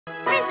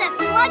Princess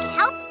Flug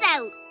helps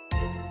out.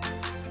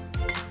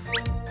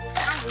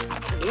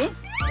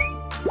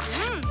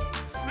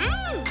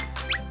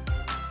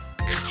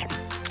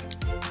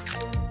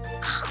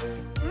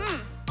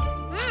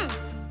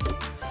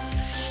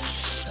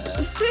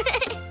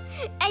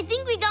 I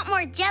think we got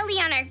more jelly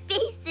on our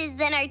faces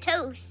than our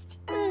toast.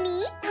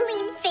 Me?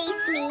 Clean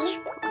face me.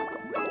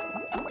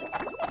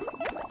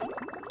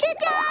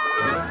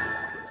 Ta-da!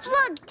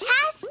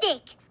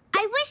 Flugtastic!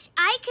 I wish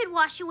I could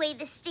wash away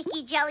the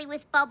sticky jelly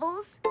with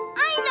bubbles.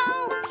 I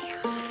know!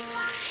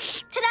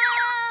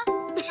 Ta-da!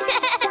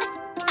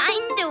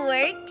 Kinda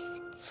works.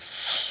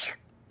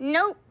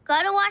 Nope,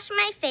 gotta wash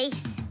my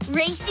face.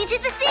 Race you to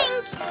the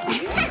sink!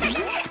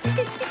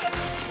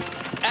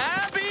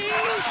 Abbey!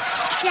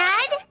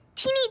 Dad?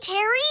 Teeny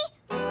Terry?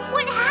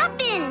 What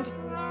happened?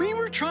 We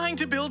were trying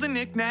to build a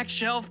knick-knack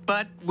shelf,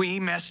 but we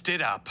messed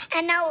it up.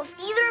 And now if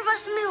either of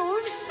us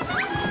moves,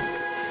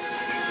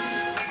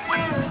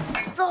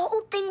 the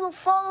whole thing will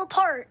fall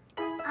apart.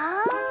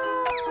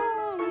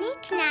 Oh,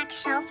 knick-knack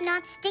shelf,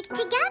 not stick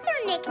together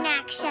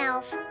knick-knack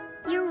shelf.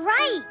 You're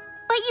right,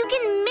 but you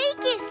can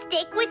make it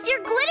stick with your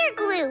glitter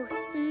glue.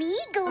 Me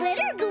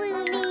glitter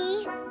glue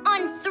me.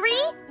 On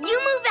 3, you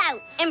move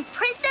out, and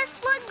Princess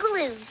Flug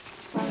glues.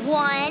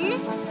 1,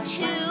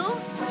 2,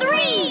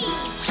 3!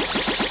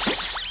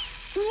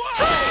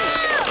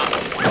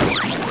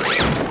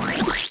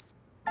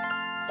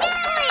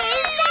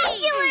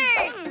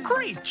 Spectacular!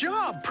 Great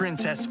job,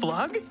 Princess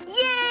Flug.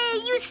 Yay,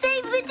 you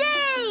saved the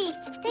day!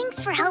 Thanks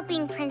for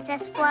helping,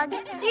 Princess Flug.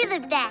 You're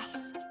the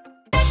best.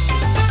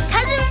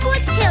 Cousin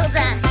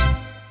Flotilda.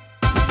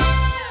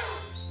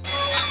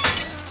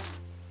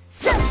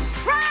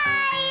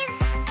 Surprise!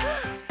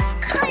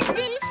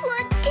 Cousin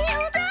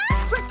Flotilda?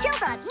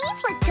 Flotilda, me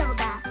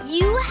Flotilda.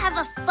 You have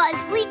a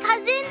Fuzzly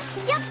cousin?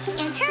 Yep,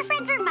 and her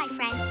friends are my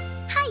friends.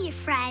 Hiya,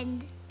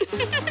 friend.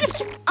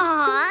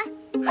 Aw.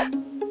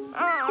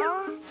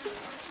 Aw.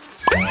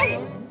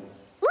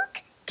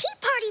 Look, tea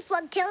party,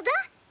 Flotilda.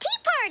 Tea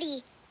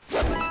party.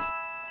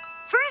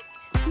 First,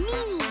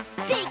 meanie,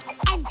 big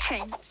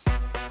entrance.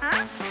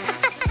 Huh?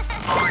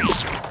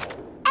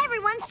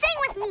 Everyone sing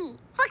with me.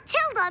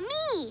 Flotilda,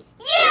 me.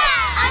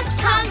 Yeah! Us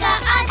conga,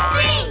 us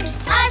sing!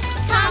 Us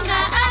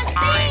conga, us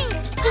sing!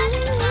 Me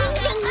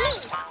leaving me.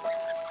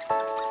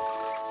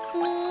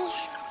 Me,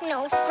 no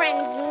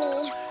friends,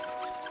 me.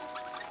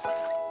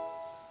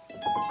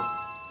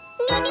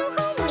 No new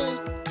homie.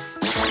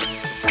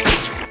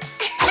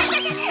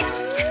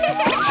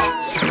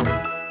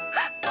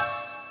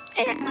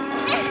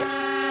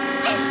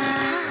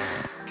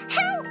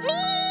 Help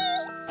me!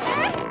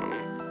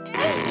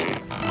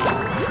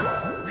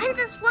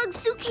 Princess Flug's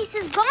suitcase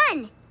is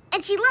gone,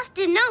 and she left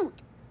a note.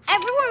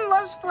 Everyone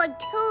loves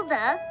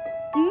Flotilda.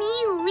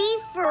 Me leave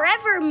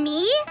forever,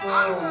 me?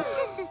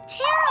 This is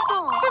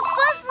terrible. The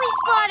Fuzzly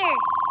spotter!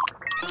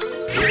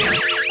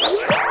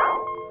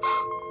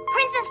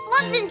 Princess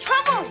Flug's in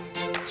trouble!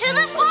 To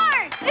the bar!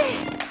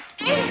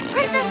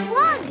 Princess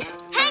Flug!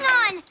 Hang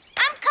on!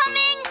 I'm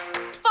coming!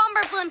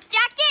 Bomber Blimp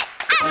jacket,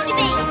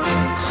 activate!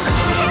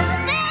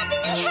 Help,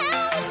 Abbey,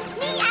 help!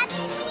 Me,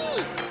 Abbey, me.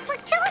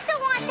 Flotilda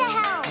want to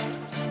help.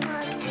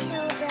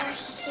 Flotilda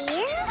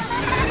here?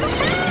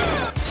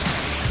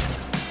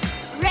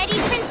 Ready,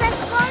 Princess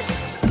Flug?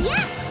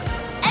 Yes.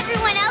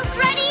 Everyone else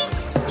ready?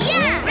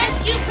 Yeah!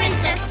 Rescue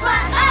Princess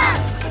Flug up!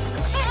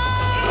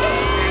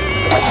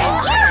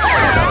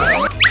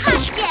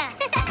 Gotcha!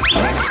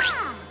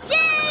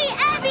 Yay,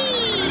 Abbey!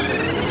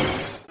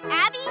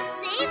 Abbey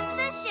saves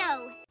the show.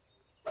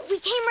 We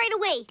came right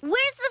away.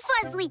 Where's the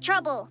Fuzzly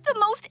trouble? The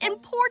most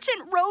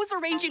important rose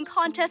arranging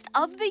contest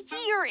of the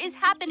year is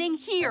happening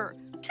here,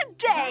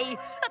 today.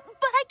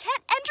 But I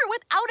can't enter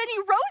without any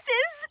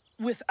roses.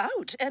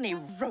 Without any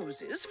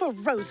roses for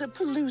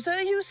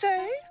Rosapalooza, you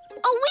say?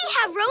 Oh, we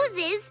have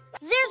roses.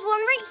 There's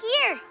one right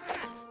here.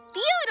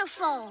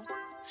 Beautiful.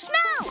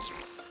 Smell.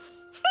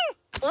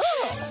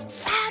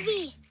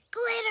 Abbey,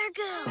 glitter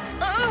goo.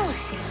 Oh,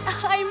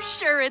 I'm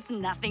sure it's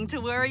nothing to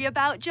worry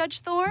about,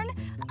 Judge Thorne.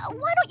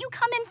 Why don't you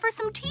come in for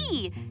some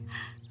tea?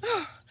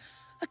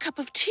 a cup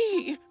of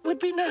tea would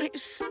be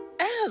nice,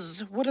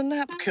 as would a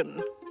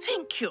napkin.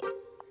 Thank you.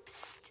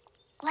 Psst.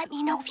 Let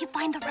me know if you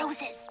find the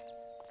roses.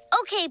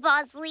 Okay,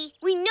 Bosley.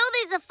 We know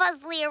there's a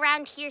Fuzzly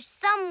around here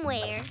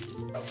somewhere.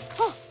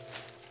 Oh,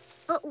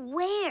 but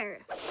where?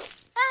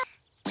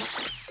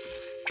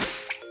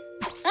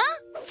 Huh?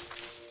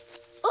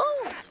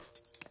 Oh,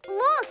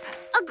 look!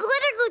 A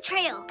glitter glue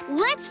trail.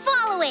 Let's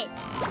follow it.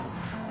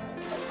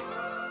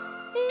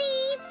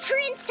 Me,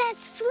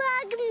 Princess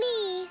Flug,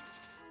 me.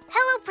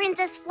 Hello,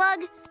 Princess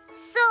Flug.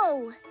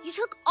 So, you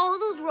took all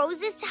those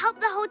roses to help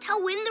the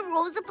hotel win the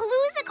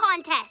Rosapalooza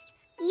contest.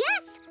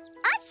 Yes,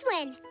 us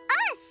win.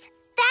 Us.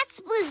 That's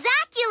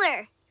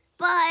spectacular.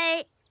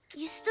 But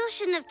you still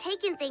shouldn't have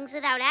taken things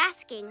without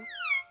asking.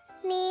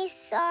 Me,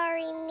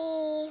 sorry,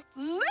 me.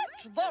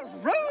 Let the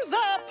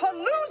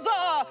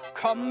Rosapalooza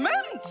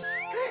commence!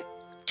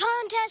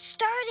 Contest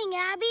starting,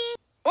 Abbey.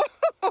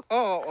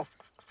 Oh,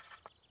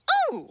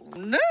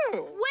 no!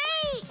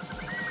 Wait!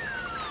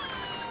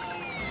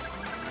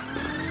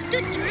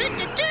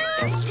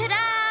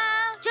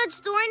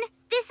 George Thorne.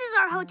 This is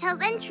our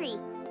hotel's entry.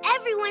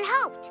 Everyone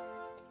helped.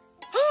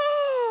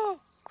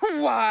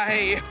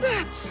 Why,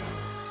 that's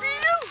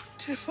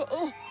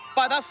beautiful.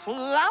 By the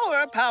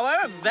flower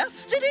power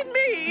vested in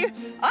me,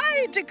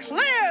 I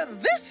declare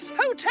this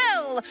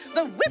hotel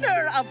the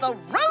winner of the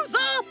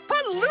Rosa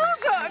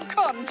Palooza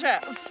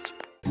contest.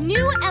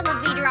 New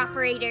elevator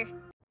operator.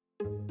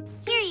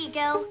 Here you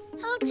go.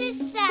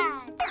 Otis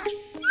sad.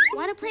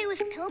 Want to play with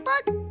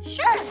Pillbug?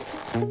 Sure.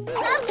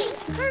 Ouchie,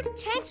 her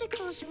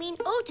tentacles mean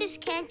Otis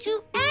can't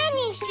do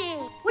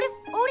anything. What if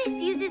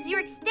Otis uses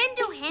your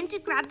extendo hand to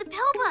grab the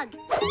Pillbug?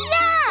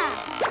 Yeah!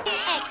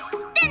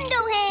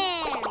 Extendo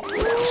hand!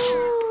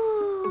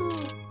 Ooh.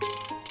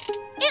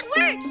 It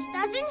works,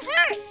 doesn't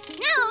hurt.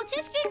 Now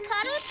Otis can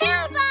cuddle a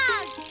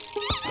Pillbug.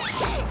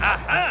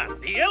 Aha!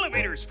 The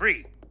elevator's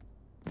free.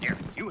 Here,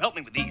 you help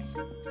me with these.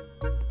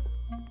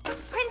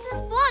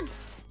 Princess Flug,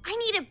 I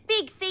need a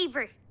big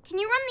favor. Can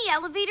you run the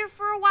elevator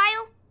for a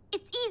while?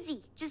 It's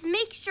easy. Just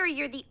make sure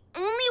you're the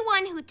only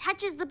one who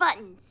touches the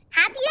buttons.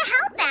 Happy to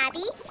help,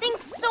 Abby.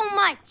 Thanks so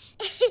much.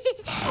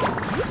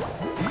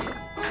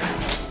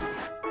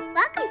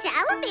 Welcome to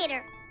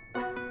elevator.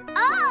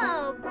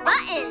 Oh,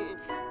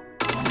 buttons.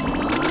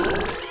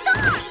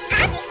 Stop!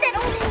 Abby said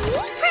only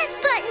me press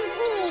buttons,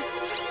 me.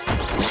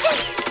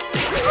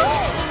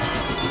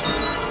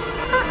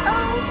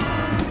 Uh-oh.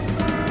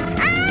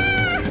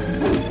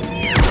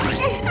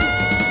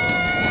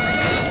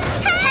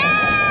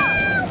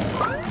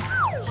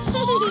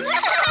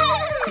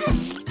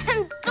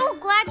 I'm so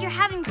glad you're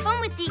having fun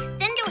with the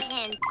extendo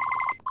hand.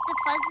 The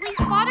Fuzzly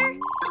spotter?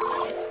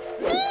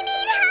 Me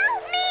need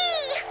help, me!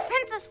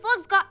 Princess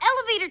Flug's got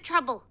elevator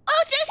trouble.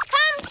 Otis,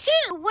 come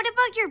too! What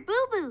about your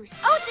boo-boos?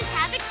 Otis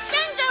have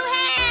extendo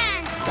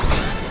hand!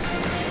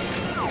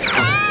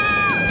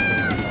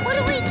 What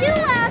do we do,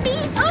 Abby?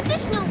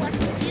 Otis know what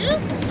to do.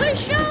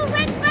 Push all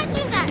red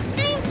buttons at the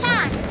same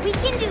time. We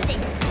can do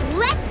this.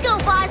 Let's go,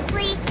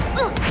 Bosley.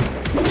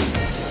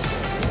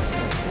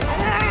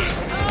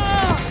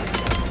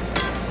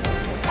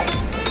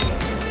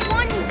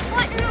 One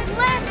button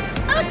left.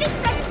 Otis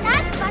press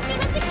last button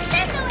with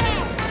extendo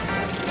hand.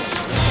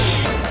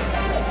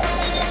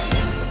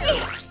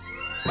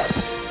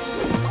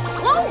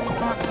 Whoa!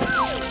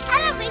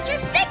 Elevator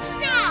fixed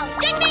now.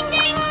 Ding, ding,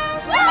 ding.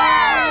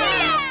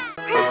 Yeah!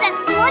 Princess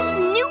Flug's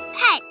new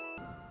pet.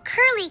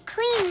 Curly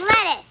clean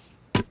lettuce.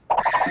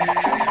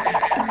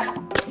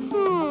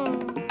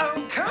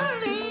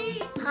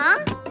 Curly! Huh?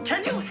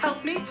 Can you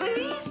help me,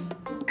 please?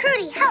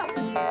 Cootie, help.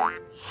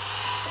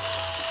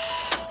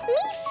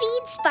 Me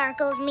feed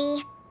Sparkles,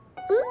 me.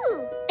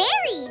 Ooh,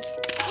 berries.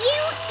 You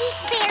eat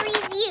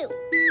berries, you.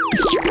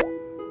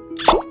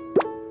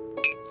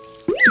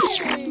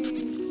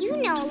 You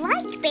no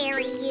like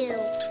berry, you.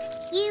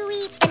 You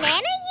eat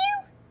banana, you?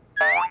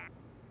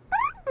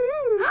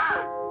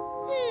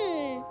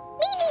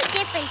 Me need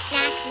different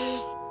snack, me.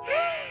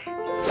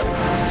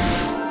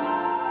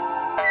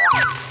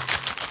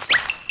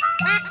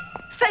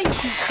 Thank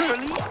you,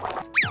 Curly.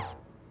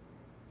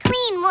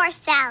 Clean more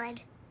salad.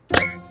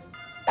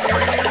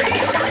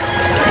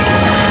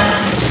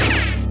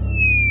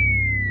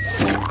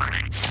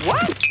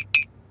 What?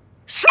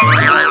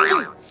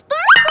 Sparkles!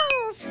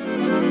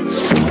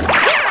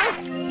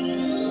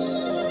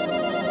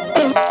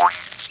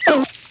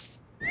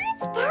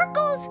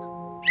 Sparkles!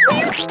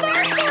 Where's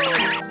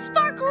Sparkles?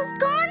 Sparkles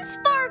gone,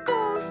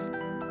 Sparkles!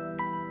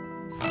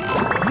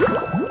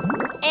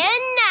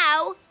 And now,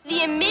 the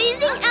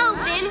amazing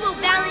Elvin will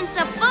balance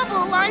a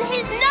bubble on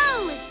his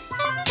nose.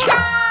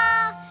 Ta-da!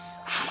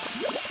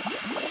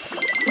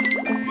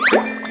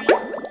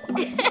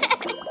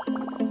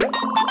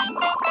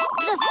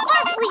 The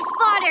Fuzzly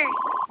spotter.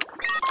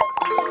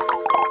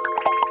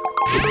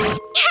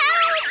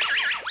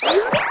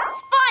 Help!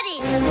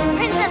 Spotted.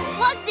 Princess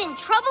Flug's in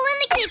trouble in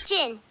the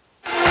kitchen.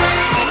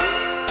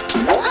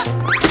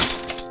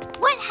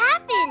 What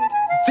happened?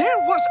 There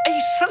was a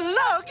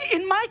slug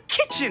in my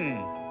kitchen.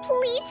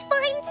 Please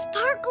find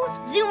Sparkles.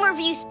 Zoomer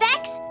view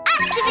specs,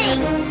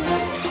 activate.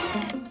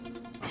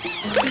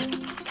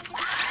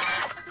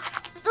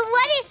 The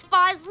lettuce,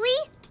 Bosley.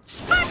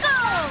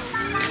 Sparkles!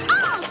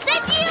 Oh,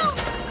 said you!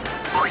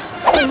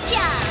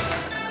 Gotcha!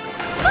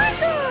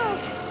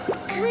 Sparkles!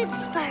 Good,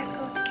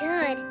 Sparkles,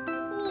 good.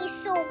 Me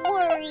so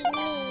worried,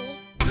 me.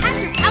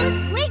 Hatcher Palace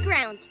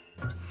Playground.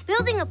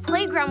 Building a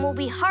playground will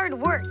be hard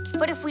work,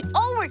 but if we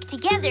all work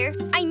together,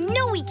 I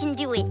know we can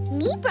do it.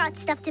 Me brought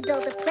stuff to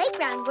build a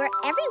playground where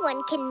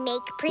everyone can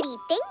make pretty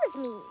things,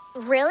 me.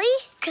 Really?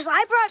 Because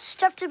I brought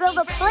stuff to build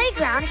a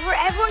playground where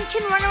everyone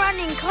can run around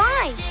and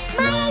climb.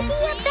 My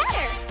idea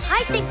better.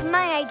 I think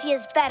my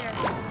idea's better.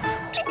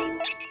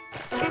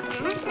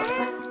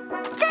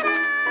 Ta-da!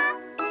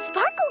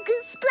 Sparkle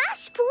Goose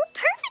Splash Pool,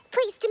 perfect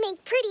place to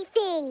make pretty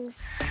things.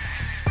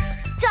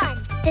 Done!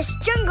 This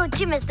jungle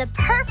gym is the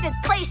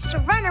perfect place to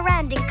run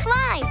around and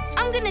climb.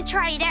 I'm gonna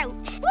try it out.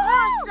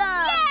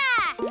 Awesome!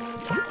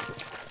 Yeah!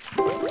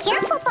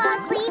 Careful,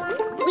 Bosley.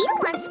 We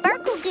don't want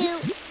Sparkle Goo.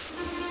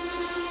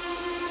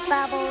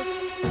 Bubbles.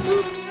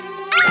 Oops.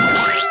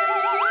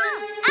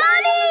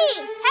 Outie!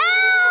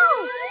 Help!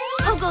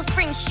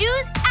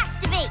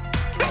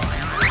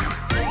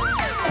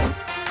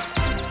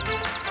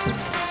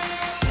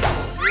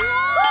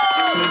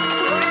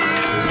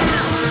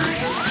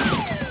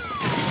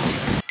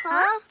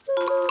 Huh?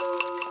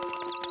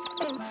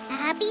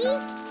 Abbey?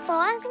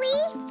 Fuzzly?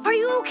 Are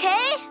you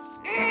okay?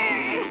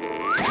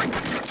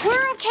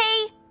 We're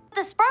okay.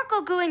 The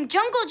Sparkle Goo and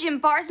Jungle Gym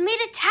bars made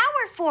a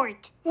tower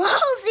fort.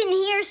 Walls in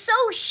here so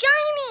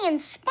shiny and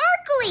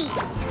sparkly.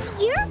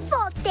 It's your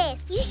fault,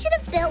 this. You should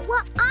have built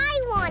what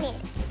I wanted.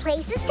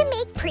 Places to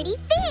make pretty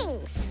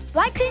things.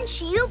 Why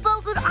couldn't you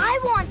build what I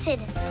wanted?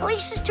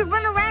 Places to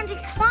run around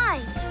and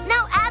climb.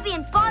 Now Abbey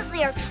and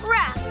Fuzzly are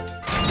trapped.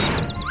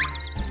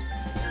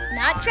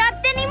 Not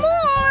trapped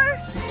anymore!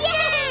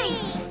 Yay!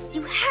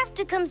 You have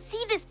to come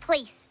see this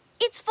place.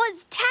 It's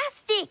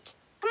fuzztastic.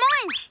 Come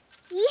on!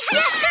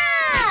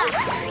 Yeah!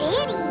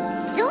 Pretty,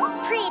 so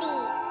pretty.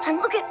 And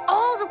look at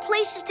all the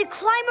places to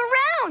climb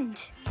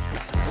around.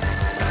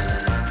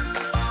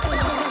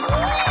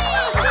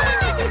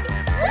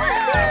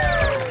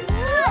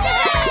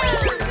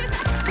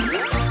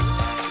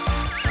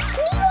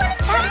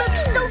 That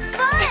looks so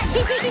fun!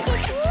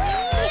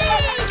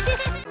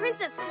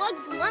 Princess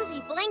Flug's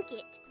lumpy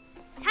blanket.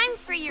 Time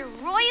for your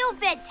royal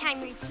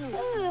bedtime routine.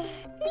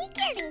 Me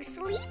getting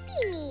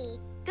sleepy, me.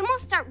 Then we'll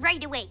start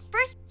right away.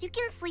 First, you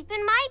can sleep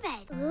in my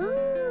bed.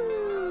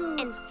 Ooh.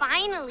 And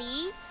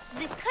finally,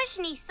 the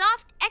cushiony,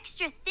 soft,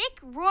 extra thick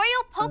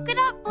royal polka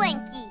dot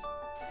blankie.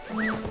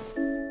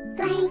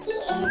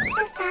 Blankie is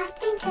so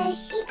soft and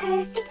cushy,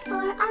 perfect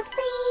for all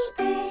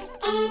sleepers.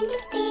 And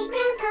its big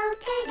round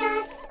polka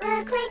dots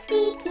look like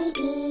squeaky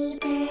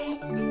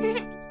peepers.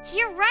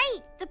 You're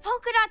right. The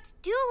polka dots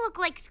do look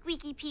like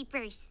squeaky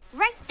peepers.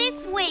 Right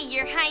this way,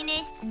 Your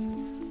Highness.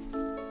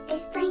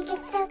 This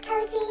blanket's so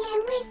cozy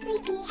and we're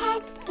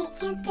sleepyheads. We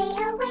can't stay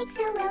awake,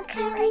 so we'll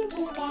curl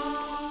into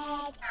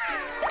bed.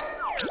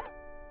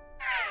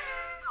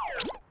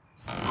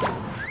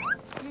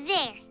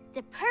 There,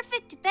 the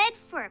perfect bed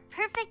for a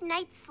perfect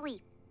night's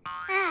sleep.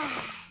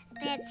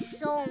 Bed's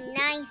so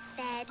nice,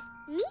 bed.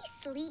 Me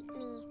sleep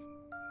me.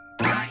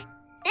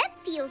 That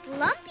feels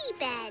lumpy,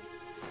 bed.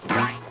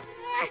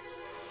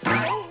 So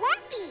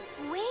lumpy.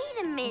 Wait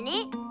a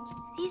minute.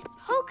 These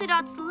polka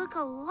dots look a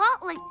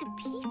lot like the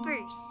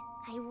peepers.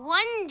 I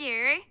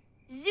wonder...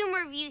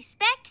 Zoomer view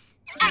specs,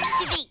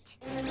 activate.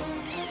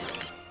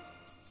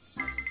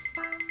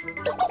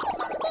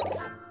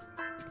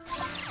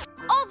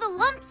 All the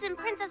lumps in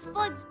Princess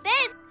Flug's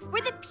bed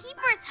were the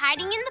peepers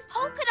hiding in the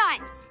polka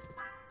dots.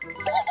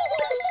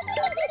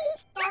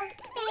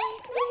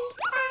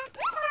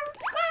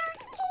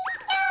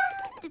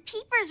 The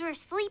peepers were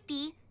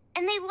sleepy,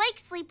 and they like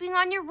sleeping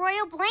on your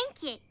royal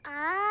blanket.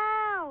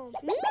 Oh,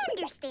 me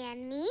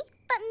understand me,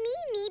 but me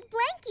need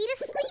blankie to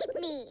sleep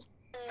me.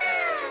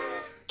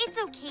 It's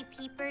okay,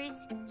 Peepers.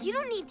 You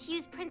don't need to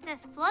use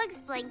Princess Flug's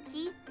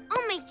blankie.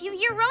 I'll make you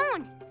your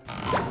own.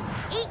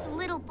 8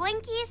 little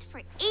blankies for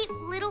 8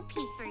 little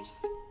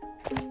Peepers.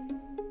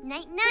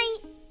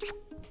 Night-night.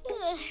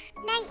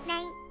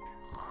 Night-night.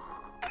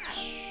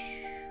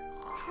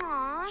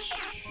 Aww.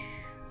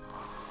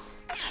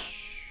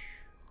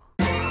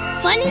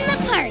 Fun in the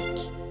park.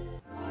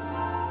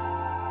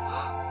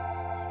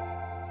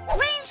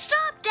 Rain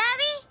stopped,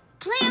 Abbey.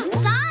 Play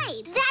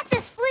outside. That's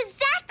a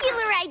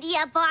split-zacular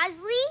idea,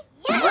 Bosley.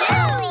 Yeah.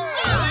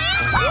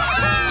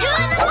 Two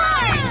in the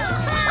park.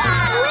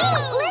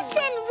 Wait,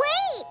 listen,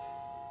 wait.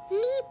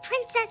 Me,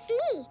 Princess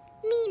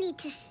Me need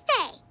to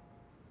stay.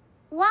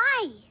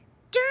 Why?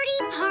 Dirty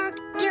park,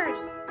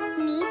 dirty.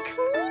 Me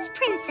clean,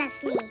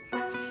 Princess Me.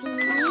 See?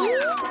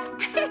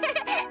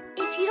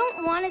 If you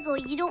don't want to go,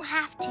 you don't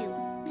have to.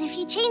 But if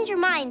you change your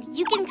mind,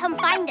 you can come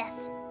find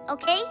us,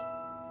 okay?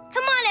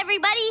 Come on,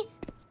 everybody.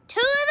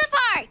 To the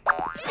park.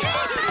 To the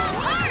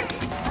park.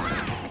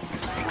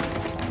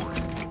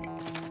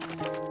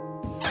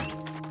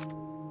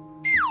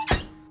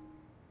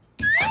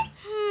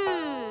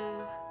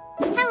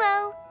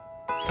 Hello.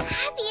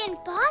 Abbey and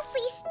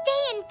Bosley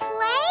stay and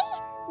play?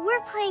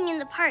 We're playing in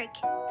the park,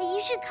 but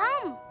you should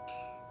come.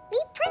 Me,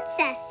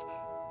 Princess.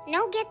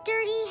 No get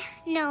dirty,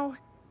 no.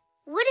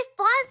 What if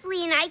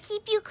Bosley and I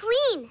keep you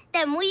clean?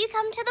 Then will you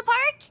come to the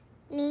park?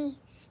 Me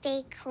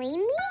stay clean,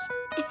 me?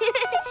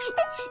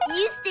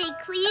 You stay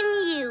clean,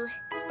 you.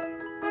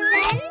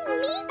 Then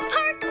me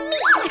park me.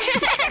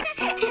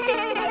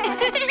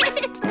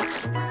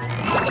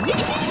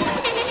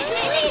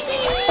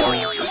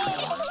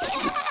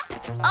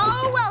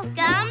 Oh,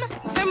 welcome,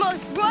 Her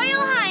Most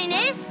Royal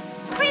Highness,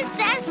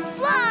 Princess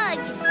Flug.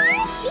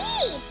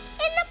 Me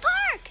in the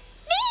park.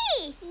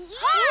 Me.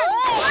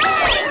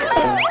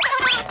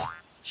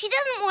 She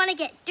doesn't want to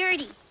get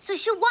dirty, so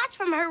she'll watch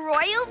from her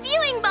royal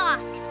viewing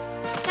box.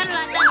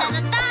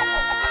 Ta-da-da-da-da-da!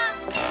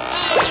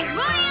 And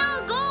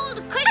royal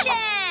gold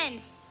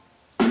cushion!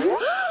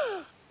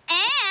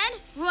 And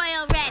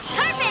royal red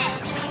carpet!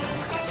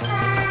 Princess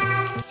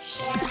Flug,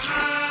 she'll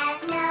have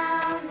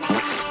no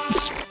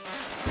mess.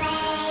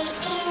 Play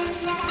in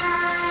the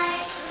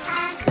park,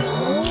 a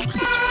clean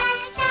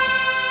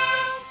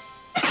success.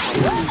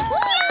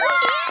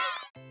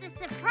 The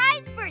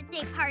surprise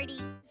birthday party!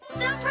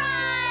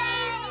 Surprise!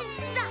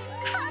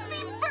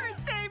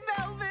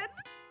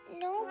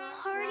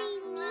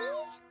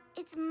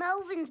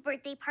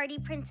 party,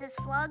 Princess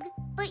Flug,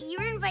 but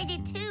you're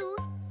invited too.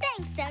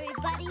 Thanks,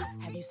 everybody.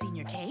 Have you seen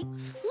your cake?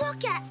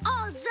 Look at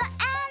all the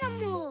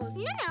animals.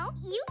 No,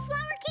 you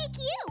flower cake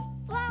you.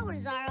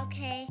 Flowers are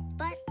okay,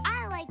 but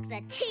I like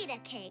the cheetah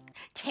cake.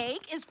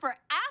 Cake is for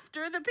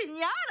after the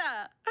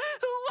piñata.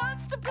 Who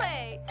wants to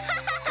play?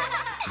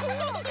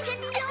 Cool,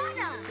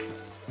 piñata.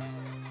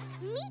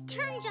 Me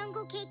turn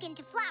jungle cake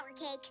into flower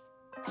cake.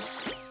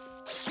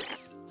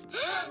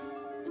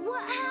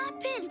 What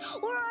happened?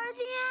 Where are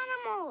the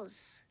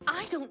animals?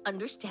 I don't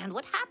understand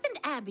what happened,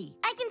 Abby.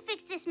 I can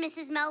fix this,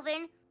 Mrs.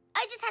 Melvin.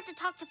 I just have to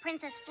talk to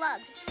Princess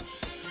Flug.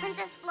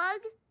 Princess Flug,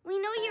 we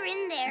know you're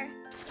in there.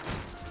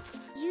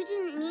 You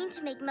didn't mean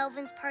to make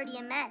Melvin's party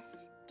a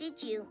mess,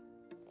 did you?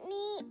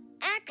 Me,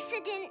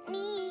 accident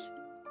me.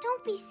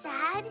 Don't be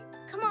sad.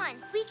 Come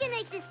on, we can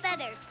make this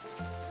better.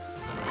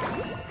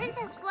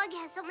 Princess Flug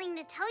has something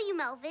to tell you,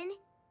 Melvin.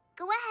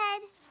 Go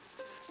ahead.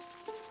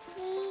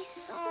 Me,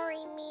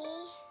 sorry, me.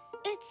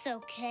 It's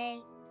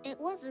okay. It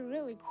was a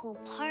really cool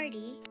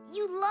party.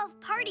 You love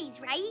parties,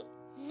 right?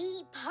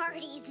 Me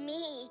parties,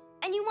 me.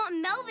 And you want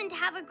Melvin to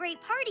have a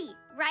great party,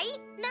 right?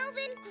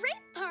 Melvin,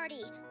 great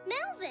party.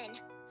 Melvin.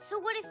 So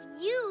what if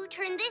you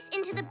turn this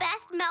into the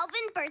best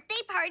Melvin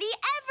birthday party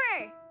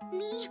ever?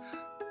 Me?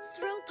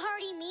 Throw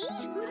party me?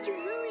 Would you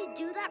really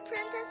do that,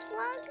 Princess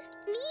Flug?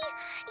 Me?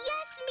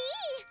 Yes, me!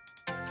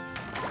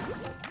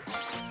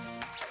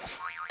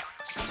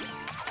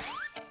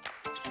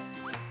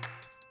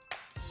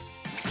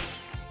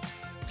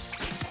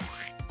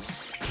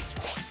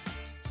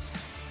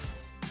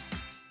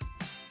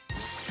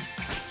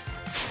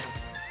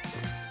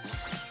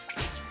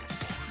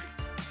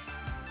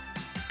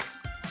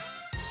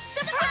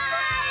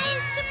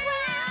 Surprise!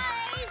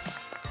 Surprise!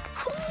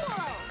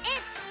 Cool!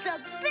 It's the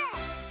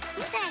best!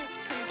 Thanks,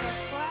 Princess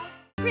Flug.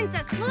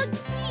 Princess Flug's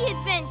ski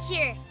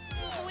adventure!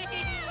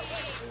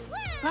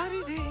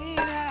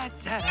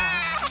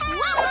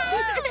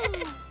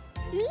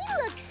 Me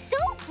looks so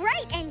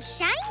bright and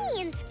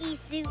shiny in ski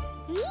suit.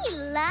 Me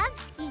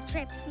loves ski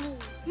trips, me.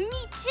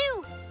 Me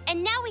too!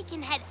 And now we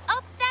can head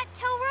up that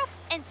tow rope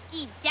and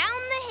ski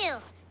down the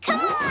hill.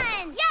 Come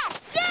on!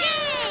 Yes!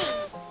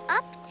 Yay!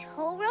 Up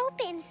tow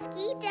rope and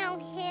ski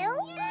downhill?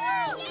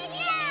 Yeah!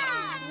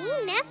 Me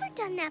never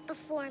done that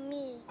before,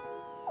 me.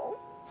 Oh.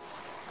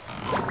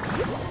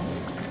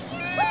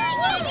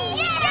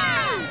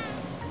 Yeah!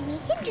 Me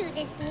can do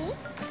this, me.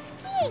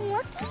 Skiing,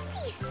 look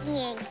easy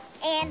skiing.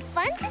 And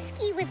fun to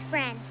ski with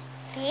friends.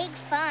 Big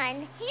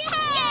fun.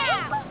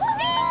 Yeah!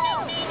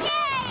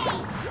 Yay!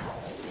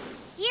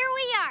 Here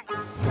we are.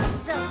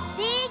 The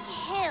big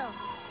hill.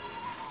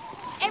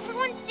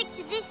 Everyone stick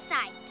to this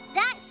side.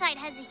 That side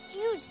has a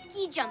huge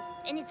ski jump,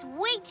 and it's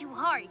way too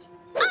hard.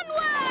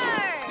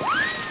 Onward!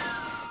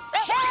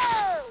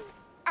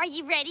 Are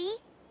you ready?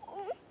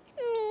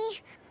 Me.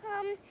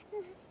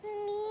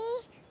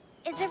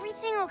 Is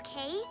everything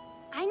okay?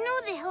 I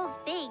know the hill's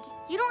big.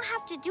 You don't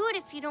have to do it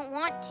if you don't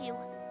want to.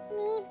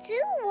 Me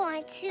do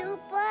want to,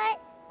 but...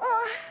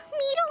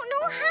 me don't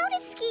know how to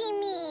ski,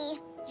 me.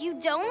 You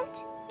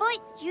don't?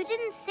 But you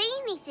didn't say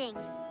anything.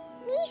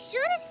 Me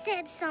should have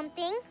said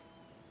something.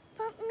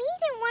 But me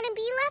didn't want to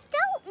be left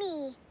out,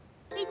 me.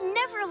 We'd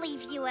never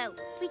leave you out.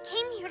 We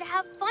came here to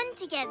have fun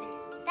together.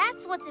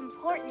 That's what's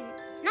important,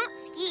 not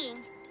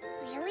skiing.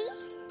 Really?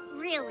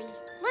 Really.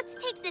 Let's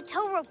take the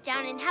tow rope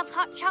down and have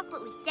hot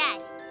chocolate with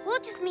Dad. We'll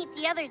just meet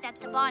the others at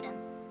the bottom.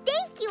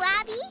 Thank you,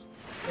 Abby.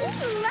 Me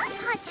love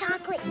hot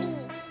chocolate,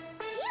 me.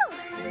 Phew.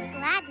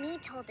 Glad me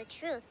told the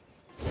truth.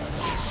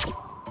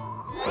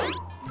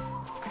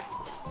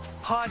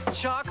 Hot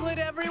chocolate,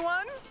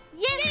 everyone?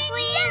 Yes,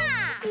 please.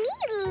 Yeah. Me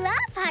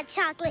love hot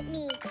chocolate,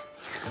 me.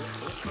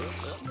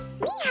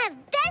 Me have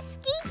best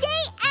ski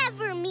day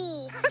ever,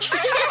 me.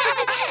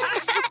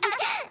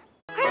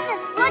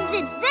 Princess Flug's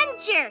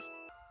adventure.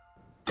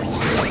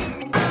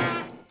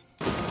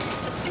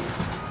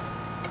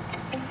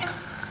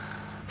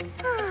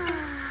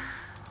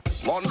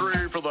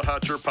 Laundry for the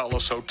Hatcher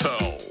Palace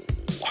Hotel.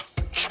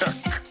 Check.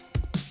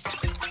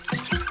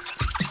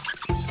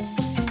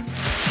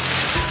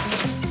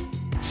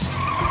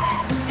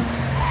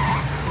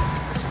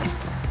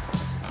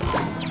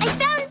 I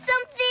found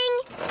something!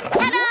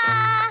 Ta-da!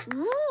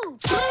 Ooh!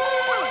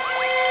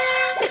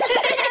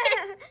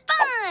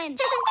 Fun!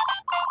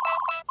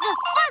 The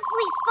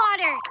Fuzzly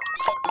spotter!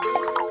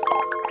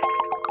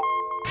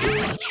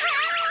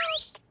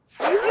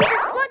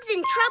 Princess Flug's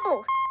in trouble!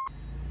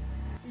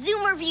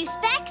 Zoomer view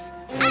specs,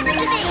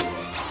 activate!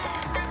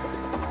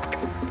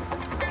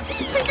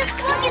 Princess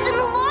Flug is in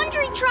the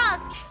laundry truck!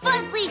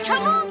 Fuzzly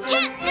trouble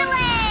can't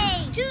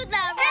delay! To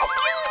the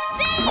rescue,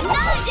 save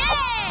the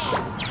day!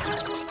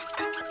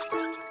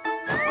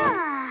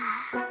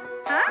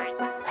 Huh?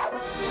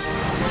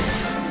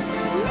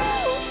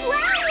 Ooh,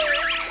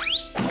 flowers!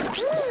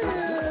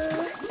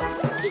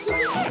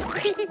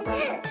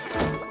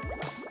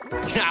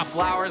 Yeah,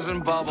 flowers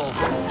and bubbles.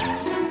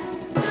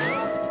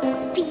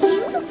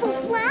 Beautiful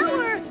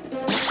flower!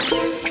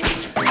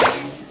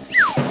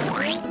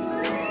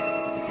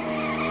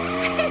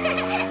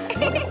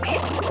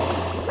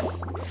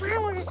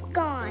 Flower's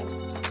gone.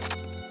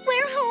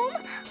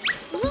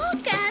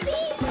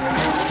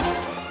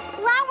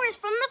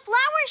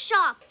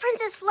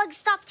 Princess Flug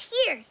stopped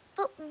here.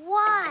 But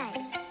why?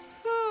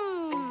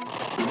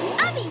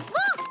 Abby,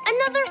 look!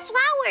 Another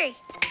flower!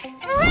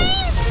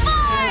 Rain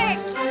spark!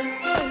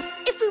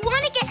 If we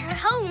want to get her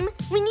home,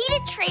 we need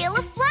a trail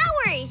of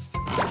flowers.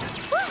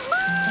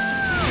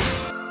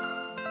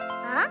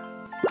 Huh?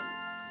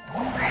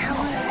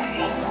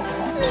 Flowers.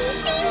 We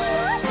see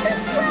lots of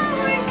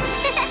flowers.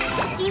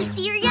 Do you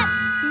see her yet?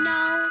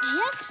 No,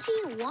 just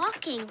see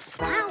walking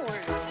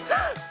flowers.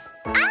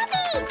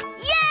 Abby!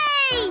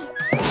 Yay!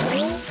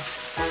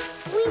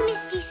 We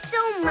missed you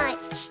so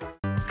much.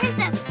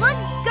 Princess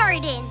Flug's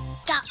garden.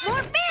 Got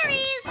more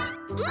berries.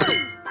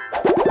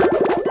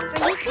 For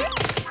you too?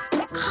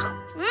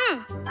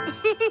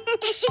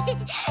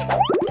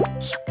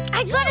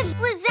 I got a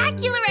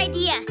spectacular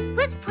idea.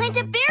 Let's plant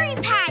a berry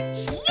patch.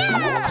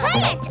 Yeah!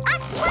 Plant!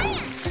 Us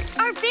plant!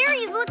 Our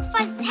berries look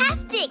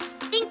fuzztastic.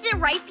 Think they're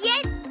ripe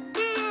yet?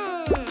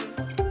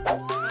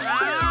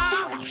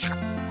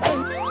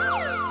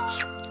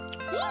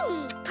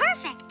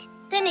 Perfect.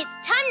 Then it's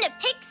time to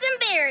pick some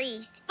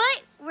berries.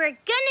 But we're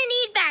gonna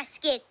need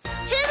baskets.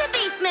 To the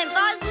basement,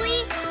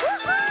 Fuzzly.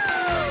 Woohoo!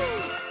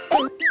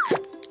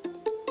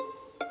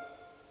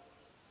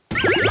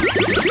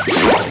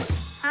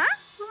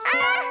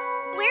 Huh?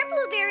 Where'd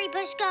Blueberry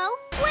Bush go?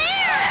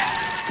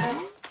 Where?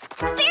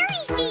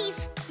 Berry thief!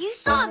 You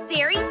saw a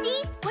berry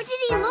thief? What did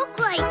he look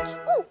like?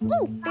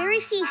 Ooh, berry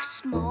thief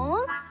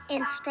small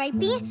and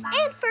stripy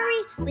and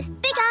furry with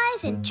big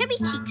eyes and chubby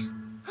cheeks.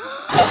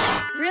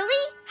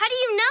 Really? How do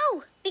you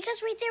know?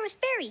 Because right there with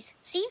berries.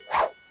 See?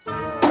 Stop,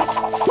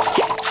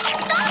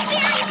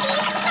 berry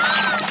thief!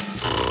 Stop!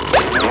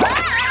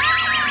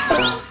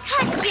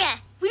 Gotcha!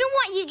 We don't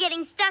want you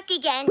getting stuck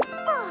again.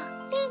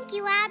 Oh, thank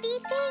you, Abby.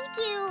 Thank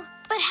you.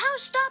 But how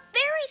stop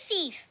berry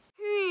thief?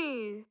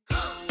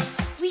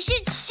 We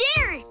should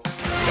share.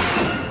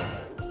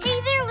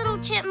 Hey there, little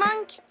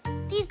chipmunk.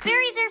 These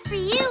berries are for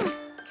you.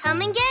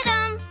 Come and get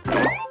them.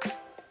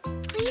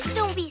 Please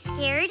don't be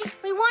scared.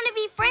 We want to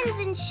be friends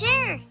and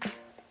share.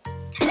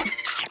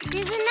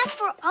 There's enough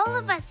for all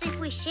of us if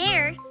we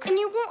share, and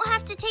you won't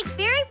have to take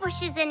berry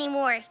bushes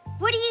anymore.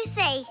 What do you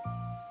say?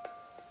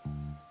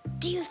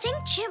 Do you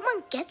think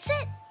Chipmunk gets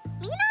it?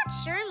 Me not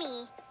sure,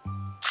 me.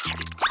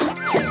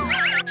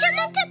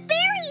 Chipmunk took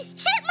berries!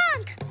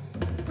 Chipmunk!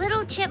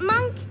 Little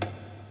Chipmunk?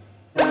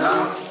 Gotcha!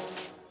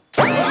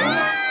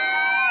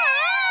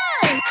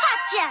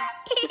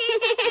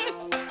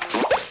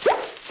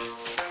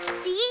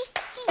 See?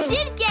 He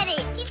did get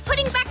it! He's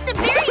putting back the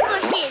berry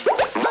bushes!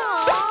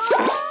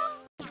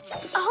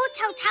 A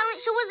hotel talent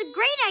show was a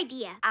great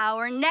idea.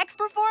 Our next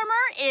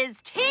performer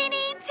is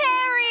Teeny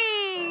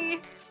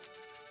Terry!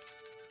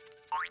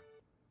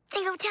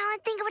 Think of a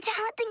talent, think of a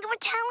talent, think of a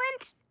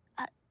talent.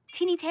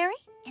 Teeny Terry,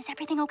 is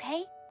everything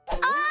okay?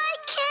 I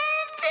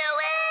can't do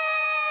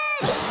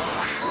it!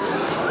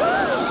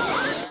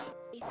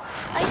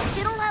 I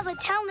still don't have a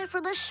talent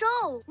for the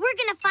show. We're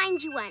gonna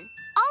find you one.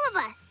 All of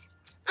us.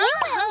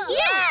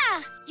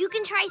 Yeah! You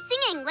can try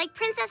singing like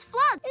Princess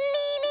Flug.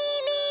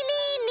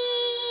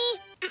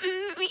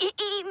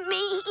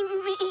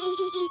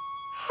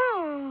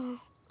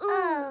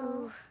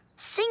 Oh.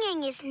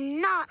 Singing is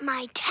not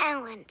my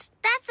talent.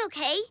 That's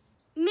okay.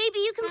 Maybe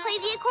you can play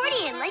the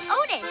accordion like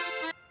Otis.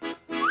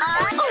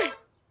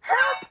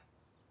 Help!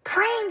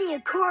 Playing the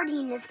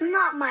accordion is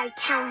not my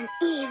talent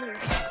either.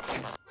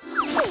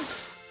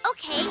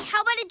 Okay,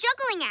 how about a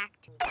juggling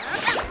act?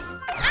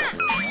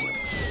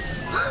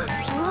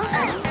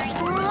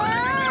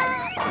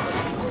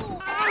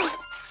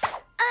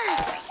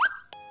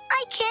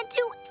 I can't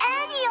do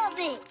any of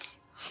it.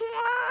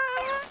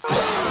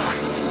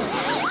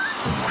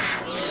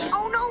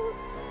 Oh no!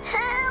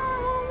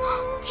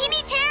 Help!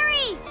 Teeny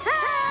Terry!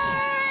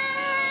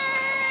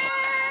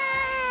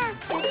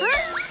 Woohoo!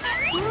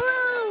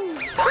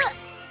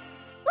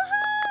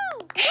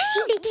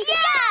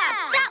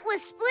 Yeah! That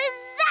was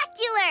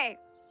spectacular!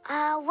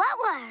 What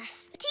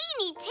was?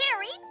 Teeny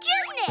Terry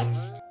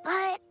gymnast!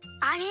 But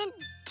I didn't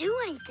do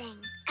anything.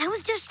 I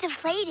was just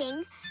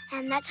deflating,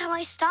 and that's how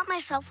I stop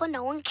myself when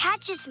no one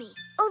catches me.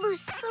 All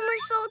those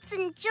somersaults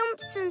and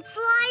jumps and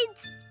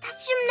slides,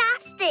 that's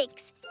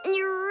gymnastics. And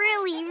you're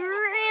really,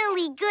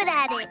 really good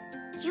at it.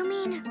 You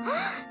mean,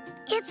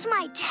 it's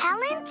my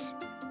talent?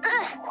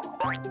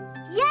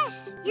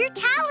 Yes, your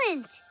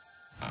talent.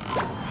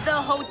 The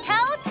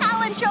Hotel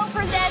Talent Show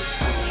presents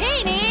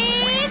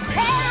Teeny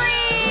Terry!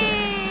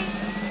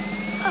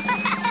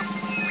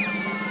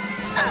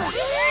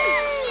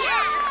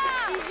 Yeah!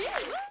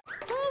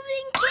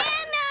 Moving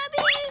can,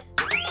 Abby!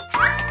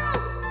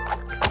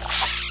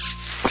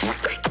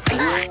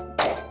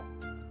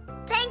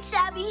 Thanks,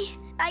 Abby.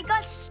 I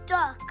got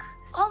stuck.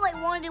 All I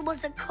wanted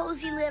was a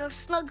cozy little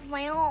snug of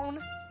my own,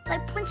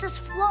 like Princess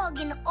Flug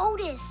and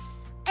Otis.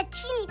 A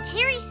Teeny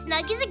Terry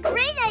snug is a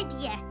great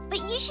idea,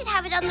 but you should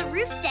have it on the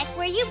roof deck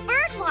where you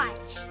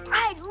birdwatch.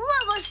 I'd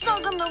love a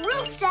snug on the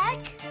roof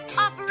deck.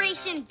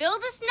 Operation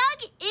Build a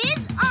Snug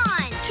is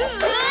on. To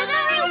the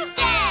roof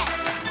deck!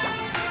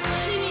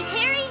 Teeny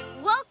Terry,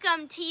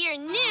 welcome to your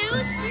new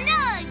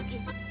snug.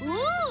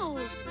 Ooh!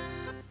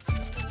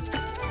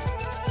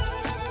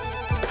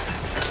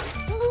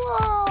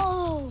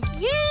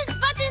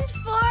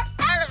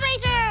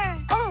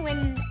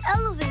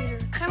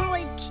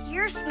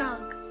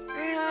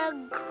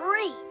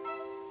 Great.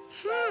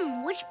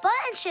 Which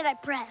button should I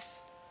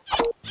press?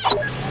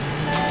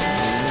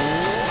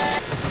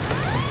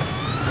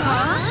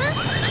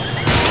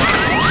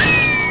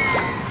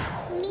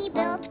 Me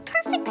built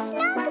perfect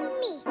snug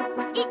me.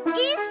 It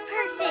is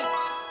perfect.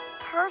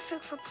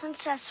 Perfect for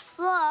Princess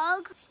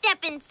Flug.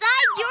 Step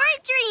inside your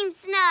dream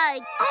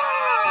snug.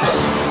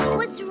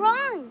 What's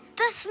wrong?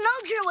 The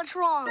snugs are what's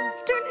wrong.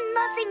 They're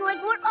nothing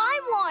like what I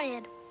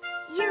wanted.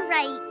 You're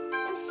right.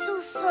 I'm so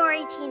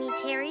sorry, Teeny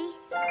Terry.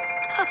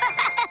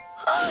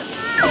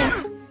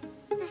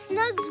 The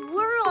snugs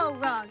were all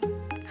wrong.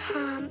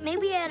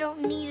 Maybe I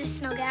don't need a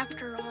snug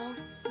after all.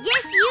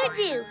 Yes, you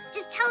do.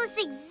 Just tell us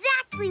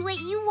exactly what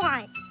you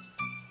want.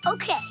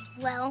 Okay,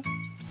 well,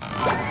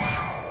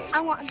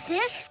 I want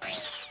this,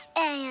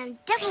 and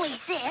definitely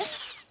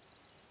this.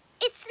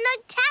 It's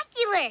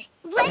snugtacular.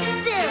 Let's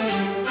build.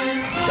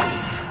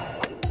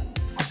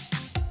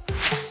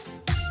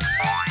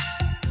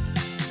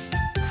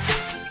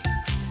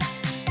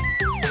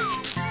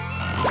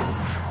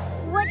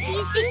 What do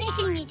you think,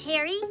 Teeny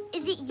Terry?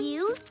 Is it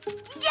you?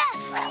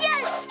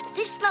 Yes!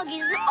 This snug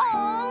is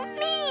all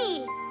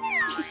me!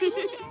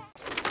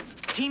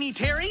 Teeny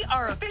Terry,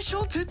 our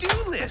official to-do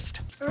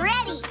list.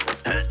 Ready.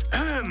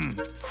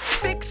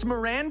 Fix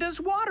Miranda's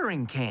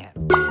watering can.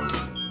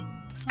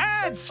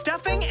 Add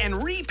stuffing and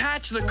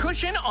repatch the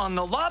cushion on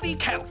the lobby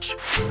couch.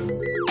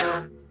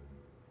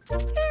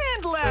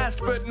 And last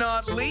but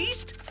not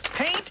least,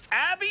 paint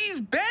Abby's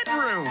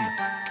bedroom.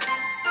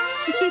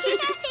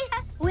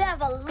 We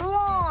have a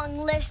long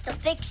list of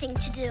fixing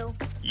to do.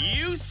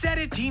 You said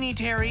it, Teeny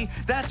Terry.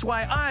 That's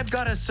why I've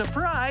got a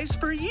surprise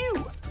for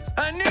you.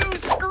 A new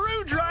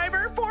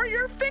screwdriver for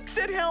your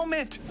Fix-It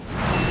helmet.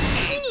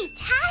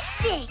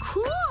 Teeny-tastic.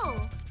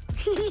 Cool.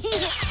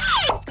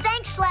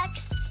 Thanks,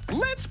 Lex.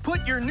 Let's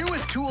put your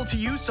newest tool to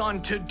use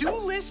on to-do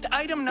list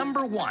item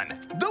number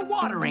 1, the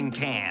watering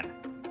can.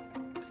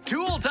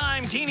 Tool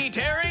time, Teeny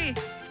Terry.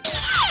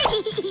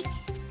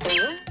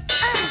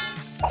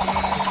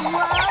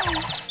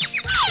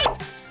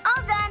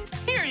 All done.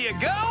 Here you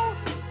go.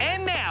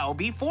 And now,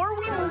 before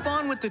we move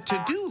on with the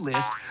to-do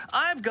list,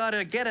 I've got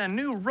to get a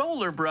new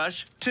roller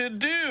brush to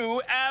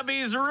do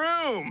Abby's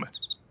room.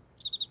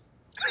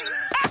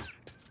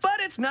 But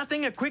it's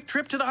nothing a quick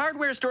trip to the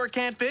hardware store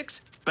can't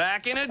fix.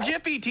 Back in a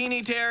jiffy,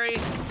 Teeny Terry.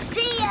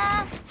 See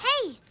ya.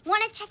 Hey,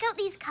 want to check out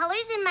these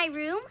colors in my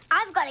room?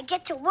 I've got to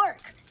get to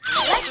work.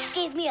 Lex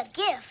gave me a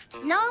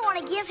gift. Now I want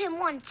to give him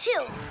one,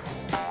 too.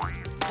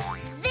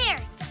 There,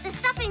 the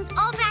stuffing's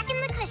all back in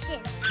the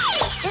cushion.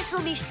 This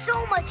will be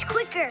so much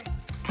quicker.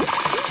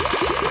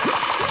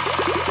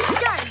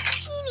 Done.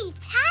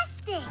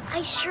 Teeny-tastic.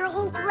 I sure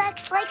hope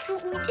Lex likes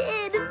what we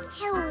did.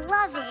 He'll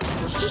love it.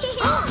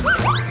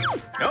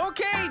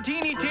 Okay,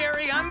 Teeny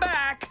Terry, I'm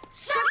back.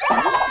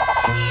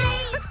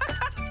 Surprise!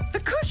 The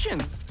cushion,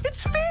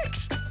 it's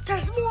fixed.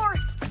 There's more.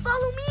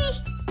 Follow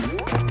me.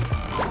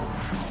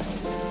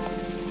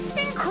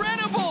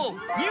 Incredible!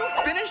 You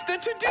finished the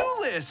to-do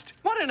list.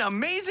 What an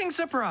amazing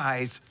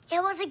surprise.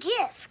 It was a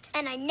gift,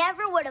 and I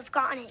never would have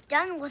gotten it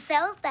done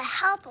without the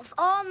help of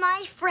all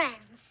my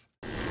friends.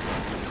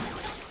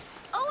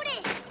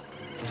 Otis!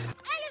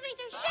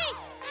 Elevator shake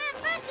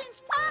and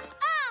buttons pop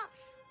off!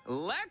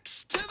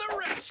 Lex to the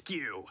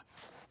rescue.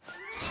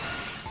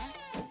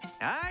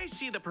 I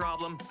see the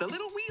problem. The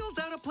little wheel's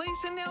out of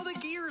place and now the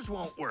gears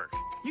won't work.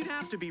 You'd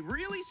have to be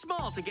really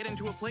small to get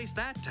into a place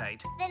that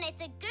tight. Then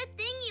it's a good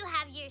thing you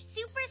have your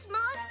super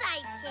small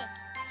sidekick,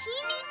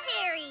 Teeny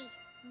Terry.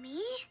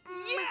 Me?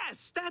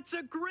 Yes, that's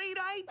a great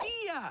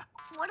idea.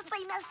 What if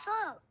I mess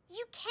up?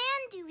 You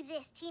can do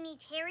this, Teeny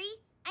Terry.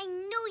 I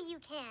know you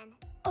can.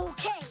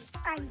 Okay,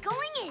 I'm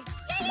going in.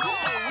 Yay!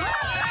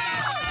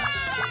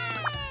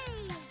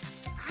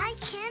 I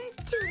can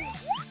do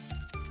this.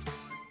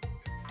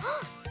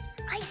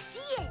 I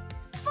see it.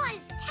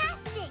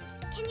 Fuzztastic!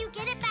 Can you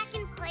get it back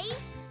in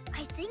place?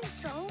 I think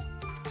so.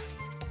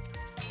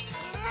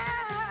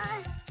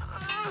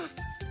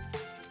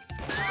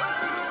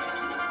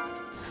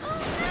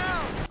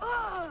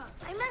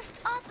 I messed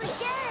up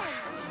again.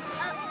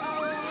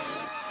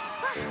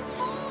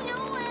 Oh no,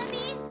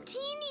 Abby!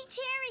 Teeny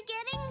Terry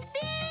getting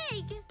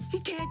big! He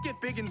can't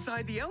get big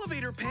inside the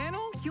elevator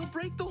panel. He'll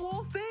break the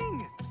whole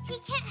thing. He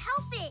can't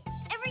help it.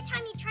 Every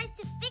time he tries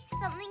to fix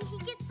something, he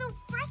gets so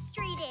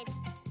frustrated.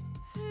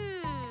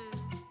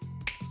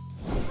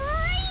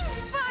 Brain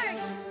spark!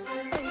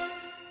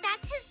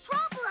 That's his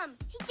problem.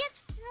 He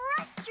gets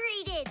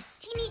frustrated.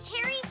 Teeny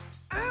Terry,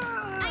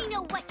 I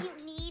know what you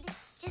need.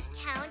 Just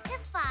count to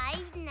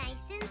 5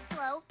 nice and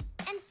slow,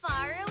 and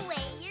far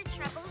away your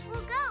troubles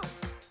will go.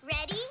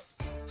 Ready?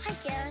 I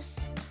guess.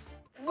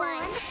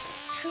 1,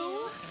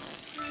 2,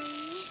 3,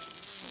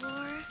 4,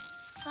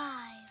 5.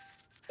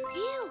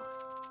 Phew!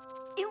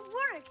 It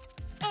worked!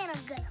 And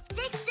I'm gonna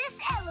fix this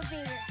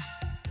elevator.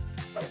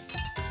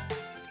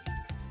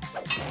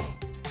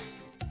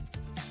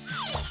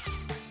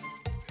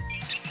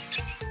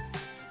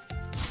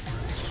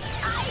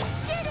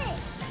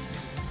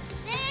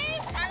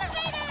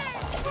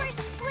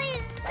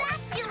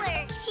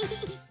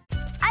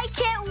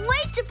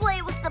 wait to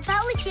play with the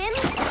pelicans.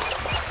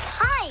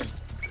 Hi.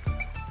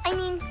 I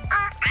mean,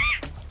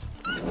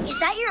 is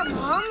that your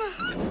mom?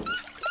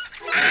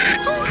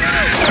 Oh no!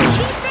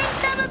 She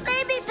thinks I'm a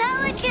baby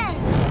pelican.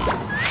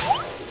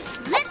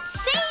 Let's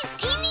save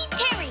Teeny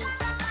Terry.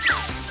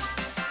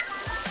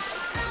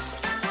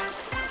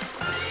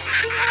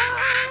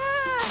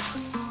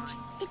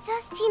 It's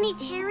us, Teeny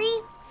Terry.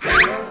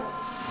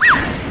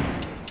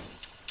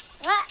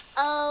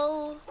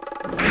 Uh-oh.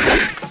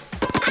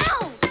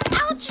 Ow!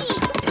 Ouchie!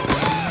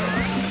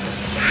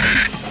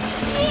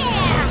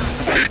 Yeah!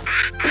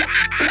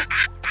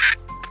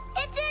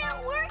 It didn't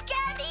work,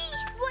 Abbey.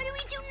 What do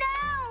we do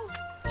now?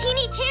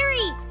 Teeny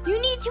Terry, you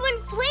need to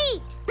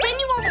inflate. Then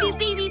you won't be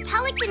baby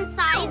pelican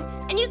size,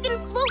 and you can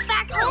float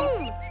back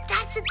home.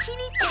 That's a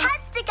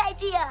teeny-tastic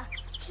idea.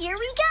 Here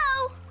we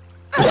go.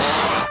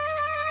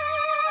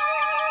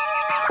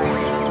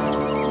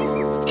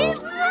 It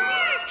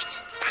worked!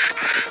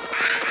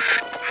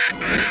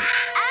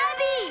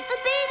 Abbey, the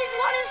babies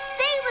want to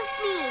stay with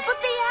me, but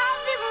they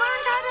haven't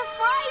learned how to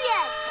fly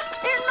yet.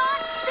 They're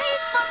not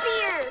safe up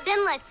here.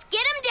 Then let's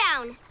get them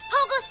down.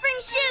 Pogo Spring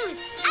shoes,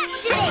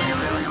 activate.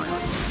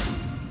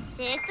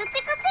 Tickle,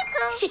 tickle,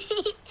 tickle.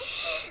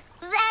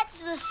 That's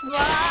the spot.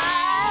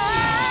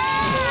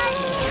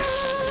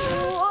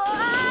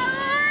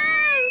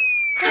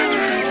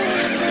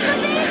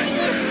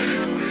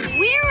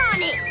 We're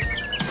on it.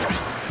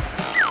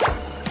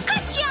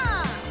 Gotcha!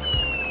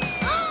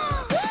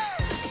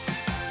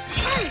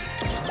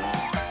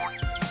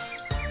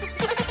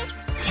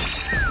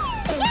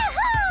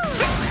 Yahoo!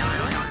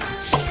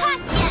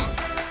 Gotcha!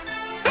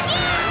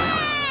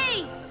 Yay!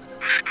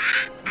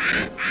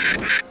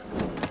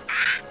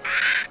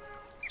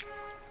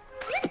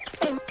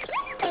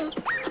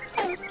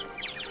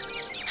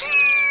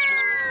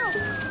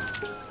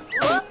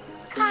 Help!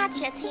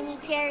 Gotcha, Teeny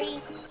Terry.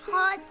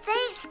 Aw,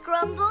 thanks,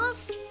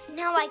 Grumbles.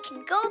 Now I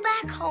can go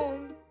back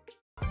home.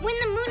 When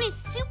the moon is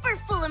super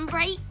full and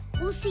bright,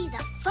 we'll see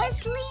the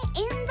Fuzzly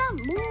in the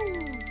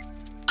moon.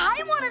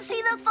 I want to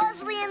see the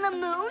Fuzzly in the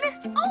moon.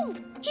 Oh,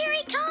 here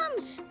he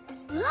comes.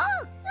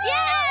 Look!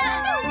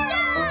 Yeah!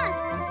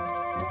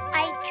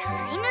 I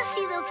kind of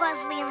see the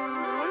Fuzzly in the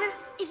moon.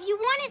 If you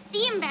want to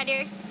see him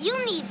better,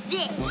 you'll need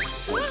this.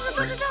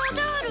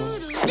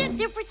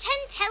 They're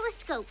pretend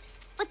telescopes,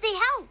 but they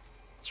help.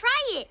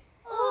 Try it.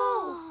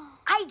 Oh,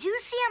 I do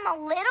see him a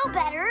little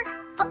better,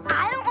 but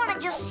I don't want to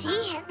just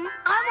see him.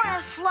 I want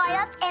to fly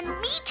up and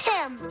meet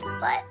him.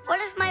 But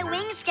what if my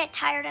wings get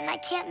tired and I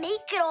can't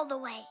make it all the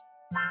way?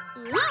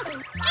 Look,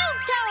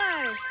 tube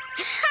towers.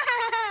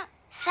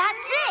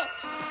 That's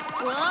it.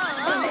 Whoa!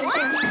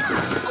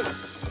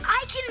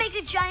 I can make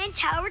a giant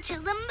tower to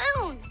the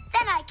moon.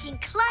 Then I can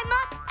climb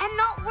up and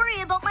not worry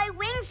about my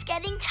wings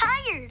getting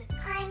tired.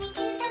 Climbing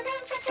to the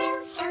moon for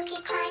thrills. You'll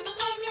keep climbing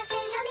and real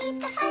soon you'll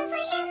meet the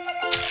Fuzzly in the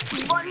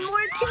moon. One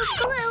more tube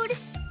glued.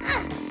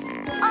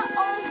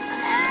 Uh-oh.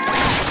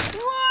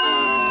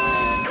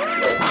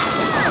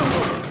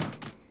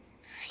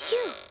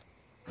 Phew.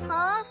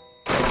 Huh?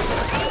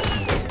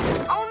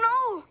 Oh, no.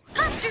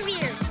 Copter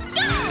ears,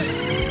 go!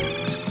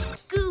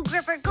 Goo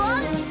gripper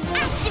gloves,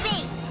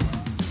 activate!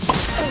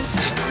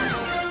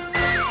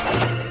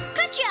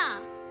 Good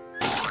job!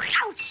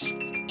 Ouch.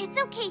 It's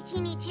okay,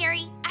 Teeny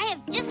Terry. I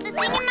have just the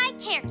thing in my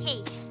care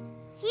case.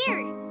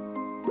 Here.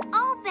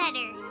 All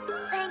better.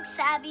 Thanks,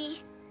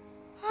 Abbey.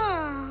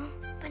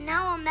 But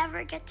now I'll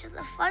never get to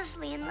the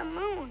Fuzzly in the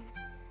moon.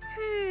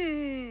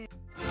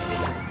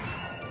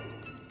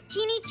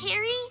 Teeny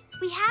Terry,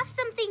 we have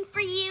something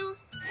for you.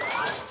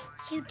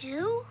 You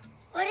do?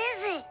 What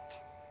is it?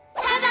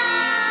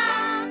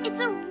 Ta-da! It's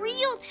a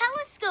real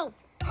telescope.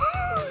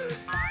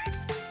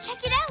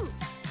 Check it out.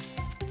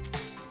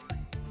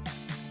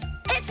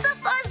 It's the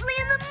Fuzzly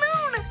in the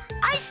moon!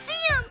 I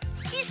see him!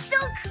 He's so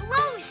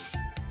close!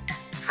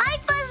 Hi,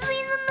 Fuzzly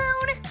in the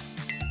moon!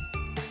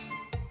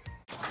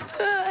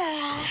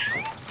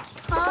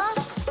 Huh?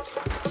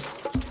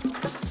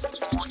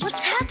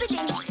 What's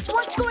happening?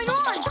 What's going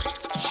on?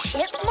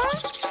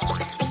 Chipmunks?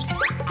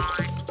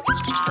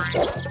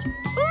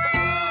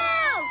 Whoa!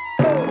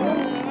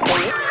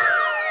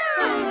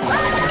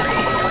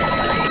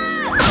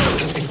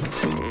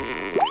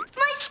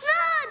 My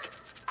snug!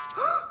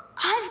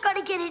 I've got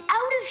to get it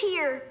out of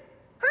here.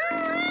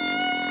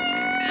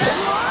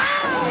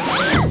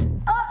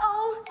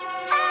 Uh-oh!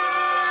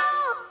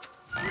 Help!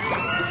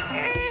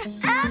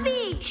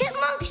 Abbey!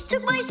 Chipmunks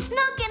took my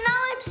snug and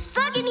now I'm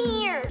stuck in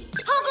here.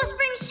 Pogo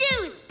Spring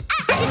shoes,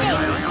 activate!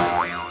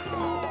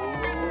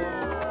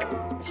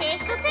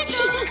 Tickle,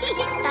 tickle.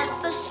 That's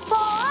the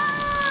spot.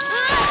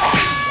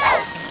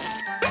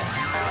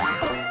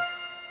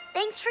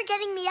 Thanks for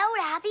getting me out,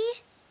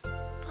 Abbey.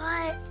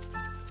 But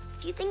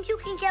do you think you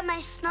can get my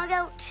snug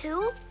out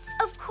too?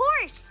 Of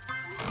course.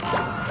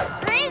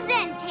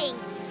 Presenting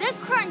the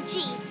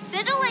crunchy,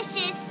 the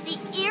delicious, the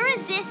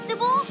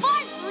irresistible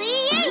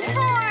Fuzzly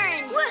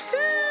acorn.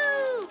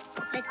 Woohoo!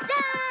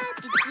 Ta-da!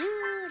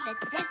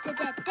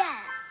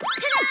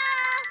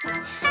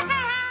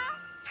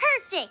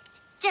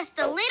 Perfect. Just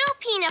a little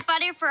peanut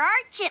butter for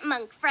our chipmunk.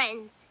 among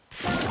friends.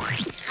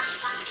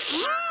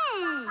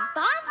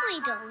 Fuzzly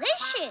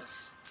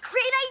delicious.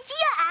 Great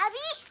idea,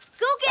 Abby.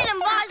 Go get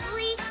him,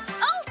 Fuzzly.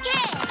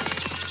 Okay.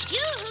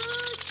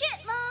 Yoo-hoo,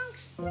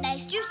 chipmunks.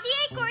 Nice juicy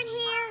acorn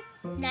here.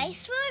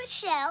 Nice smooth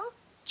shell,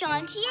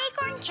 jaunty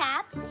acorn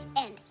cap,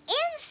 and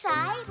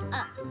inside,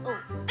 but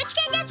you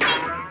can't catch me.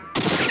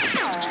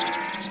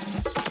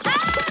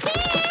 Abby!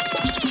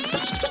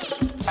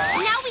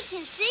 Now we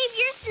can save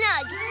your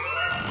snug.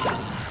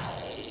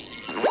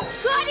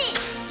 Got it!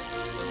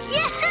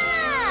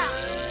 Yeah!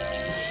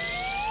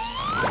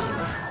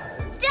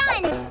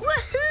 Done!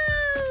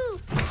 Woohoo!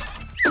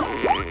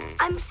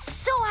 I'm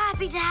so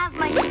happy to have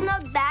my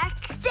snug back.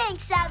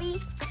 Thanks, Abby.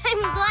 I'm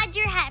glad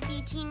you're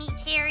happy, Teeny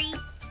Terry.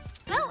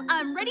 Well,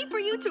 I'm ready for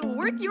you to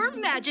work your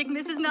magic,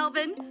 Mrs.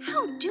 Melvin.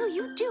 How do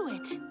you do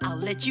it? I'll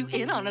let you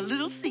in on a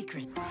little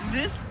secret.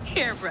 This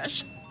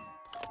hairbrush.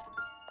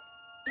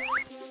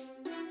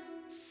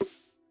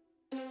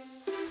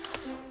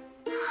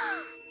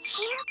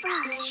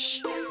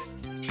 Hairbrush.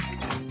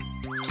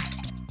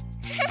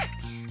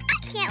 I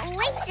can't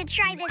wait to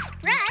try this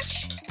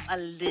brush. A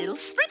little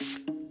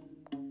spritz.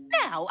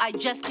 Now I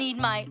just need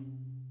my...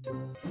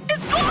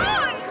 It's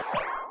gone!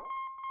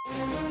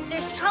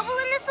 There's trouble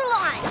in the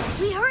salon.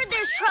 We heard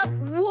there's trouble.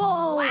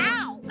 Whoa!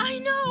 Wow! I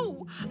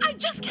know. I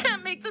just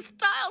can't make the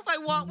styles I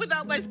want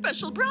without my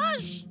special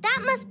brush.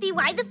 That must be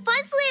why the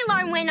Fuzzly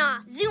alarm went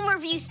off. Zoom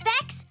review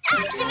specs,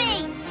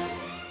 activate!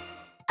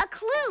 A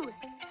clue.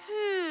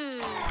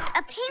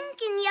 A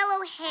pink and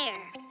yellow hair.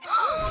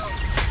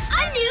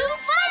 A new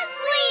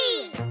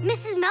Fuzzly!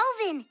 Mrs.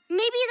 Melvin,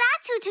 maybe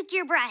that's who took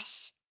your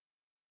brush.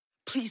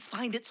 Please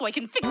find it so I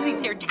can fix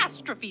these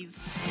hair-tastrophes.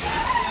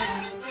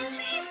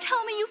 Please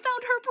tell me you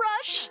found her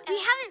brush. We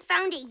haven't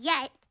found it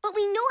yet, but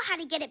we know how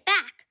to get it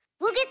back.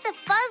 We'll get the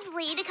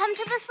Fuzzly to come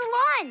to the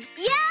salon.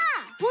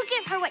 Yeah! We'll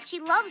give her what she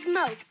loves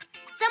most.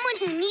 Someone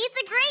who needs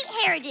a great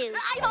hairdo.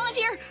 I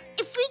volunteer.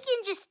 If we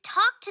can just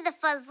talk to the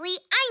Fuzzly,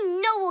 I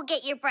know we'll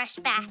get your brush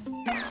back.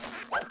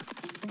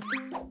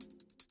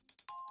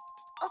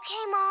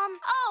 Okay, Mom.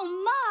 Oh,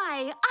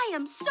 my. I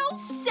am so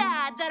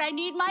sad that I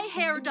need my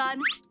hair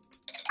done.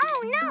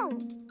 Oh, no.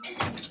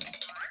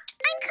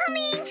 I'm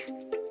coming.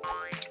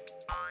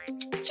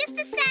 Just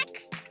a sec.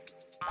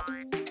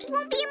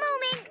 Won't be a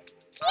moment.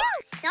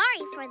 Phew,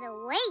 sorry for the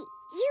wait.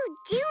 You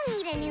do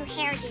need a new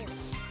hairdo.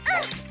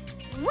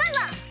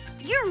 Voila!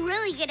 You're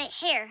really good at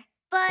hair.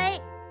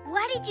 But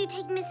why did you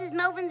take Mrs.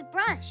 Melvin's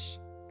brush?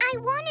 I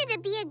wanted to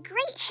be a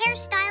great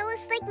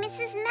hairstylist like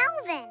Mrs.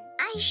 Melvin.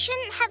 I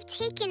shouldn't have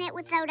taken it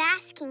without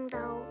asking,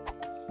 though.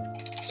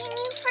 Can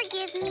you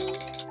forgive me?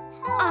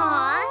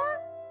 Aww.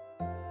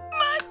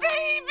 My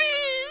baby!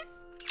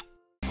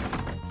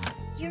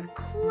 You're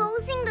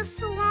closing the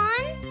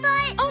salon,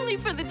 but... Only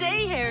for the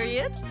day,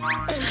 Harriet.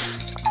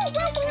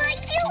 What will I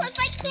do if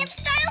I can't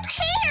style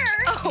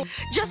hair? Oh,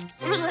 just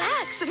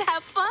relax and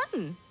have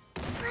fun.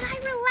 But I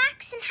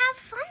relax and have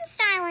fun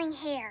styling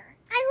hair.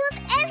 I love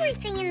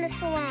everything in the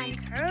salon.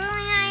 Curling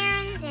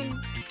irons and...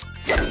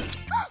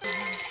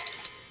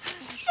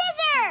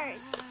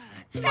 Scissors!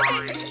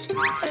 Hair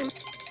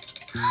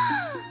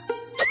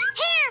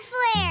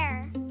flare!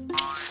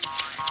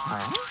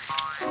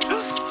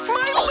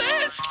 My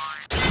lists!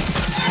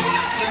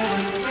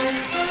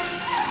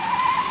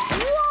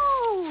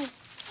 Whoa!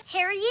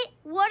 Harriet,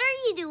 what are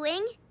you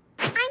doing?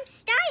 I'm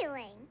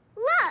styling.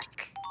 Look!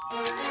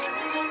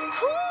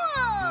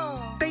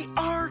 Cool! They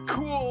are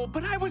cool,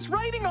 but I was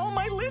writing all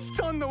my lists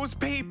on those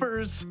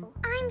papers.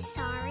 I'm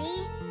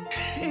sorry.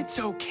 It's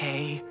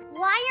okay.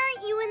 Why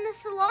aren't you in the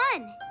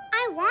salon?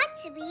 I want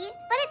to be,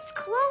 but it's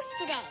closed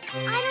today.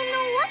 I don't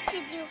know what to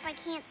do if I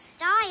can't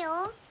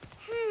style.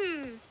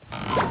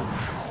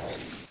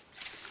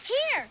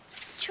 Here,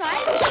 try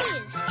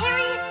these.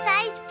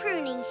 Harriet-sized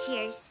pruning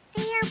shears.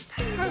 They are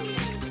perfect.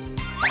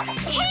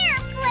 Hair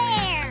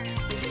flare!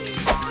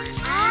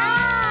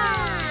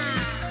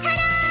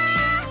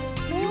 Ta-da!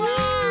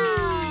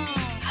 Wow!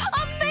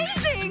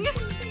 Amazing!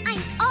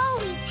 I'm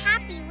always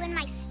happy when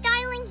my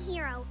styling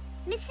hero,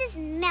 Mrs.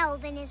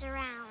 Melvin, is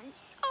around.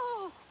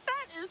 Oh,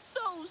 that is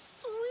so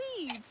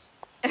sweet.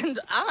 And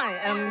I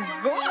am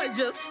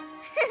gorgeous.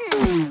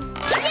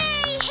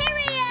 Yay,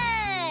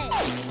 Harriet!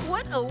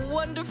 What a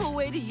wonderful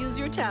way to use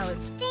your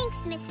talents.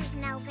 Thanks, Mrs.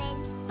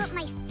 Melvin. But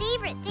my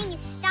favorite thing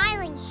is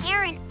styling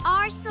hair in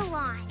our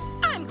salon.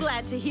 I'm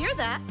glad to hear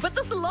that. But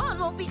the salon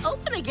won't be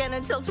open again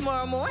until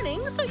tomorrow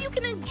morning, so you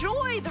can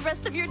enjoy the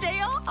rest of your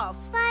day off.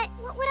 But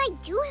what would I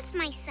do with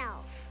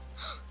myself?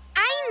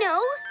 I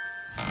know!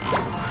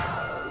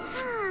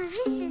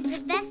 This is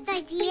the best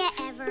idea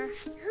ever.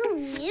 Who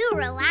knew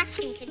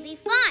relaxing could be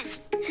fun?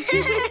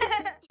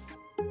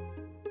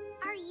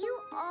 Are you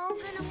all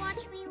gonna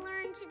watch me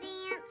learn to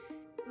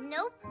dance?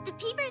 Nope, the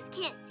peepers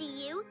can't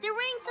see you. They're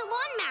wearing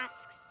salon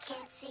masks.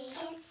 Can't see,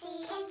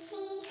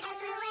 cause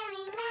we're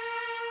wearing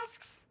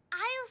masks.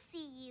 I'll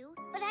see you,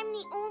 but I'm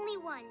the only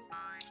one.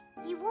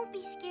 You won't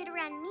be scared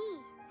around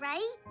me,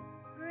 right?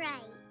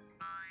 Right.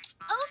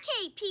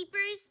 Okay,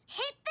 peepers,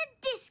 hit the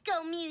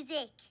disco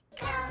music.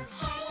 Go,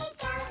 Harriet,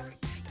 go.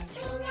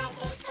 Swing that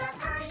disco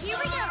Here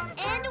we go.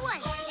 And a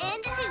 1,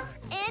 and a 2,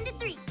 and a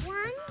 3. 1,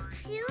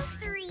 2,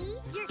 3.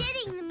 You're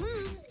getting the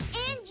moves,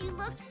 and you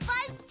look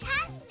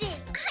fuzztastic.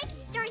 I'm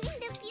starting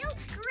to feel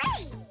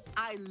great.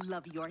 I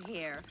love your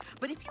hair,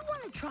 but if you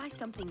want to try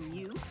something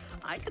new,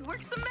 I could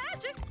work some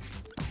magic.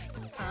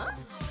 Huh?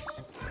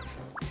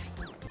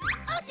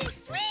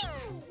 Otis, swing!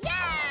 Yeah!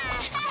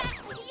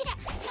 Yeah!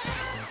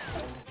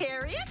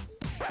 Harriet?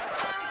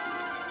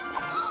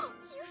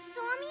 You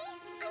saw me?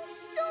 I'm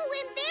so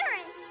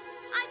embarrassed.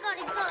 I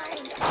gotta go.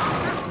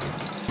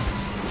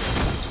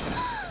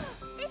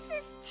 This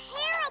is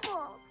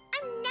terrible.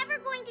 I'm never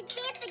going to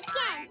dance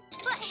again.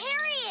 But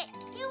Harriet,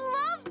 you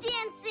love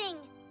dancing.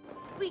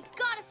 We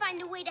gotta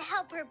find a way to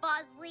help her,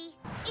 Bosley.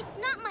 It's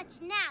not much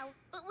now,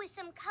 but with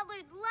some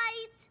colored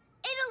lights,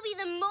 it'll be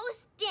the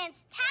most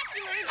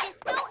dance-tacular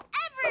disco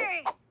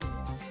ever!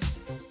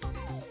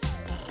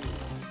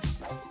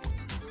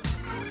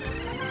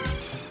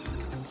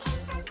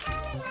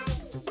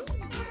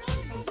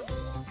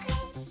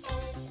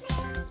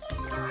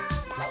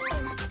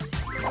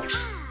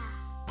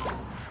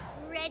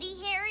 Ready,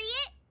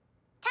 Harriet?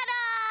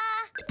 Ta-da!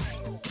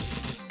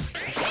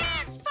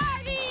 Dance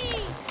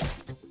party!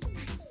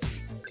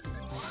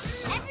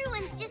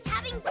 Everyone's just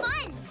having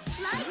fun.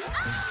 Like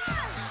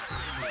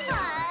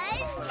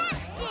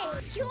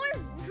Fuzztastic! You're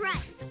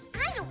right. I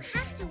don't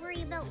have to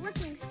worry about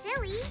looking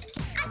silly.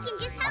 I can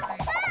just have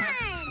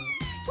fun.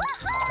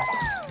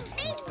 Woohoo!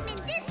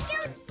 Basement Disco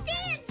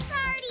Dance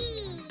Party!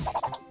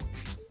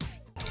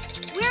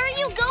 Where are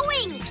you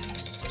going?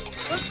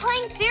 We're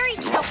playing Fairy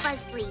Tale,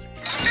 Fuzzly.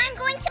 I'm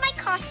going to my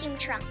costume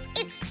trunk.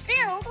 It's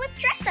filled with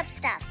dress-up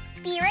stuff.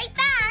 Be right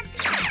back.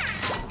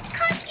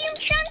 Costume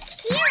trunk,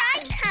 here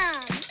I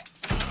come.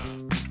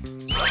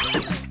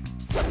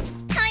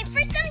 Time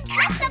for some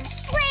dress-up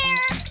flair.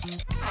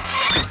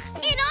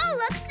 It all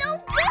looks so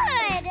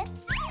good.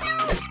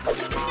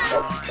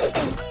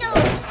 No.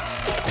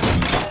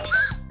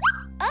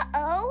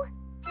 Uh-oh.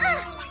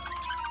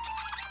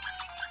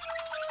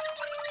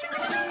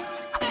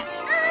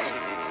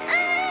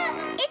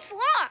 It's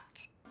locked.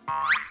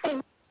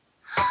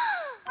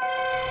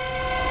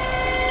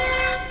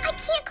 I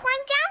can't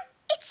climb down.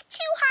 It's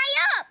too high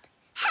up.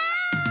 Help!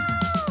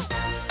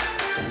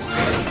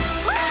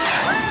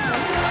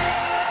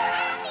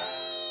 Abby!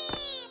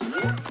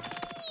 Help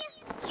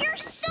me! You're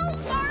so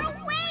far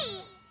away.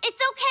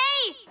 It's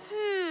okay.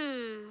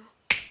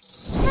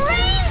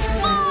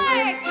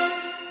 Rainsport!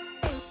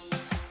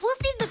 We'll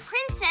save the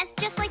princess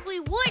just like we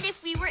would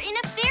if we were in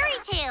a fairy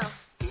tale.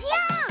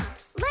 Yeah,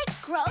 like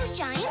grow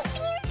giant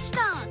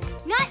beanstalk.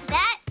 Not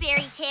that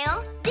fairy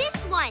tale. This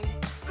one.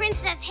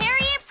 Princess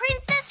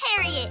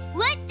Harriet,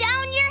 let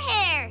down your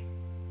hair.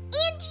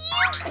 And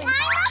you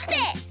climb up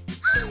it.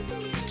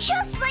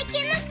 Just like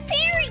in the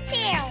fairy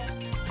tale.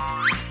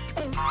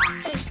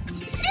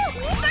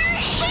 Super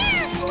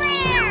hair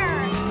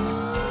flare!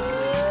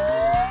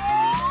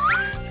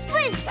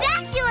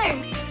 Spectacular!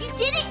 You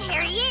did it,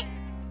 Harriet.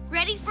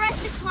 Ready for us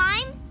to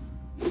climb?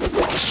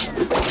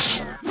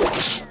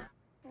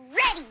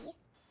 Ready.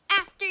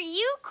 After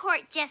you,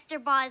 Court Jester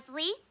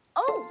Bosley.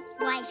 Oh,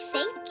 why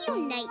thank you,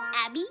 Knight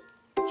Abbey.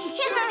 You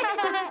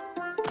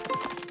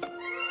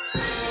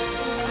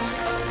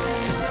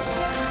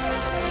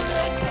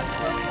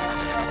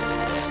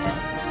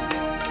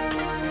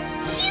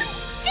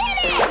did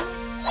it!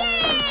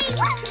 Yay!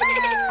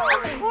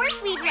 Woohoo! Of course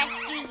we'd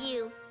rescue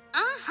you.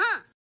 Uh-huh.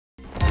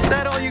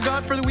 That all you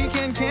got for the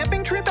weekend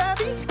camping trip,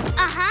 Abby?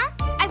 Uh-huh.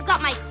 I've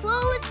got my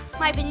clothes,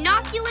 my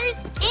binoculars,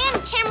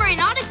 and camera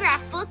and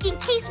autograph book in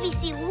case we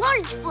see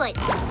Largefoot.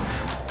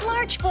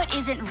 Largefoot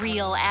isn't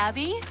real,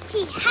 Abby.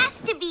 He has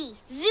to be.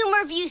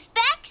 Zoomer view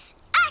specs,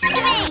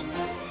 activate!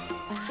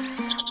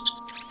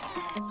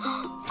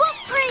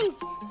 Footprints!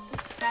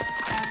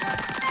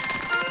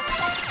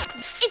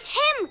 It's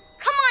him!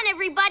 Come on,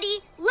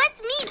 everybody.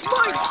 Let's meet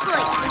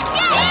Largefoot.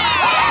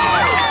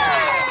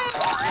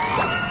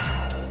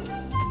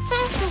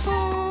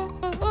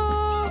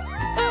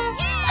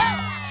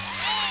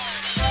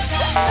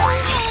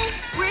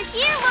 We're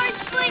here,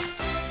 Largefoot.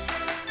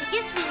 I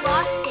guess we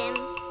lost him.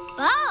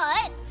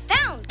 But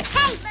found.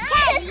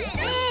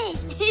 Hey!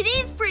 It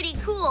is pretty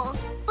cool,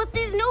 but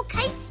there's no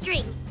kite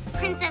string.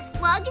 Princess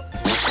Flug?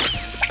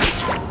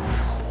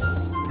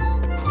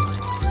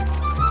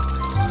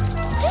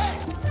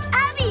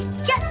 Abby,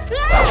 get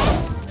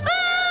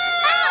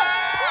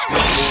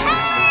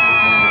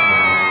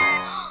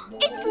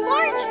It's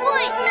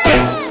Largefoot!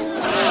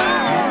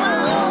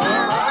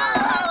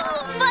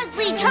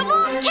 Fuzzly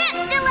trouble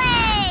can't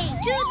delay!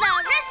 to the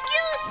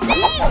rescue,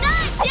 save the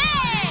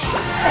day!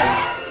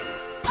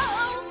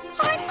 Uh-oh!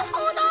 Hard to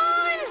hold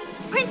on!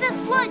 Princess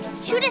Flug,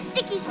 shoot a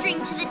sticky string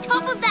to the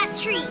top of that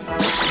tree.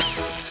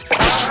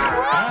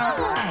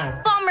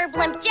 Bomber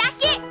blimp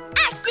jacket,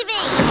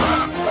 activate!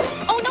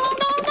 Oh, no!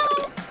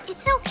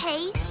 It's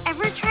okay.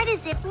 Ever try to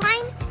zip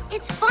line?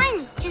 It's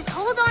fun. Just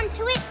hold on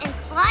to it and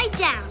slide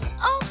down.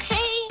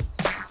 Okay.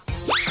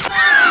 He's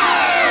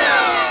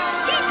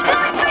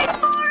coming right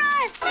for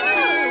us!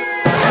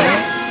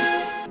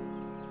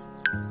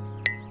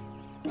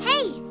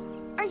 Hey,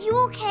 are you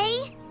okay?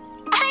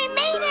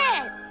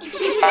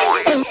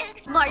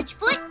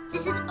 Largefoot,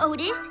 this is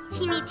Otis,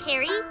 Teeny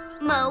Terry,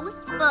 Mo,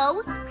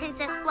 Bo,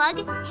 Princess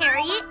Flug,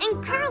 Harriet,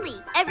 and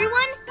Curly.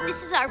 Everyone,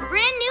 this is our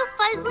brand new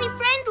Fuzzly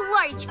friend,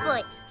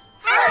 Largefoot.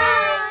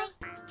 Hi!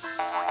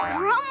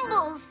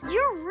 Grumbles,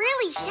 you're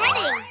really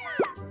shedding.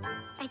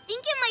 I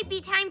think it might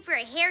be time for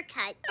a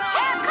haircut.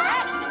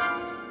 Haircut?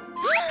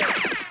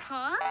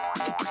 Huh?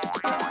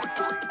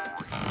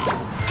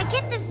 I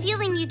get the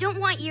feeling you don't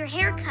want your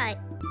hair cut,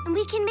 and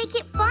we can make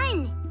it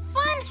fun.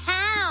 Fun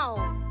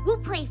how? We'll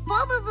play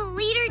Follow the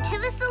Leader to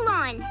the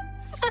salon.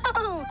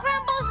 Oh,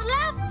 Grumbles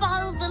love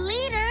Follow the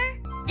Leader.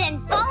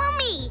 Then follow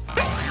me.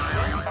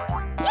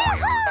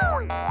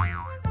 Yahoo!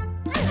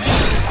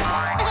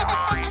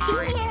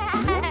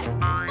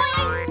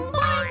 Boing,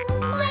 boing,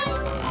 boing.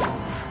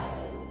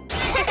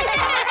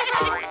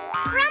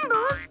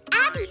 Grumbles,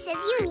 Abby says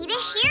you need a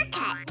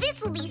haircut.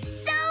 This will be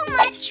so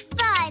much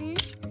fun.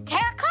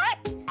 Haircut?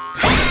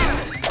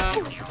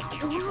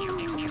 Ooh,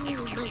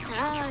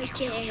 massage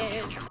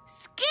chair.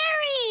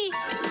 Scary!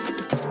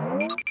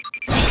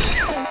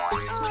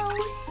 Oh,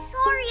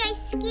 sorry I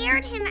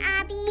scared him,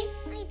 Abby.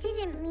 I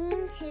didn't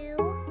mean to.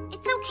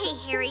 It's okay,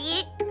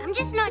 Harriet. I'm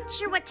just not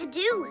sure what to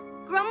do.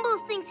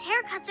 Grumbles thinks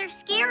haircuts are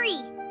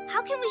scary.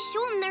 How can we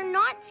show him they're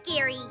not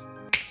scary?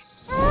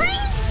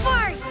 Rain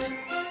spark!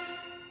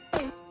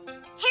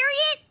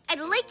 Harriet, I'd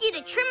like you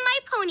to trim my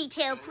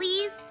ponytail,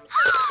 please.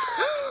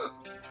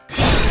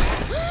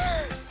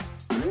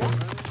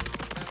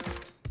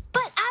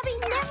 But Abby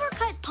never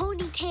cut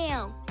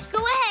ponytail. Go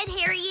ahead,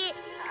 Harriet.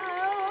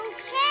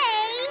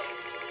 Okay.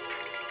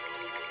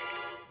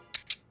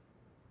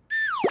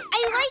 I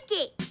like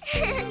it.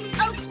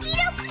 Okie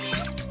dokie.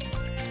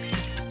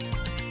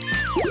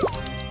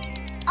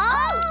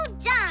 All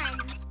done.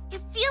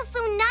 It feels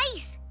so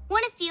nice.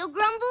 Want to feel,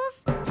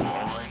 Grumbles?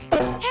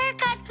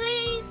 Haircut,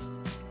 please.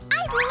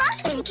 I'd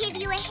love to give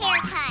you a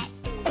haircut.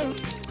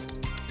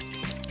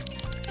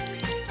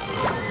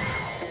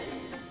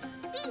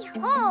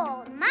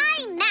 Behold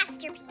my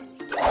masterpiece,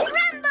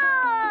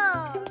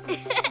 Grumbles!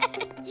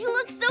 You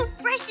look so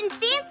fresh and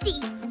fancy.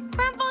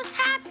 Grumbles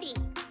happy.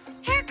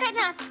 Haircut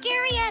not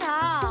scary at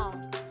all.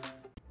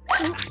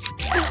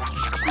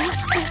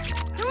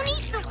 Don't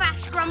eat so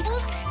fast,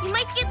 Grumbles. You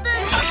might get the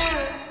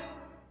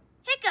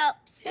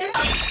hiccups.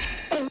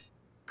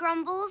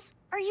 Grumbles,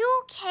 are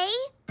you okay?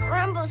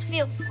 Grumbles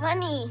feel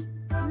funny.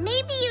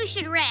 Maybe you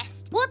should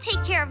rest. We'll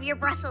take care of your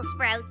Brussels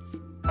sprouts.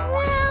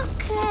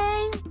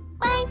 Okay.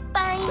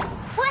 Bye-bye.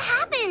 What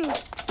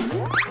happened?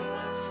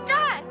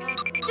 Stuck.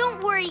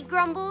 Don't worry,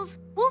 Grumbles.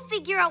 We'll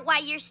figure out why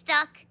you're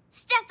stuck.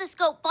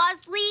 Stethoscope,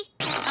 Fuzzly.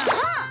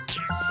 Aha!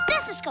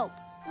 Stethoscope.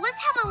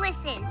 Let's have a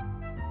listen.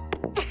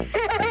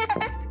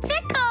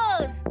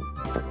 Tickles.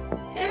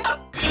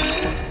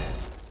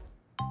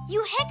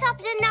 You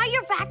hiccuped and now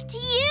you're back to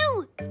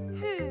you.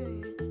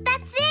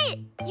 That's it.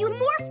 You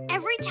morph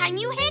every time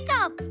you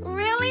hiccup.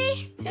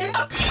 Really?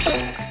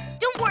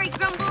 Don't worry,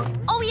 Grumbles.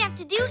 All we have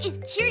to do is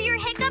cure your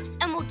hiccups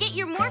and we'll get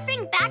your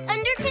morphing back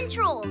under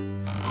control. A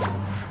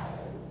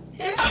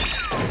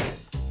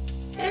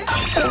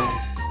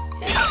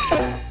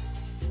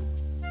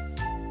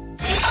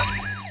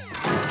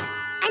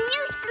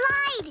new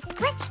slide.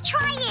 Let's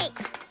try it.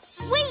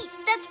 Wait,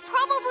 that's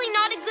probably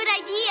not a good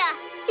idea.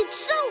 It's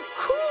so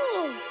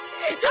cool.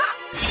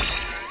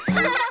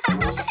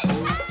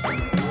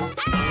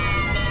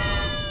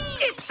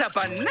 It's a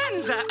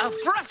bonanza of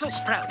Brussels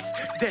sprouts.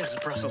 There's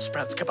Brussels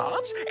sprouts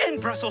kebabs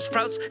and Brussels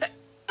sprouts...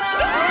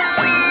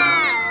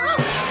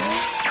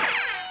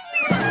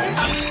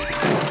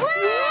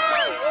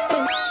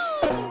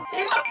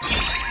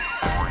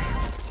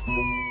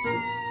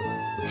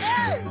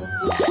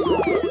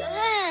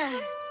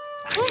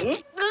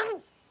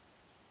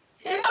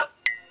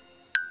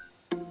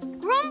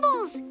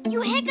 Grumbles,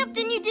 you hiccuped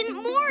and you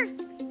didn't morph.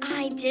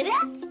 I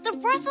didn't? The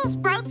Brussels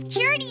sprouts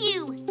cured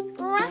you.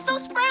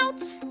 Brussels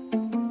sprouts?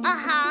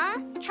 Uh-huh.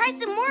 Try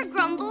some more,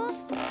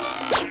 Grumbles.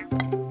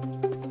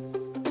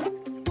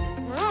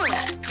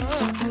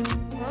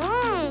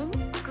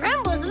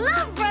 Grumbles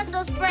love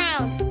Brussels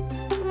sprouts.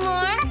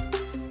 More?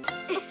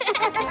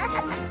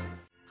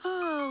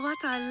 Oh,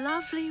 what a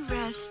lovely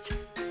rest.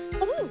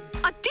 Oh,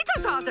 a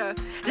teeter-totter.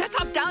 Let's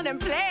hop down and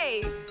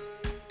play.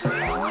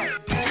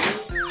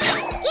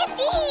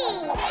 Yippee!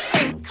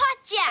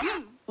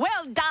 Gotcha!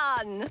 Well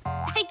done.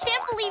 I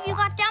can't believe you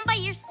got down by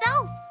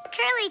yourself.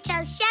 Curly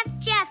tells Chef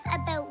Jeff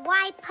about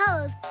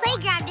Y-Po's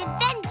Playground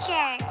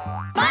Adventure.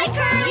 Bye,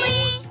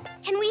 Curly!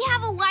 Can we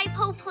have a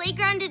Y-Po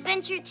playground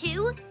adventure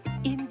too?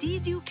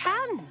 Indeed you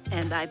can.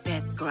 And I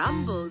bet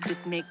Grumbles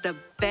would make the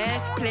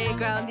best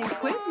playground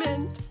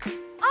equipment.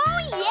 Oh,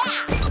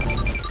 yeah!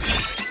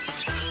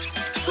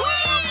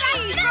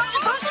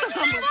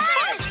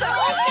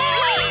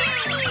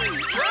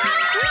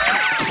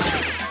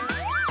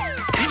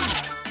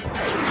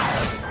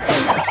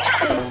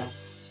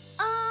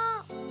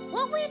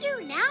 What we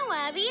do now,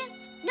 Abby?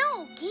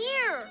 No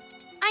gear.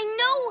 I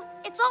know!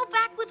 It's all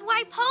back with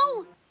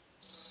Y-Po!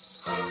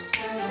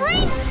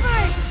 Rain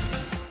spurt!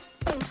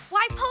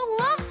 Y-Po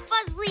loves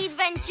Fuzzly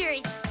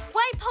adventures!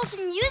 Waipo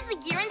can use the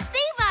gear and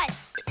save us.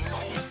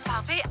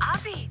 Bobby,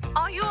 Abbey,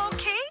 are you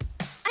okay?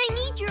 I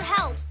need your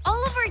help.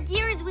 All of our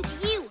gear is with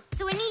you,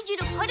 so I need you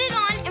to put it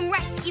on and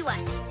rescue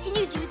us. Can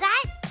you do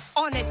that?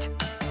 On it.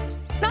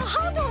 Now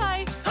how do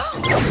I?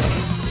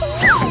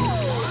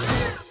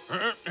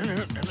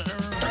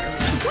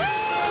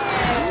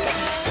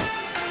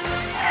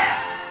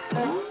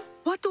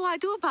 What do I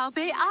do,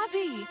 Bobby,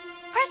 Abbey?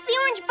 Press the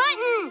orange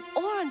button.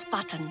 Orange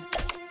button.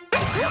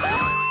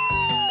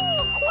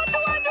 What do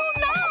I do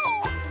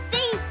now?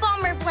 Save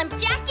Bomber Blimp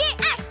Jacket.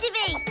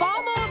 Activate.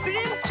 Bomber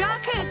Blimp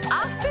Jacket,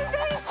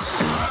 activate!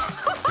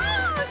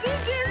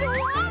 This is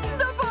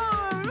wonderful!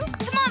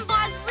 Come on,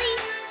 Fuzzly.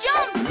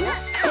 Jump.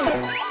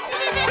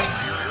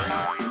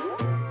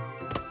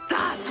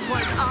 That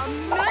was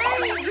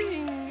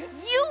amazing!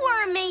 You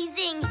were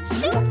amazing.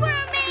 Super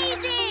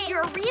amazing.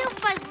 You're a real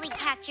Fuzzly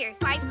catcher,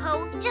 Waipo,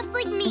 just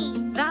like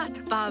me.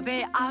 That,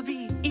 Bobby,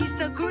 Abbey, is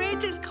the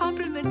greatest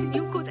compliment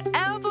you could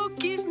ever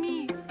give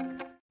me.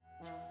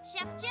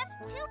 Chef Jeff's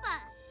tuba.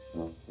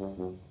 Me,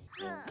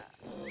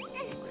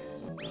 sleep,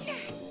 me.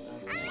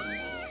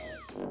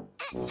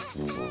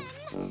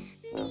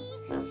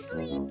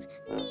 Sleep,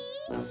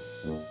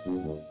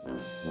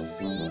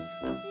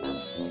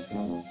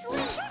 me,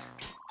 sleep.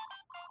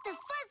 The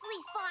Fuzzly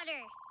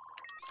spotter.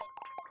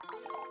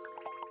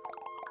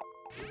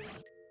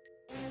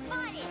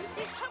 Spotted.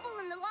 There's trouble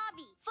in the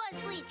lobby.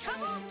 Fuzzly,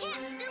 trouble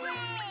can't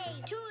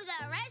delay. To the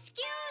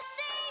rescue,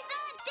 save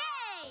the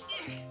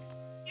day.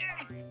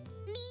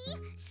 Me,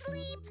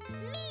 sleep,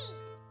 me.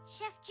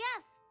 Chef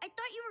Jeff, I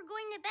thought you were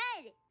going to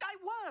bed. I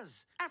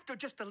was, after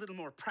just a little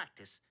more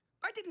practice.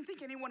 I didn't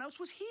think anyone else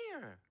was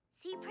here.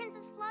 See,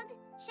 Princess Flug?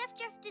 Chef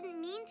Jeff didn't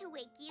mean to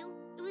wake you.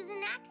 It was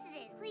an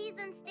accident. Please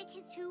unstick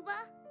his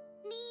tuba.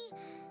 Me,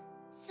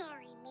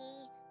 sorry,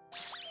 me.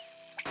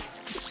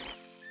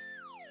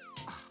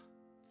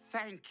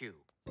 Thank you.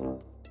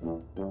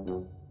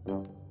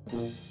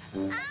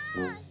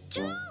 Ah,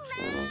 too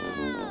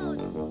loud!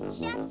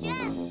 Chef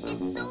Jeff,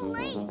 it's so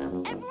late.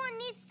 Everyone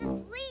needs to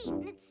sleep,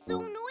 and it's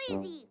so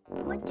noisy.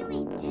 What do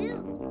we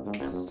do?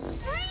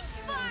 Brain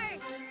spark!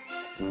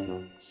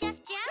 Chef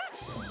Jeff?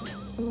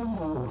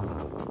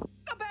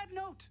 A bad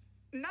note.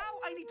 Now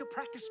I need to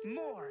practice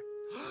more.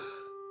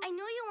 I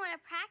know you want to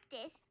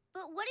practice,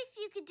 but what if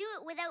you could do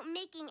it without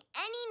making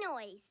any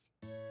noise?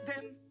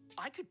 Then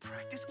I could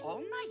practice all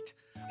night.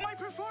 My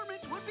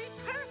performance would be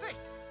perfect.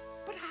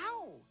 But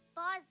how?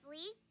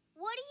 Bosley,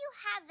 what do you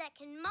have that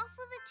can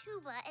muffle the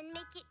tuba and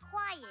make it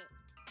quiet?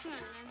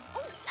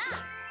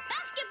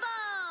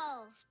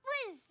 Basketball!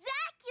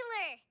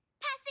 Splizzacular!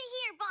 Pass it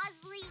here,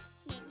 Bosley.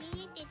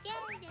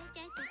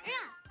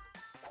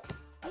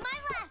 My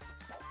left.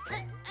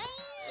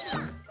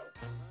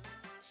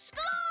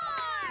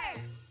 Score!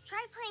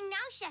 Try playing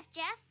now, Chef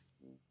Jeff.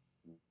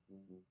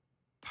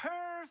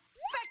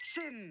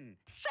 Perfection!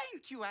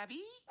 Thank you,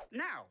 Abby.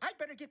 Now, I'd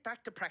better get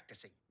back to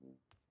practicing.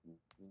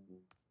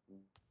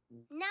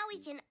 Now we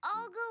can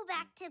all go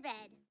back to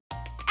bed.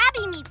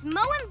 Abby meets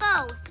Mo and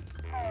Bo.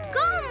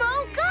 Go,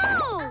 Mo,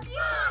 go!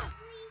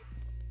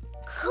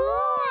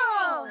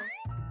 Cool!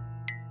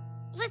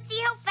 Let's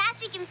see how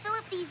fast we can fill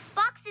up these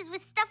boxes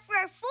with stuff for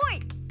our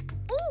fort.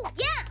 Ooh,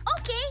 yeah,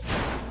 okay.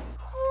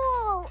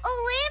 Cool, a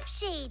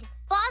lampshade.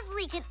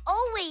 Bosley could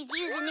always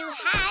use a new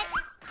hat.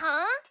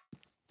 Huh?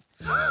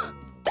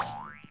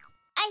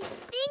 I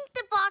think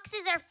the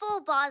boxes are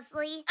full,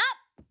 Bosley.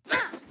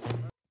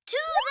 To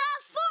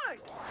the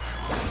fort!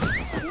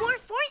 More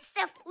fort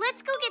stuff.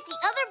 Let's go get the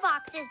other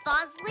boxes,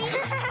 Bosley.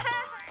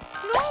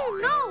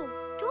 No,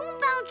 don't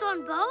bounce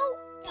on Bo.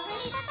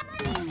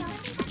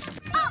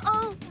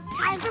 Uh-oh,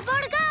 time for Bo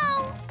to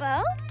go.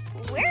 Bo?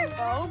 Where'd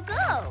Bo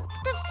go?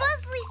 The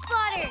Fuzzly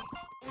spotter.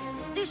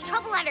 There's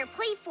trouble at our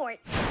play fort.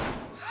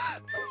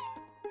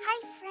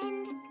 Hi,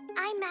 friend.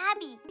 I'm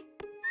Abby.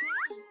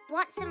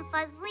 Want some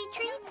Fuzzly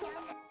treats?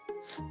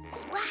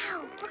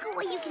 Wow, look at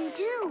what you can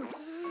do.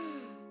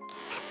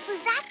 That's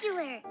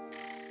spectacular.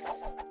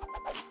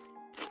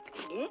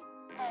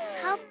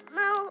 Help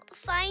Mo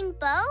find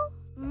Bo?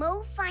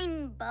 Mo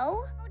find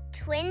Bo?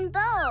 Twin Bo.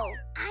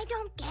 I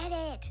don't get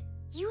it.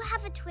 You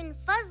have a twin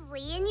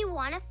Fuzzly and you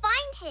want to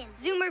find him.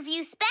 Zoomer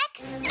view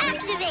specs,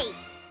 activate.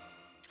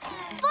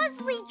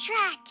 Fuzzly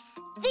tracks.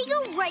 They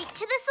go right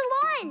to the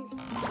salon.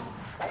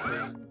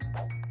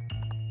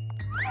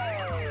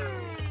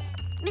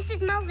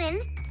 Mrs.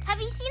 Melvin, have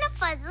you seen a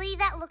Fuzzly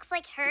that looks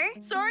like her?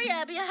 Sorry,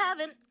 Abby, I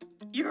haven't.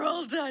 You're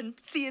all done.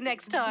 See you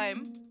next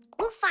time.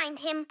 We'll find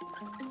him.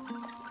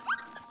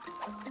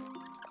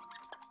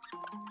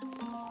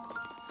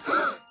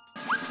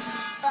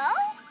 Bo?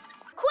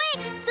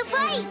 Quick, the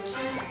bike!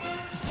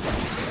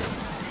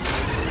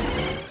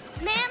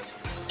 Ma'am,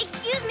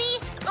 excuse me.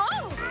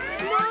 Oh!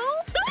 Mo?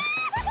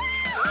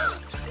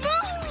 Mo!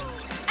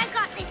 I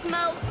got this,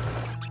 Mo.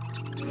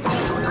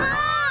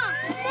 Ah!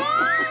 Mo!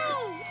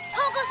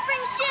 Pogo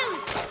Spring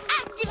shoes,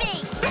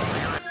 activate!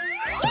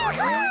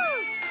 Yahoo!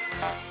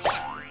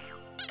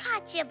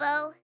 Gotcha,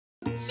 Bo.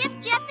 Chef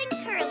Jeff and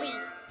Curly.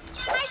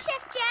 Hi,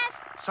 Chef Jeff.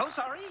 So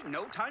sorry,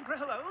 no time for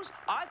hellos.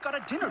 I've got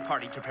a dinner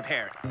party to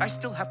prepare. I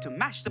still have to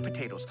mash the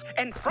potatoes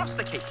and frost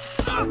the cake.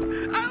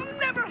 Ugh, I'll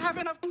never have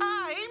enough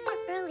time.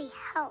 Curly,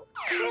 help.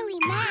 Curly,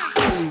 mash.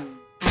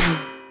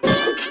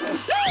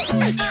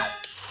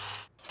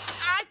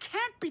 I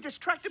can't be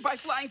distracted by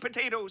flying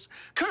potatoes.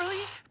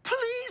 Curly,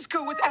 please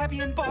go with Abbey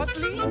and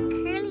Fuzzly.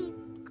 Curly,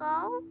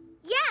 go?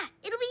 Yeah,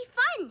 it'll be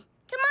fun.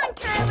 Come on,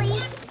 Curly.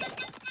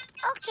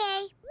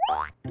 Okay.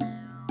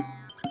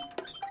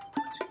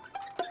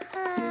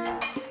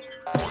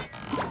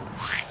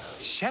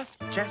 Chef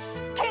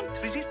Jeff's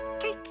can't resist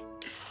cake.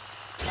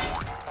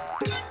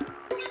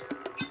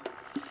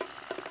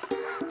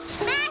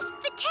 Mashed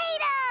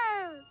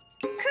potatoes!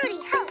 Curly,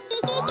 help.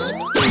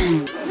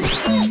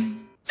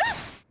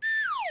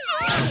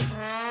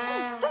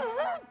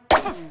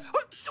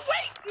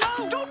 Wait, no,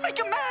 don't make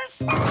a mess.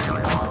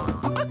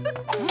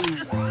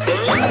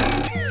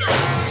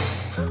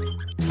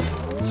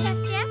 Chef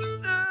Jeff?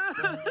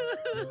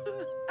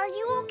 Are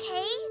you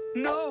okay?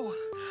 No,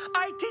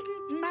 I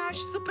didn't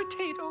mash the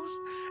potatoes.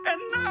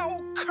 And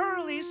now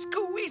Curly's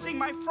squeezing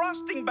my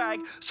frosting bag,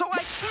 so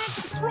I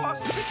can't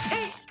frost the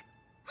cake.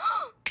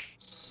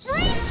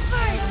 Brain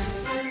spurts!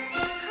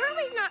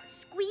 Curly's not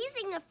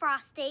squeezing the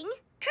frosting.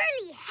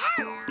 Curly,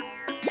 help.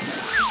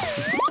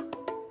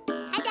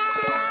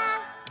 Ta-da!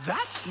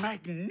 That's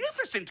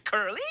magnificent,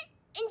 Curly.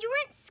 And you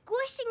weren't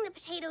squishing the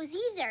potatoes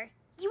either.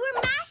 You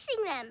were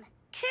mashing them.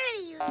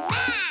 Curly,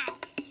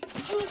 mash.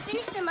 Can you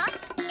finish them up?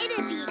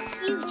 It'd be a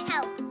huge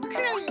help.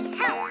 Curly,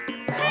 help.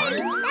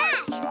 Curly,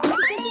 mash.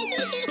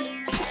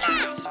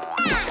 Mash,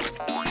 mash,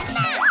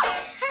 mash.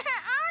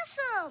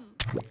 Awesome!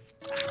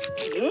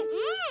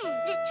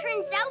 It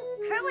turns out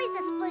Curly's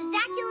a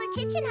spectacular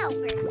kitchen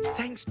helper.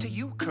 Thanks to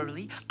you,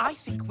 Curly, I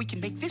think we can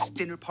make this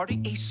dinner party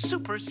a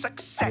super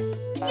success.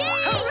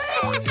 Yay!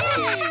 Chef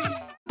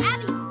Jeff!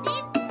 Abby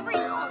saves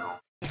sprinkles.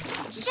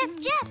 Chef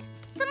Jeff,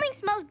 something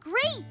smells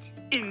great.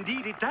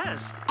 Indeed it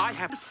does. I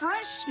have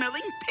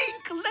fresh-smelling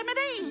pink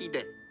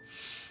lemonade.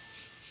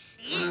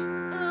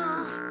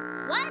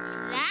 What's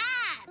that?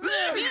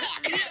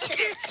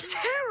 It's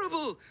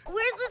terrible.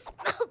 Where's the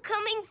smell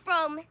coming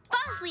from?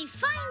 Fuzzly,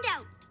 find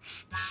out.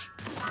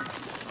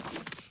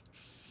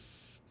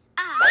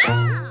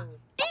 Ah!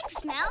 Big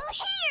smell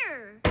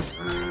here.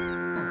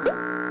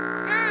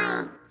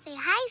 Hi. Say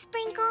hi,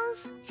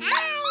 Sprinkles.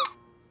 Hi.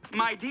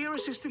 My dear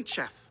assistant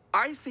chef,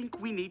 I think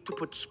we need to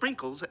put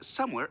Sprinkles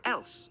somewhere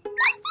else.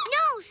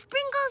 No,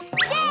 Sprinkles,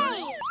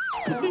 stay.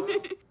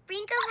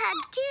 Sprinkles hug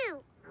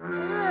too.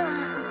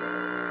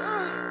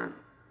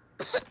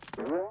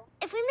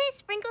 If we made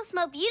Sprinkle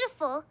smell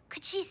beautiful,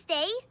 could she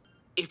stay?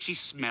 If she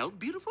smelled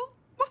beautiful?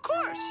 Of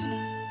course.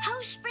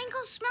 How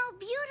Sprinkles smell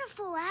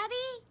beautiful,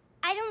 Abby?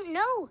 I don't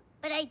know,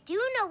 but I do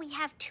know we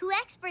have 2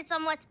 experts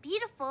on what's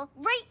beautiful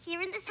right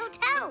here in this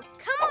hotel.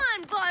 Come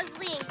on,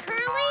 Fuzzly and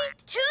Curly,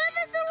 to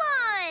the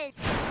salon.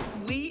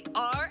 We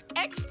are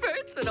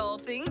experts in all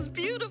things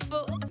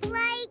beautiful.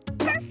 Like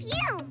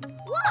perfume.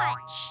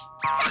 Watch.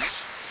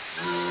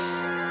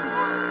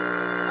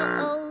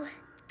 Uh-oh.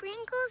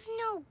 Sprinkles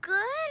no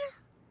good?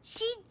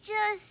 She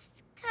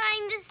just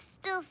kind of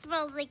still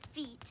smells like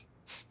feet.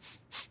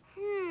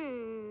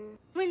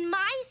 When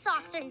my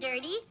socks are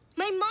dirty,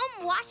 my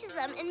mom washes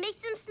them and makes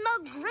them smell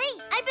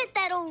great. I bet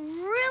that'll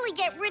really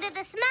get rid of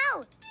the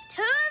smell.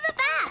 To the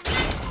bath.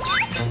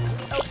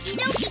 Okie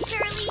dokie,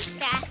 Curly.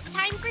 Bath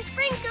time for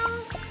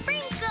Sprinkles.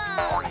 Sprinkle.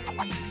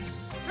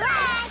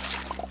 Splash.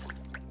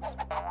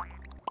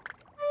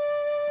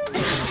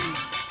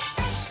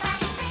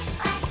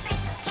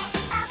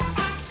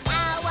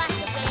 I'll wash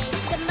away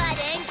the mud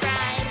and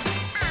grime.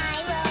 I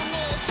will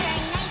make her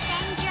nice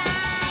and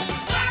dry.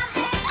 Now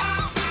her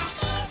bath time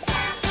is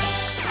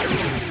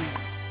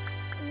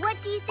coming. What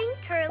do you think,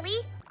 Curly?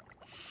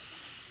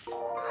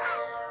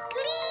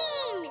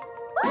 Clean.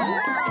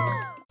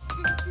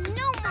 The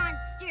snow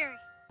monster.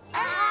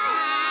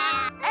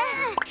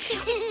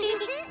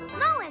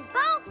 Mo and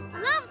Bo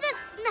love the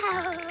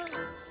snow.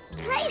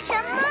 Play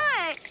some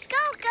more.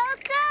 Go, go,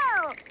 go.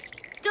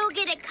 Go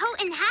get a coat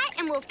and hat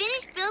and we'll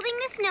finish building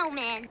the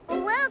snowman.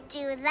 We'll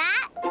do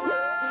that.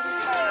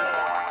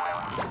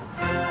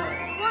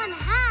 1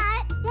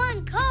 hat,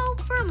 1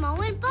 coat for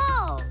Mo and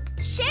Bo.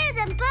 Share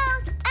them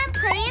both and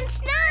play in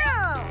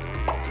snow.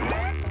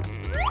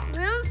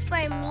 Room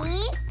for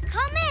me?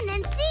 Come in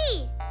and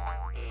see.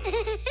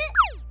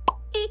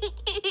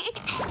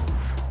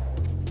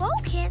 Bo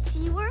can't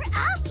see where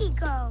Abbey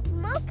goes.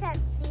 Mo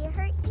can't see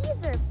her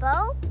either,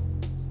 Bo.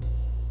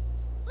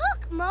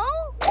 Look, Mo.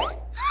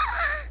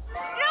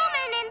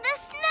 Snowman in the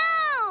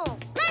snow!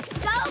 Let's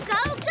go,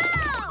 go, go!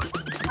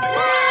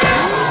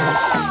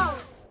 Whoa!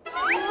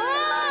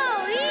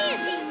 Whoa!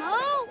 Easy,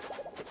 Mo.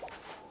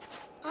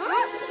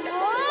 Huh?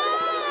 Whoa!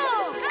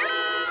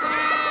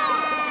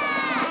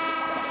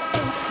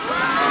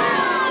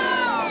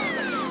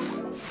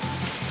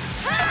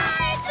 Ah,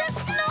 it's a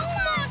snow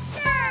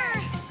monster!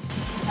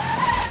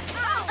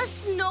 A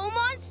snow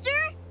monster?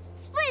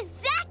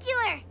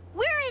 Spectacular!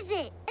 Where is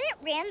it? It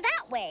ran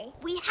that way.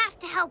 We have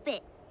to help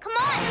it. Come on!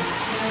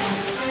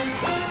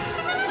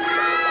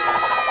 Ah!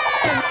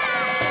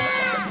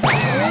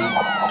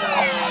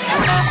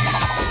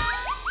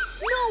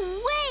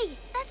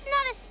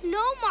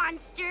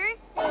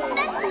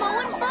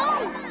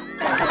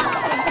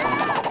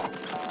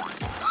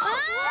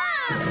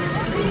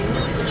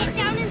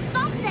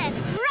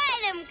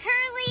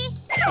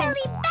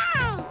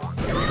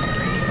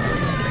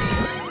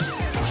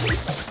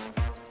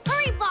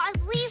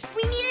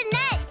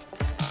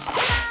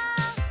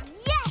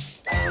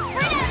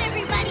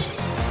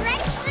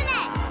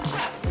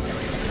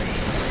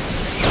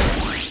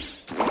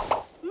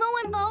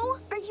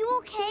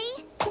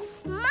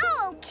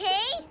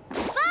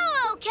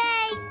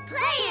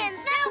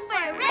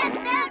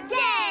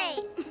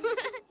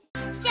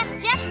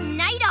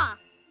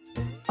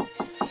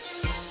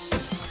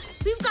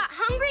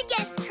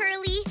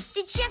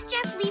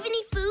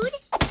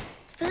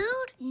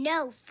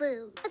 no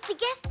food. But the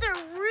guests are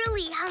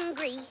really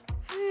hungry.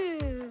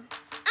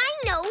 I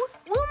know.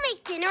 We'll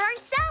make dinner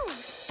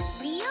ourselves.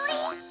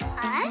 Really?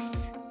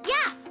 Us?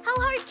 Yeah. How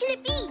hard can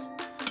it be?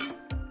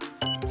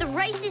 The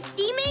rice is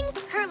steaming.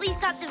 Curly's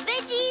got the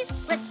veggies.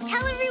 Let's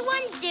tell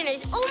everyone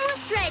dinner's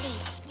almost ready.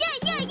 Yay,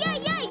 yay,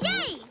 yay, yay,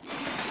 yay!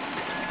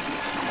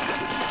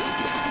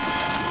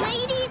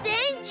 Ladies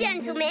and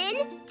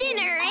gentlemen,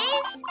 dinner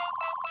is...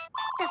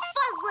 the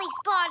Fuzzly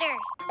Spotter.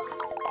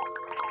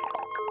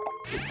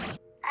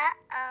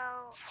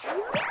 Uh-oh.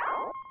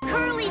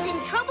 Curly's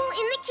in trouble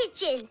in the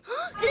kitchen.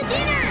 The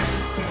dinner!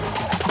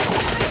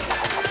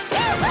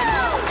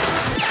 Woo-hoo!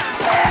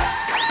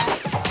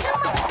 Too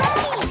much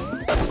rice!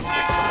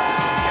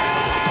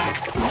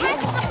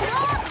 Catch the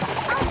blobs!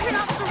 I'll turn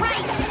off the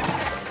rice.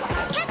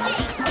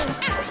 Catching!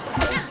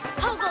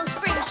 Pogo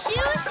spring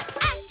shoes,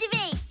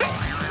 activate!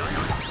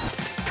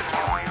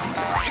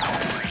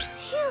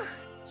 Phew.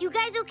 You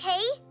guys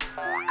okay?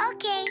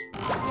 Okay.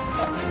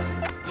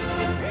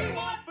 We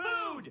want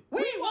food!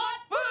 We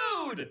want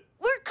food!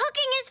 We're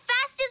cooking as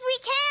fast as we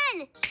can!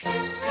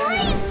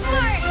 Brain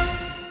spark!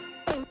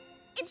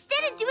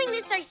 Instead of doing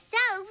this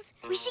ourselves,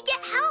 we should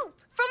get help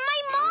from my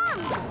mom!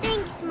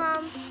 Thanks,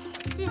 Mom.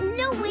 There's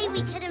no way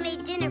we could have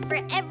made dinner for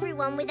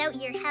everyone without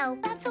your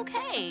help. That's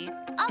okay.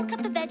 I'll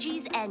cut the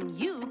veggies and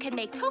you can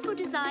make tofu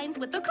designs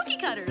with the cookie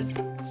cutters.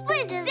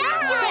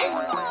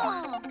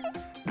 Split-zacular!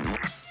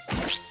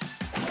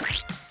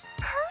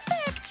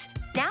 Perfect!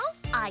 Now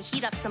I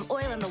heat up some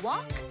oil in the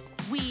wok.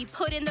 We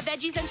put in the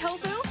veggies and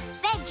tofu.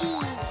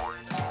 Veggie.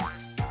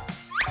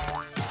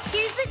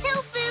 Here's the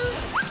tofu.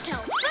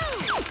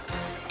 Tofu!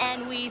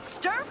 And we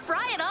stir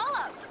fry it all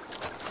up.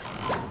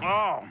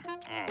 Oh,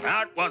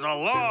 that was a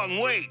long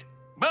wait,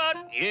 but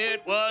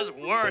it was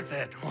worth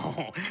it.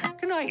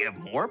 Can I have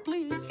more,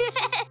 please?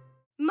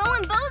 Mo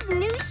and Bo's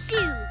new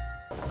shoes.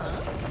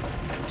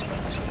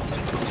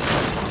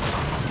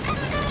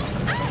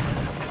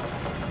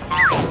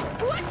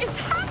 What is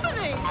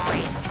happening?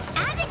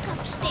 Attic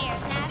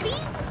upstairs, Abby.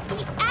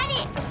 The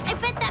attic. I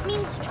bet that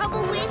means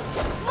trouble with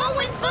Mo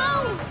and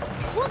Bo.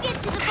 We'll get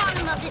to the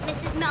bottom of it,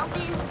 Mrs.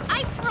 Melvin.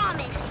 I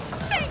promise.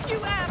 Thank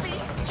you,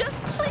 Abby. Just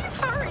please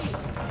hurry.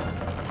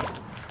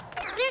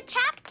 They're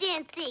tap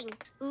dancing.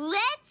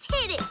 Let's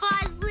hit it,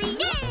 Fuzzly.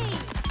 Yay!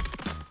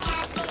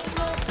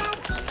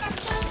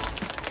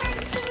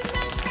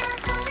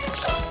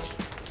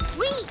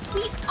 Wait,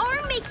 we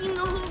are making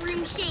the whole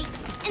room shake.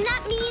 And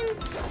that means...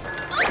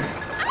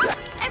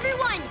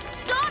 Everyone,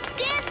 stop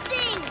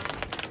dancing!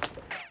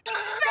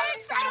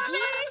 Thanks, Abby!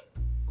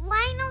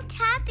 Why no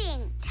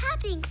tapping?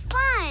 Tapping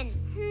fun.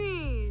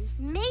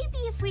 Maybe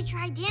if we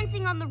try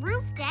dancing on the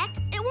roof deck,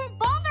 it won't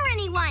bother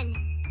anyone.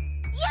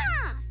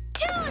 Yeah!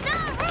 To the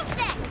roof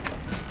deck!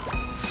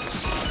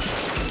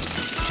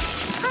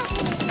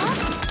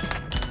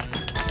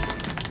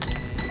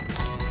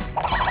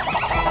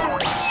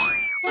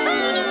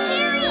 Teeny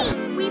Terry!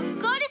 We've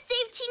got to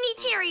save Teeny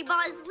Terry,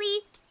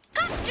 Bosley.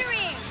 Guster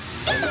in!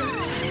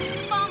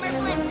 Bomber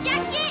blimp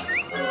jacket!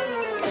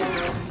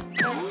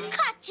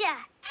 Gotcha!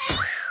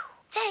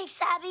 Thanks,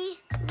 Abby.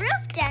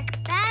 Roof deck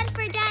bad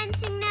for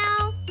dancing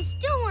now. We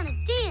still want to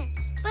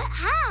dance. But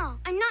how?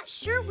 I'm not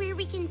sure where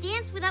we can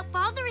dance without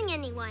bothering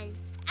anyone.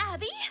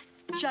 Abby,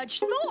 Judge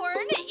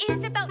Thorne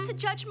is about to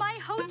judge my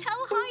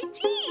hotel high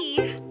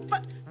tea.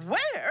 But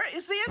where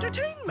is the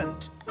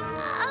entertainment?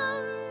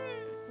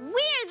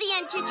 We're the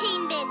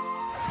entertainment.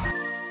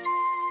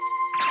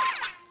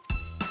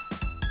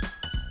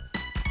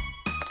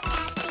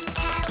 Tapping's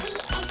how we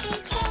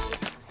entertain.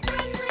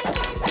 When we're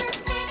done, we'll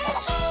start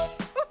again.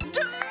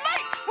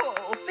 Delightful!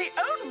 The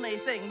only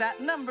thing that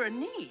number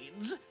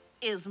needs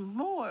is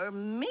more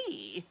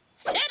me.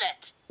 Hit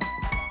it!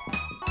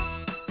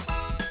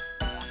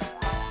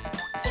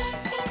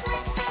 Dancing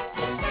with friends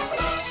is the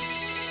best.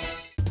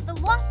 The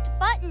lost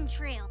button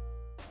trail.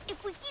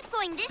 If we keep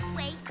going this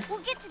way, we'll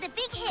get to the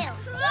big hill.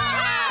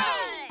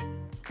 Yay!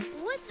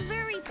 What's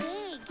very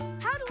big?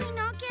 How do we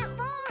not get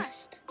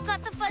lost?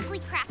 Got the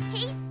Fuzzly craft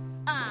case?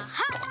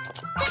 Uh-huh.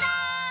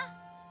 Ta-da!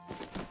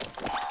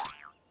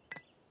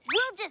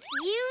 We'll just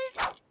use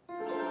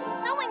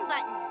sewing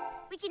buttons.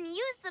 We can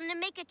use them to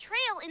make a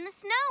trail in the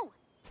snow.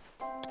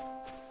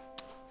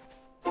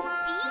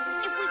 See?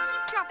 If we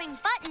keep dropping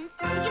buttons,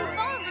 we can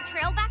follow the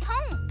trail back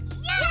home.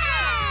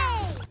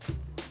 Yay!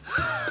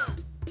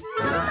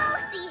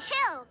 Mossy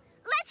Hill!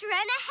 Let's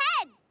run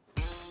ahead!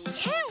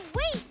 Can't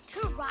wait to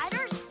ride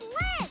our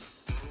sled!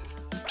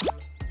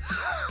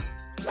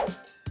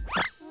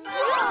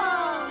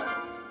 Whoa!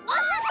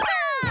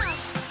 Awesome!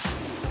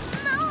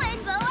 Mo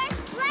and Bo are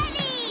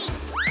sledding!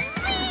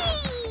 Whee!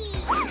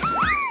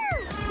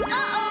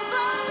 Uh-oh,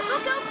 Bo!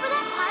 Look out for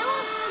that pile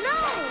of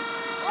snow!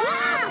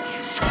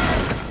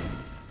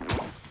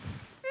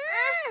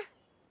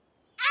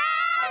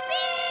 Abby!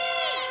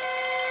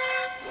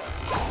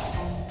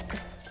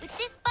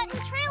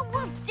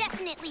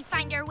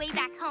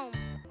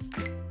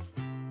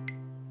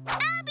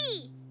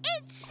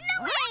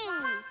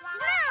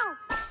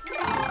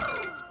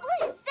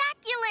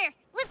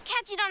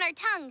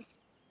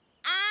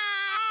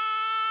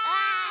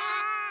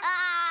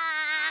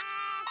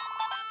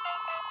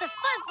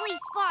 Fuzzly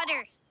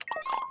spotter!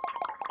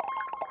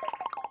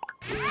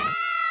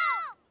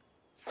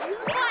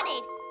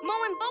 Spotted! Mo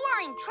and Bo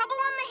are in trouble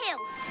on the hill.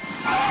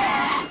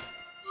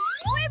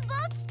 We're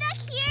both stuck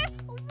here,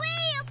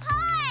 way up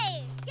high.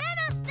 Get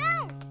us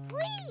down,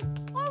 please,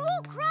 or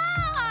we'll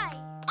cry.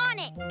 On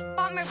it!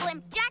 Bomber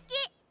blimp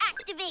jacket,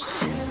 activate!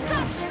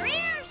 Cock your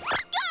ears,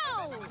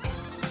 go!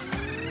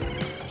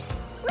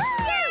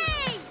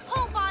 Yay!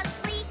 Pull,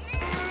 Bosley!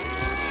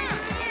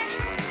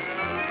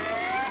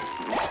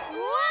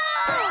 Whoa!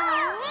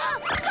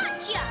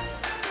 Gotcha!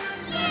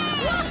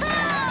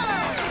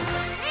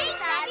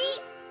 Thanks, Abby.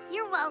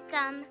 You're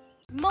welcome.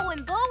 Mo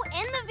and Bo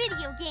and the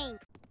video game.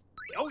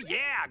 Oh,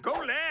 yeah, go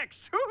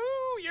Lex.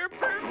 Woohoo, you're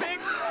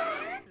perfect.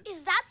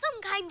 Is that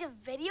some kind of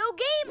video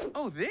game?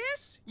 Oh,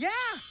 this? Yeah,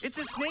 it's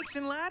a snakes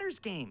and ladders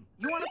game.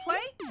 You want to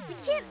play? We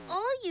can't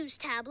all use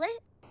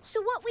tablet.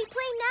 So what we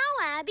play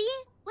now, Abby?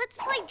 Let's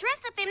play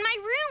dress up in my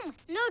room.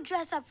 No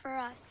dress up for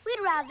us. We'd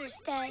rather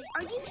stay.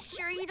 Are you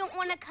sure you don't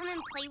want to come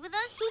and play with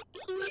us?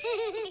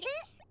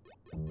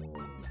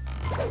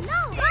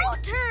 No, your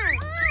turn.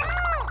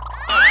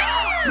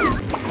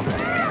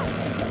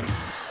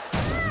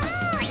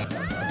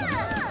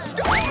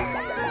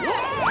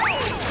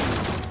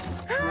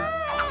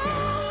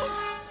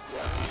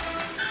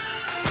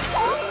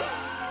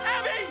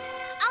 Abby!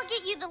 I'll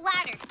get you the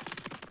ladder.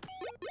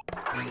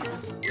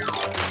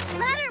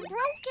 Ladder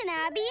broken,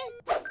 Abby.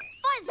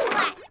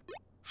 Fuzzblat!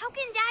 How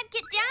can Dad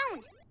get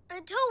down?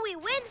 Until we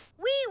win,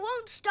 we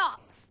won't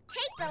stop.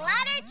 Take the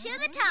ladder to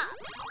the top.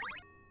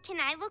 Can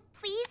I look,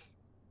 please?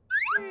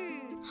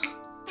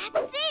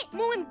 That's it!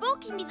 Mo and Bo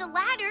can be the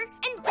ladder,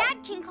 and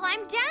Dad can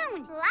climb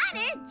down.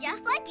 Ladder,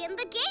 just like in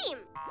the game.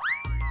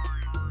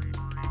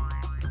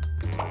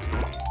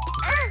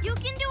 You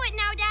can do it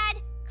now,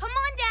 Dad. Come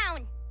on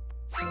down.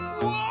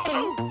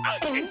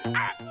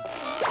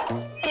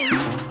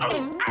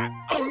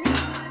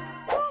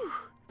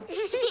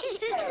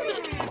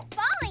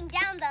 Falling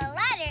down the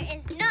ladder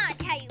is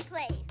not how you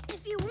play.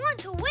 If you want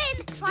to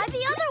win, try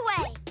the other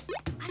way.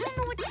 I don't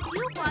know what to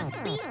do,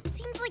 Fuzzly.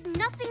 Seems like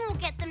nothing will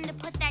get them to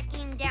put that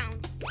game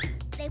down.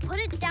 They put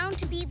it down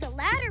to be the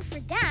ladder for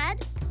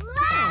Dad.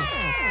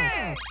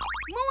 Ladder!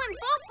 Mo and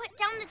Bo put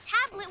down the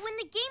tablet when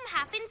the game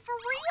happened for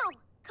real.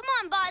 Come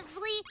on,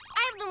 Bosley.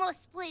 I have the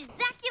most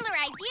spectacular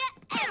idea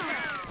ever.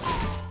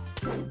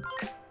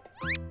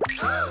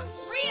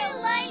 Real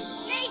life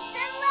snakes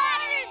and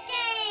ladders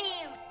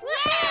game!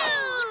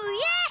 Woohoo!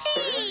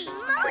 Yay!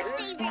 Most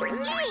favorite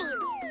game!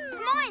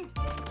 Come on.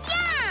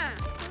 Yeah!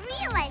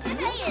 Real life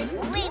play is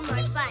way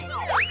more fun.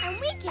 And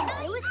we can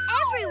play with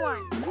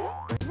everyone.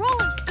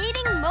 Roller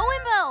skating, Mo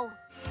and Bo.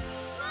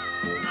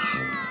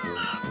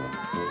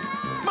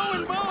 Mo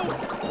and Bo,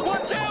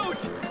 watch out!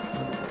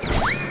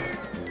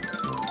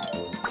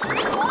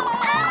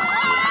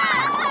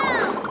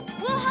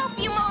 We'll help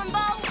you, Mo and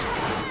Bo.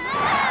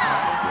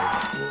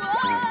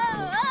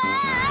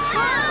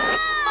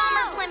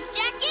 Bomber blimp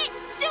jacket,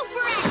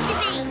 super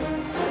activate.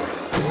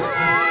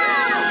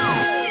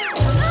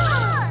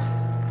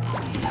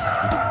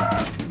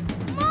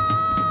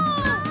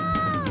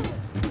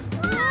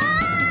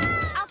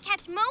 I'll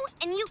catch Mo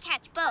and you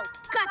catch Bo.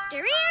 Got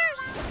their ears?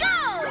 Go!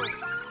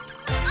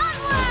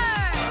 Onward!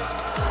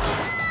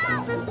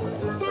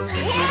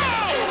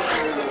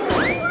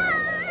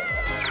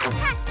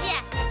 Gotcha.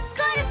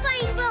 Gotta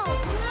find Bo!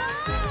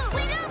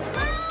 Wait up,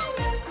 Bo!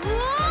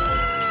 Whoa!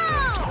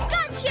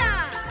 Gotcha!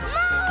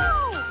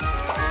 Move!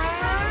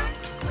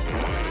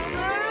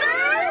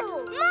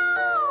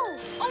 Move!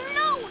 Oh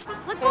no!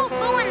 Let go of Bo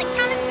on the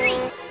count of 3.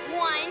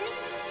 1,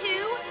 2,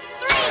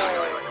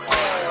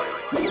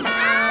 3.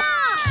 Ah!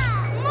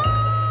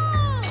 Move!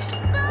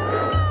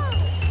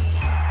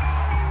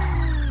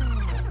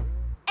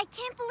 I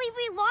can't believe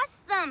we lost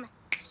them.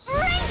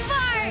 Brain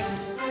fart!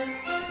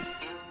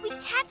 We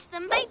catch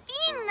them by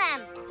being them.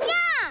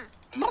 Yeah!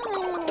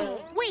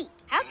 Wait,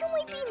 how can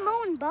we be Mo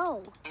and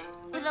Bo?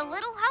 With a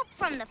little help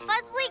from the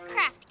Fuzzly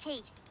craft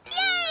case.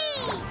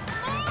 Yay!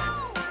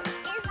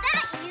 Is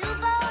that you,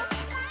 Bo?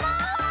 Bo!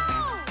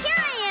 Here I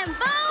am,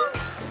 Bo!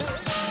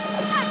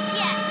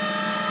 Gotcha!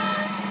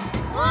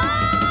 Whoa!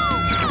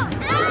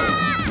 Ah!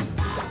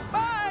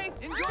 Bye!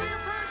 Enjoy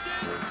your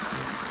purchase!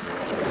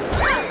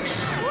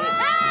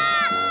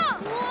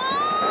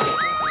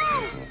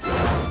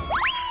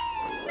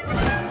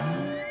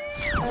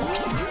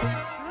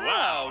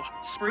 Wow,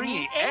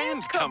 springy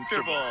and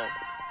comfortable.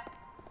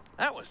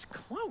 That was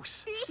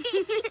close.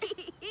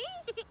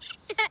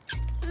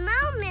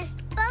 Mo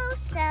missed Bo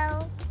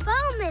so. Bo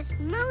missed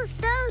Mo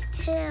so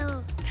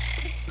too.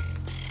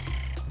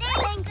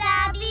 Thanks,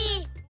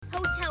 Abby.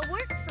 Hotel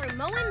work for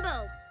Mo and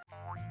Bo.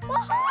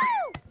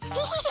 Woohoo!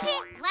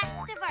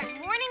 Last of our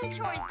morning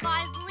chores,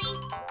 Bosley.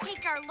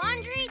 Take our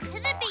laundry to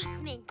the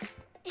basement.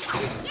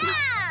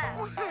 Yeah!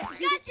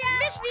 Gotcha!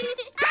 Miss me!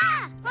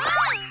 Ah!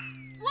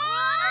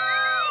 Whoa!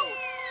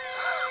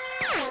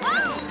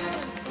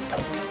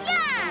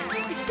 Yeah!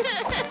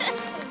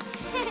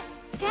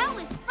 That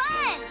was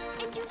fun!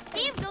 And you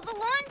saved all the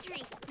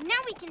laundry.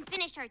 Now we can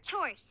finish our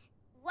chores.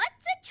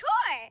 What's a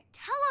chore?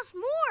 Tell us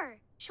more.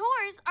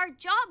 Chores are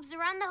jobs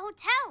around the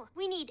hotel.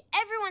 We need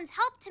everyone's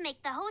help to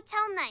make the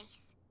hotel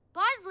nice.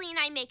 Bosley and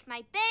I make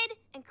my bed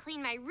and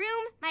clean my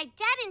room. My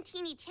dad and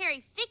Teeny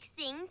Terry fix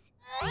things.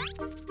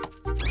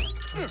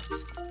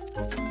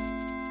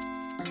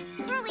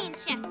 Curly and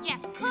Chef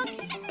Jeff cook.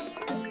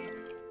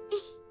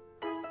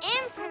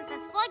 And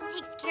Princess Flug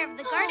takes care of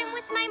the garden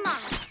with my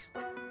mom.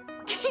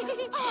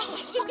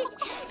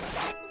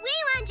 We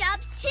want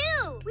jobs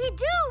too. We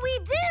do.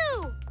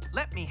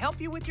 Let me help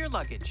you with your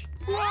luggage.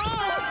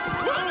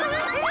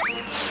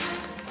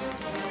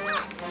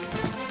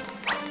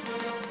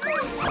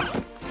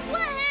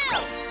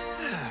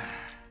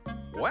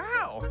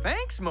 Wow,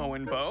 thanks, Mo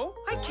and Bo.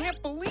 I can't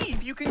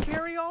believe you can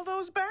carry all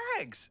those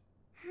bags.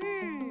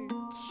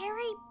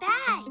 Carry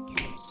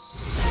bags.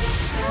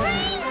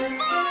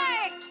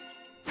 Rainspark!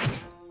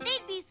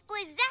 They'd be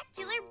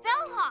split-zacular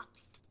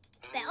bellhops.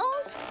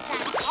 Bells?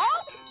 That's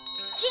all?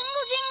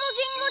 Jingle, jingle,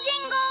 jingle,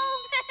 jingle.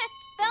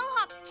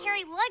 Bellhops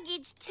carry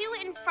luggage to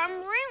and from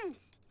rooms.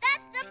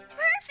 That's the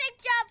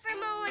perfect job for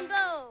Mo and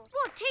Bo.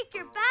 We'll take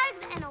your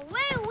bags and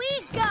away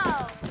we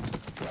go.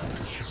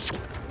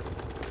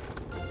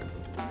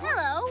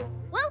 Hello.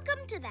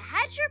 Welcome to the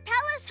Hatcher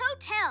Palace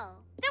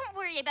Hotel. Don't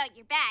worry about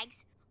your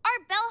bags. Our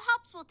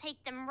bellhops will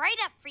take them right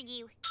up for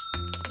you.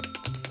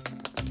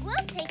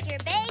 We'll take your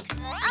bags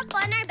up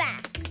on our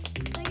backs,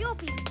 so you'll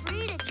be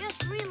free to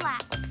just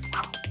relax.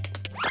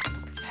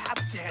 Tap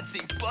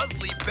dancing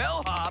Fuzzly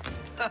bellhops.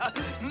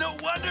 No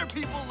wonder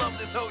people love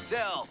this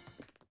hotel.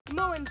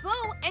 Mo and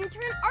Bo enter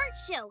an art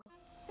show.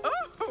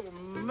 Oh,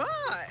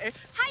 my.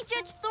 Hi,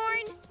 Judge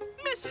Thorne.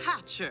 Miss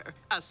Hatcher,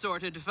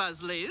 assorted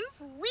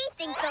Fuzzlies. We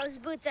think those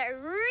boots are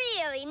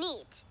really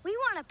neat. We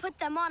want to put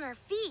them on our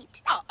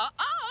feet.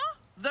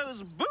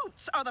 Those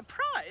boots are the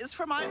prize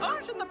for my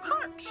Art in the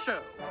Park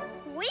show.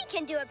 We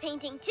can do a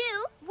painting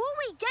too. Will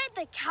we get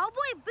the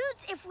cowboy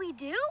boots if we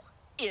do?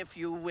 If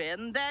you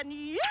win, then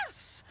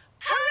yes.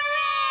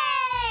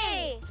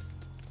 Hooray!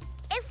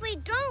 If we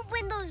don't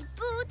win those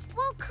boots,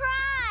 we'll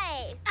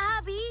cry.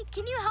 Abby,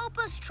 can you help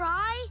us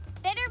try?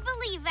 Better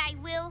believe I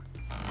will.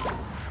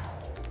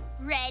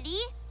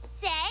 Ready,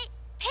 set,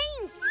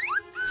 paint!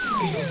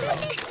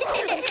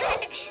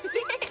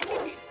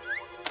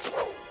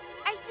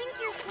 I think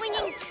you're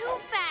swinging too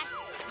fast.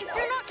 If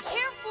you're not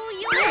careful,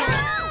 you'll...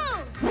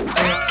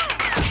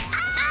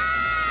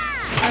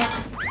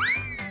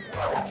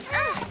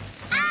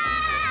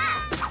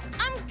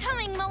 I'm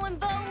coming, Mo and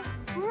Bo.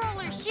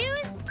 Roller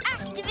shoes,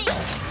 activate.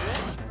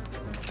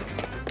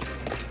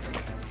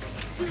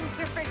 Goo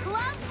gripper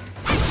gloves,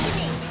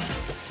 activate.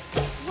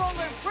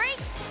 Roller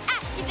brakes,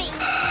 activate.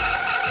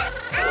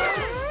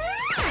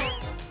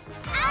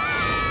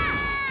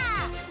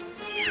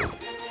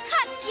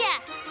 Gotcha!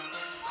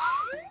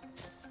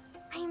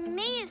 I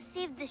may have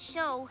saved the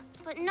show,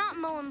 but not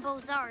Mo and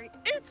Bo's art.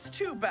 It's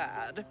too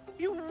bad.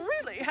 You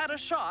really had a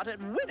shot at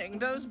winning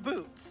those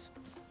boots.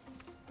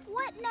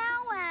 What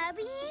now,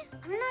 Abby?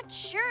 I'm not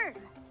sure.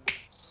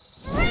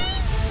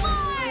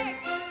 Rainspark!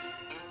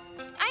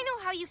 I know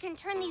how you can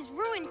turn these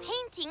ruined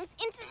paintings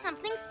into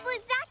something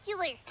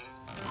split-zacular.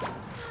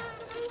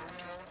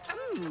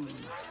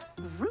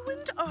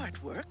 Ruined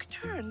artwork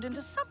turned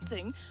into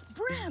something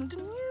brand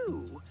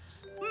new.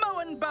 Mo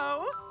and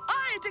Bo,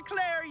 I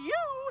declare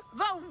you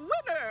the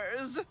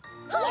winners!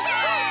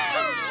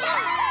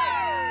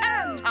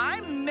 And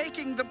I'm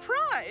making the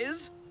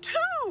prize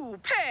 2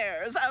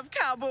 pairs of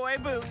cowboy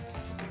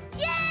boots.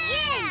 Yay!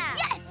 Yeah!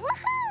 Yes!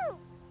 Woohoo!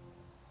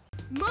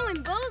 Mo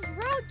and Bo's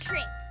road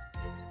trip.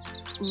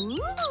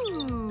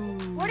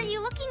 Ooh. What are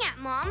you looking at,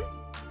 Mom?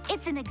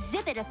 It's an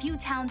exhibit a few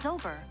towns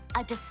over.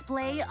 A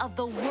display of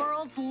the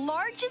world's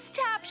largest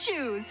tap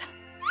shoes.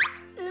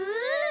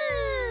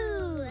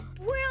 Ooh!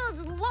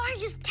 World's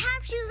largest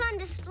tap shoes on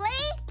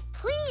display?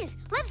 Please,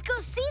 let's go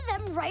see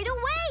them right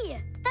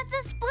away. That's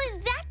a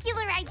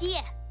split-zacular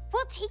idea.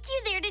 We'll take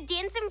you there to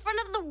dance in front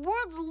of the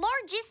world's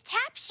largest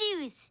tap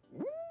shoes.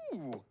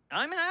 Ooh,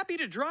 I'm happy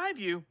to drive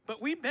you, but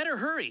we'd better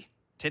hurry.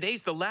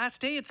 Today's the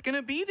last day it's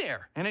gonna be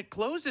there, and it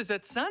closes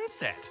at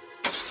sunset.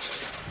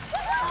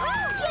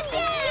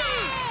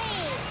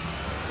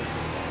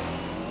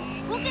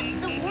 We'll get to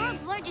the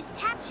world's largest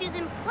tap shoes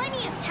in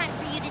plenty of time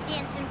for you to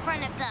dance in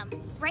front of them.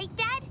 Right,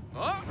 Dad?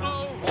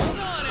 Uh-oh, hold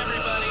on,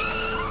 everybody.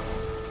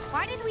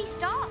 Why did we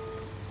stop?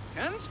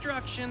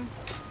 Construction.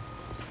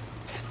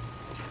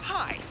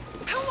 Hi,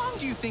 how long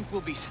do you think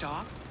we'll be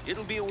stopped?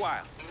 It'll be a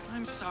while.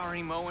 I'm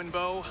sorry, Mo and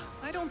Bo.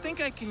 I don't think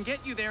I can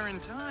get you there in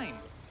time.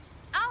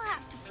 I'll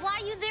have to fly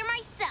you there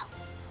myself.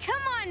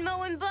 Come on,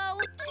 Mo and Bo.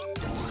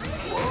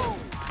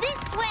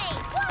 This way.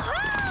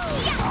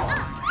 Woohoo!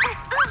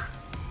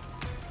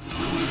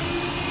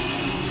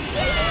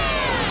 Yeah.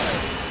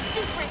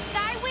 Super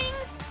Sky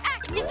Wings,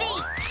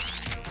 activate!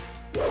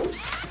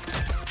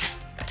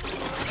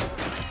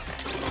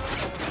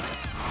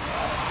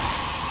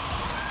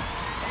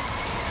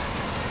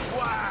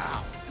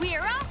 Wow!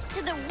 We're off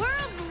to the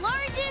world's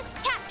largest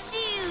tap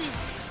shoes!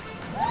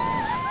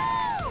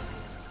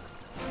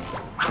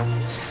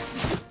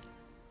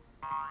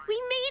 We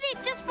made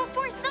it just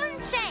before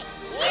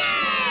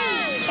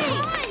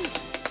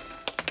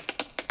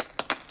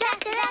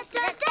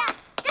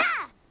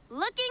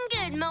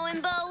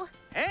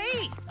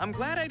I'm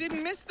glad I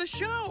didn't miss the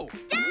show.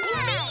 Dad! You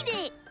made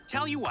it!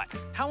 Tell you what,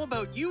 how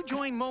about you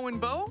join Mo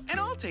and Bo, and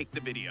I'll take the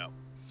video.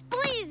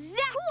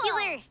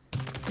 Splayzacular!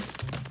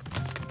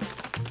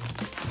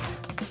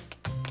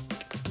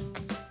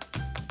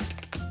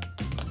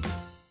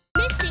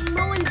 Missing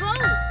Mo and Bo!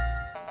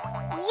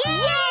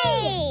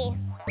 Yay!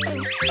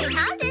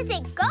 How does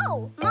it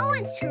go? Mo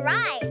wants to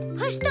ride.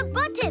 Push the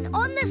button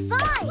on the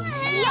side!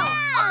 Yeah!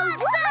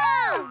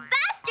 Awesome!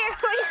 Faster,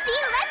 horsey!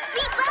 Let's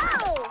be Bo!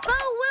 Bo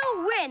will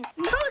win!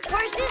 Mo's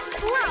horse is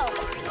slow!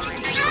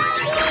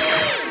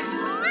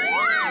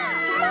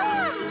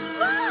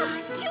 Look!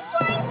 2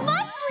 flying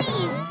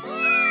Fuzzlies!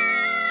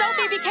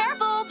 Sophie, be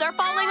careful. They're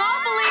falling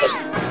awfully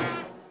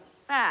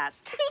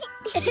fast.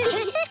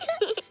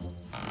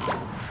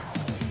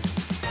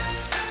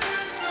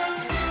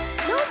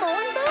 No Mo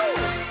and Bo!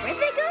 Where'd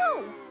they go?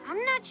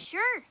 I'm not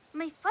sure.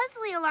 My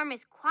Fuzzly alarm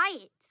is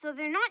quiet, so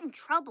they're not in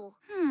trouble.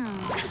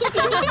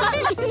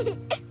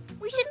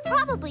 We should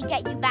probably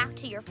get you back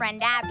to your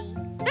friend Abbey.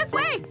 This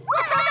way. No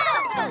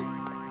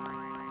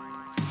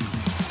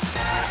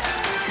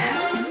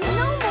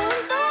Mo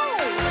and Bo!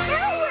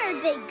 Now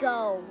where'd they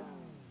go?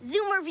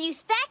 Zoomer view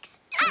specs,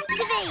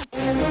 activate!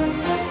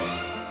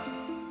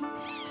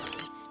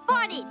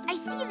 Spotted! I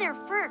see their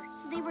fur,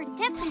 so they were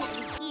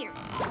definitely here.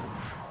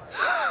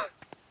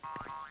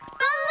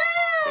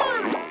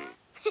 Balloons!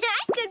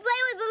 I could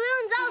play with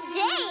balloons all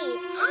day.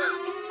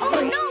 Oh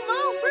no, Mo!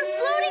 We're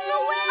floating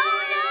away!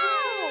 Oh no!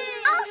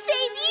 I'll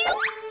save you.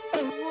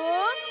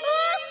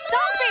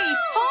 Sophie,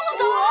 hold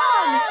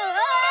on.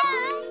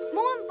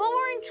 Mo and Bo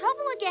are in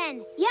trouble again.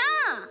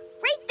 Yeah,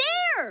 right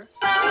there.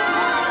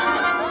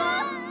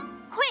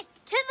 Quick,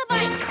 to the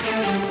bike!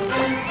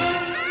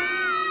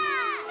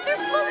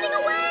 They're floating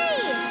away.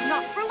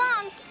 Not for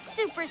long.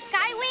 Super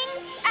Sky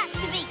Wings,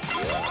 activate!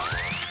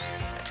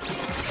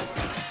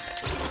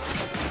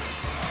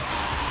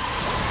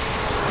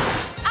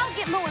 I'll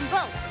get Mo and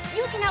Bo.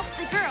 You can help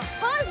the girl.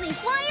 Fuzzly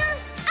Flyer,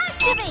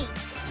 activate.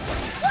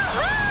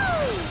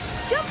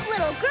 Woohoo! Jump,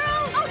 little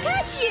girl. I'll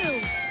catch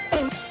you.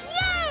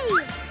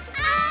 Yay!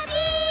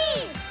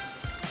 Abbey!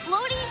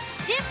 Floaty,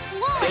 dip,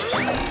 floating.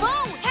 Bo,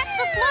 catch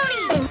the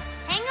floaty.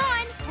 Hang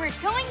on, we're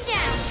going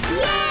down.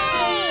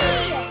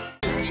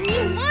 Yay!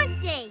 New Month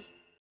Day.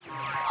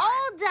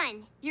 All done.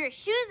 Your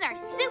shoes are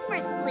super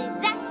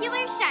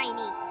splayzacular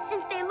shiny.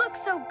 Since they look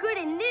so good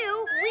and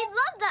new, We'd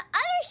love the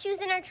other shoes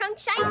in our trunk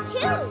shine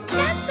too.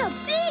 that's a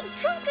big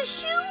trunk of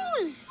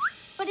shoes.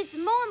 But it's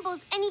Mo and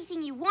Bo's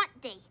Anything You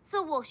Want Day,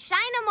 so we'll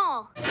shine them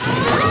all.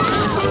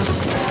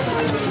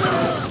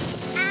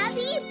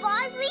 Abbey,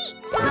 Fuzzly.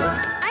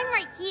 I'm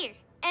right here.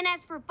 And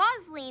as for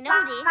Fuzzly and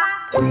Otis...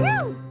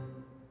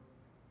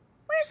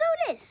 Where's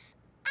Otis?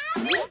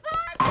 Abbey,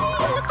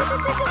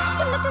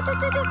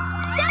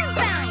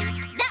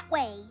 Soundbound! That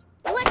way.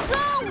 Let's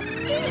go!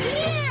 In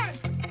here!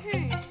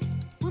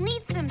 We'll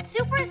need some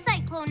super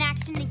cyclone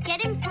action to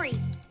get him free.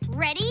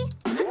 Ready?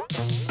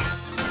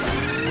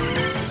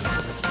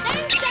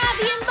 Thanks,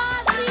 Abbey and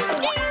Bosley!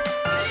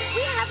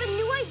 We have a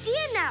new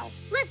idea now.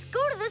 Let's go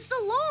to the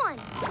salon.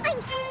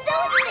 I'm so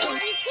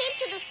excited you came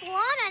to the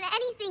salon on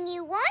Anything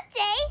You Want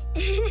Day.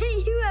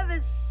 You have a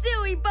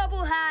silly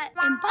bubble hat.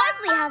 And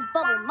Bosley have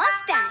bubble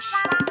mustache.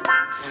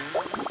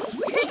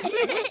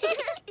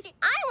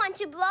 I want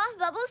to blow off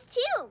bubbles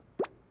too.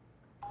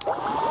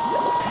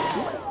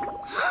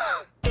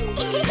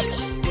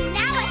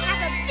 Now I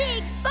have a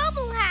big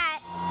bubble hat.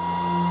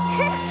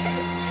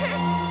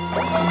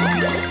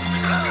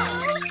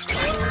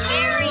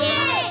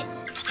 Harriet!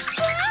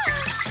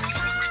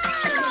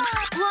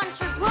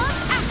 Launcher glove,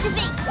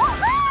 activate.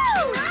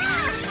 Woohoo!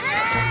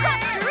 Cut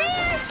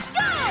careers,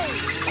 go!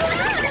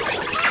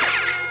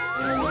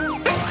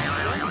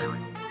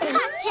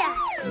 Gotcha!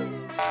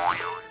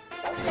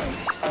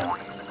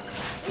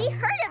 We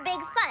heard a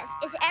big fuss.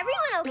 Is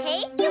everyone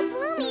okay? You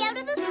blew me out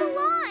of the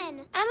salon.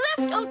 I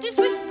left Otis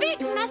with big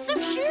mess of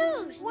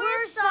shoes.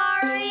 We're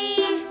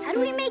sorry. How do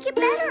we make it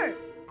better?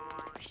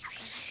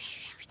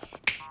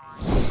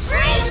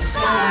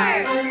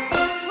 Brainstorm!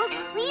 We'll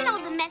clean all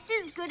the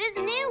messes good as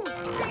new.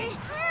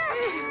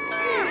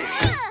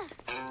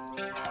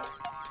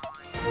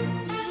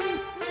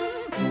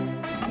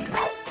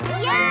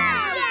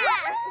 Yeah!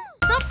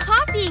 Stop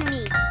copying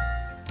me.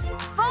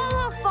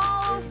 Follow,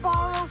 follow,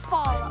 follow,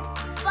 follow.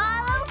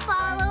 Follow,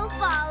 follow,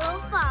 follow,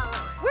 follow.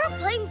 We're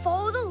playing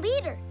follow the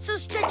leader, so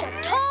stretch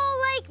up tall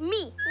like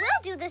me.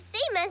 We'll do the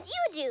same as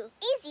you do.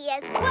 Easy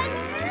as 1,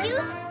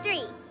 2,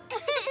 3.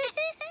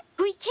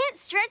 We can't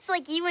stretch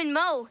like you and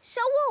Mo.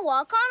 So we'll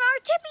walk on our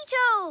tippy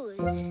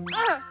toes.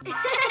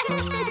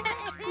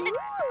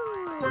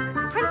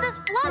 Princess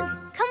Flug,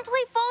 come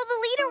play follow the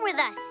leader with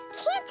us.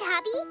 Can't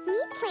Abbey? Me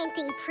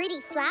planting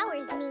pretty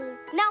flowers, me.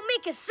 Now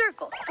make a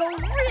circle. Go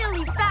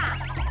really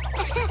fast.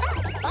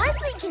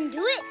 Bosley can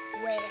do it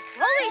with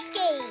roller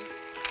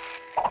skates.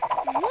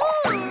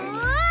 Whoa!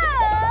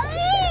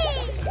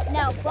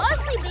 Now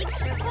Bosley big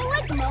circle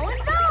like Mo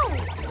and Bo.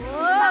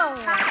 Whoa!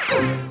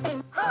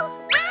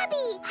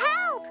 Abbey,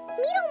 help!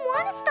 Me don't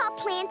want to stop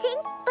planting,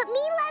 but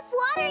me left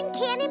water in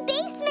cannon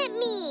basement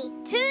me.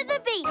 To the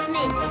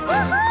basement.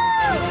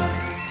 Woohoo!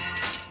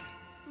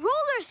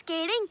 Roller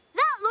skating?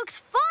 That looks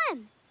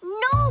fun.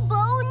 No,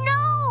 Bo,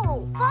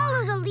 no.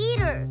 Follow the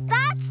leader.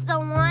 That's the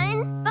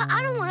one. But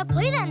I don't want to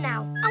play that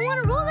now. I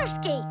want to roller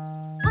skate.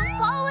 But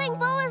following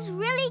Bo is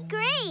really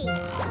great.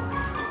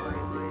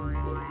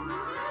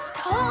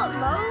 Stop,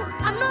 Mo.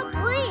 I'm not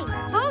playing.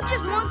 Bo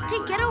just wants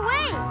to get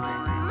away.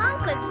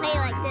 Mom could play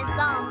like this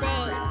all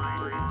day.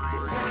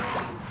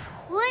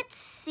 Let's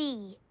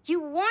see. You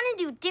want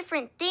to do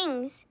different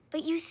things,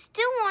 but you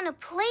still want to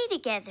play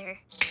together.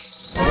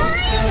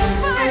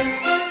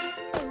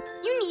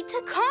 You need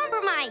to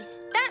compromise.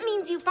 That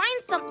means you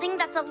find something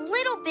that's a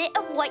little bit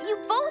of what you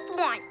both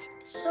want.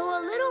 So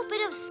a little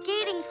bit of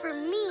skating for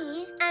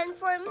me, and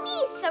for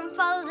me some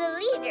follow the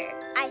leader.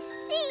 I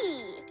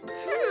see.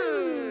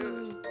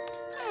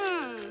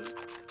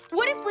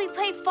 What if we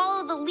play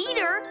follow the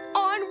leader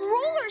on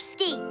roller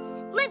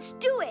skates? Let's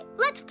do it.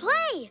 Let's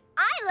play.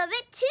 I love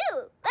it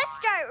too. Let's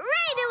start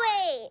right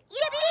away.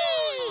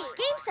 Yippee!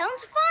 Game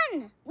sounds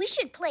fun. We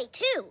should play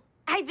too.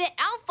 I bet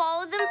I'll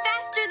follow them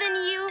faster than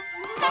you.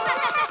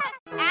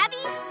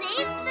 Abby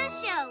saves the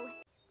show.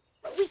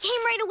 We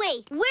came right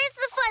away. Where's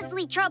the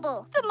Fuzzly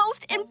trouble? The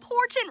most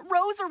important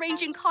rose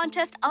arranging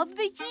contest of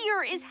the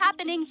year is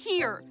happening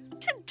here,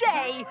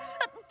 today.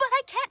 But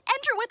I can't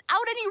enter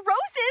without any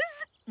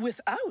roses.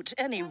 Without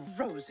any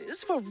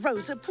roses for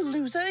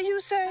Rosapalooza, you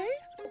say?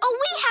 Oh,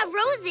 we have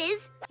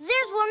roses.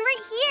 There's one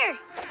right here.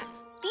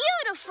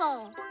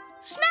 Beautiful.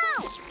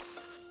 Smell.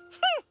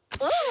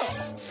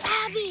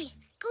 Abby,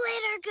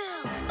 glitter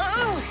goo.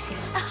 Oh,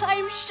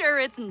 I'm sure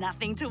it's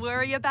nothing to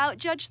worry about,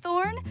 Judge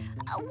Thorne.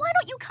 Why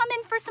don't you come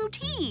in for some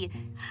tea?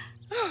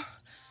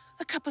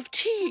 A cup of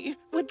tea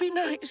would be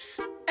nice,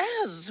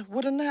 as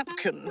would a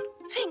napkin.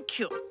 Thank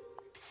you.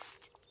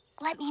 Psst.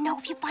 Let me know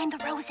if you find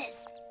the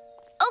roses.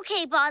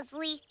 Okay,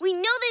 Bosley. We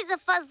know there's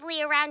a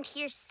Fuzzly around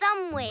here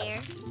somewhere.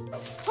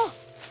 Oh,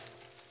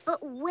 but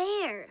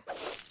where?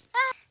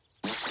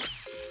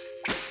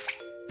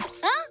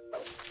 Huh?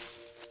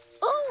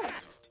 Oh,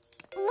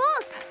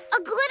 look! A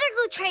glitter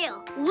glue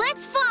trail.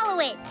 Let's follow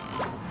it.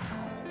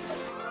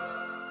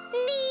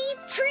 Me,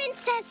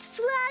 Princess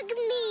Flug,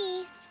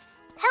 me.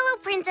 Hello,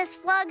 Princess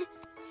Flug.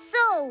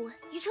 So,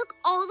 you took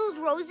all those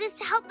roses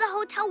to help the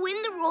hotel win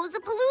the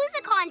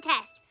Rosapalooza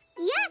contest.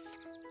 Yes,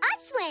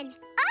 us win.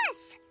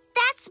 Us.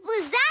 That's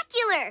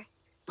spectacular.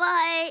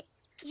 But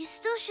you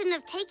still shouldn't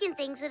have taken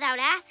things without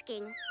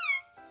asking.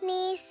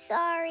 Me,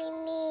 sorry,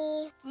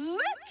 me.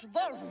 Let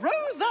the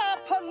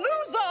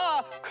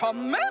Rosapalooza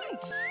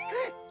commence!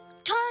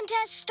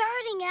 Contest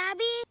starting,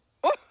 Abby.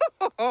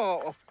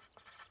 Oh,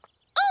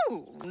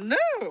 no.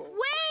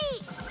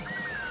 Wait!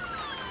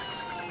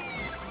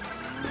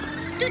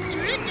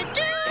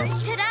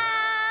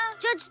 Ta-da!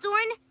 Judge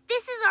Thorne,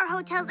 this is our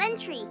hotel's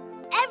entry.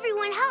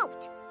 Everyone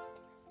helped.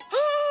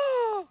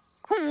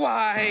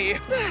 Why,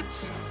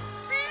 that's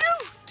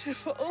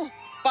beautiful.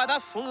 By the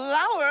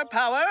flower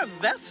power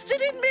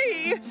vested in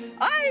me,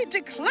 I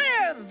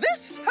declare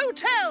this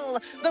hotel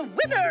the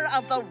winner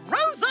of the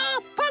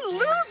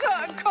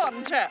Rosapalooza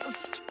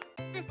contest.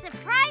 The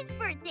surprise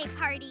birthday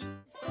party.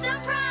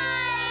 Surprise!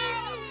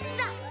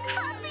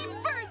 Happy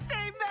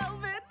birthday,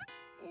 Melvin!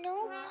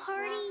 No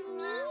party,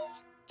 me?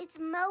 It's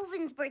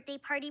Melvin's birthday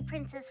party,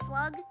 Princess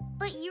Flug.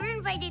 But you're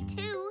invited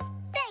too.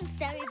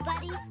 Thanks,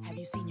 everybody. Have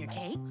you seen your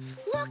cake?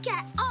 Look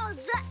at all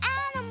the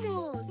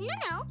animals.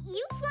 No,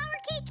 you flower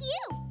cake,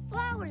 you.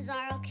 Flowers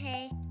are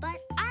okay, but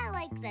I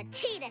like the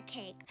cheetah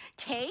cake.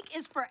 Cake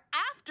is for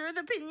after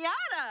the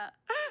piñata.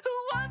 Who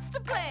wants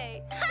to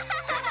play?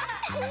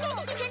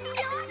 Pinata.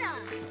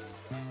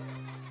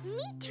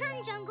 Me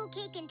turn jungle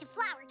cake into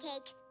flower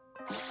cake.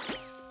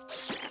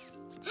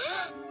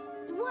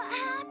 What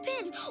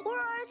happened? Where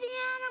are the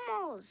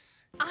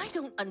animals? I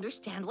don't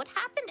understand what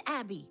happened,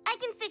 Abby. I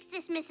can fix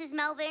this, Mrs.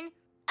 Melvin.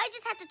 I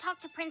just had to talk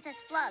to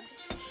Princess Flug.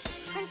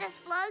 Princess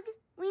Flug,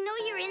 we know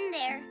you're in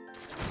there.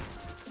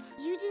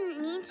 You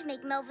didn't mean to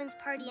make Melvin's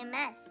party a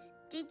mess,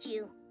 did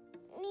you?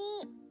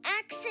 Me,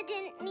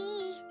 accident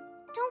me.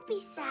 Don't be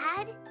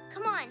sad.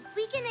 Come on,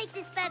 we can make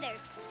this better.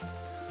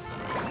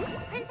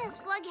 Princess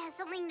Flug has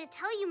something to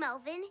tell you,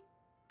 Melvin.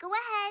 Go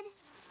ahead.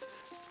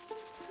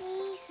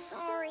 Me,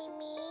 sorry,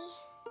 me.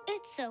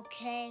 It's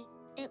okay.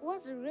 It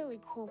was a really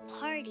cool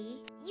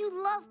party. You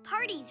love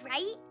parties,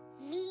 right?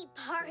 Me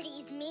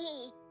parties,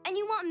 me. And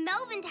you want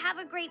Melvin to have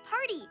a great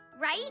party,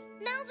 right?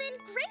 Melvin,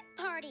 great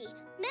party.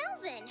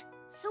 Melvin.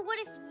 So what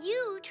if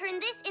you turn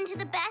this into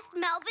the best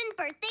Melvin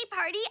birthday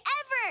party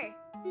ever?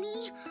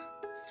 Me?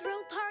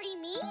 Throw party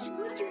me?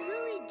 Would you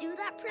really do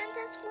that,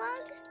 Princess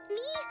Flug?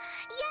 Me?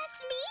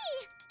 Yes,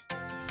 me!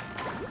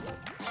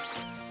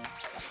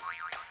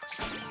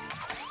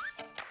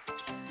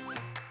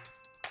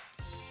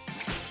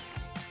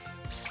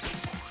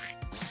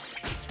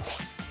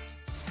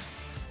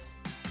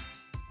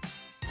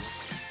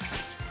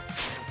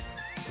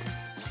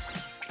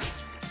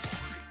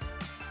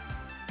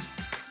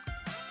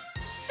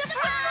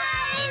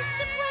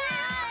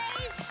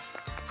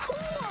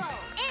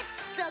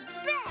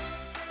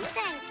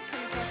 Thanks,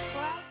 Princess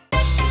Flug.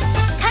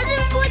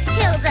 Cousin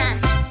Foothill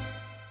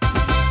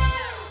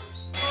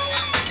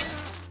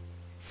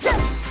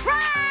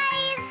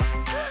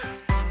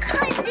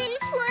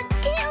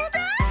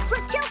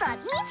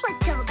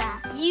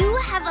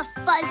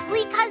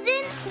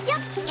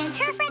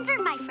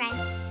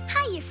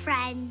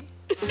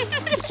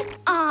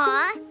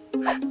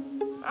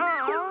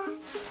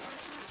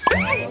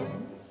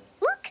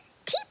Look,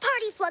 tea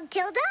party,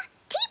 Flugtilda.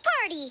 Tea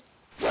party.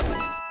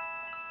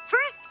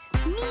 First,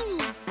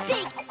 meanie,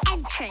 big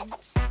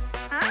entrance.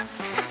 Huh?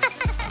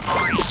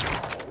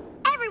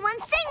 Everyone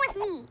sing with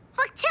me.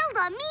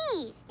 Flugtilda,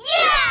 me.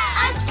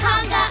 Yeah! Us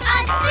conga,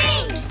 us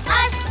sing!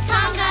 Us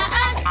conga,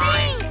 us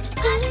sing!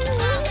 Me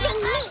leaving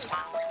me!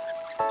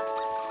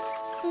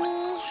 Me,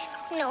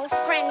 no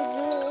friends,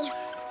 me.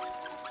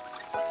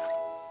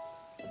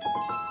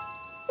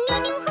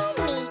 New home,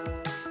 me.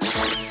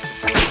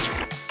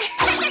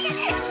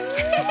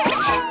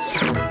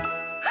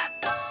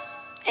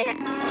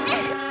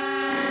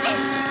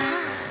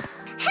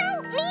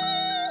 Help me!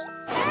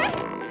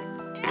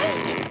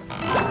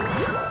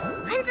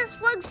 Princess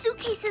Flug's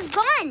suitcase is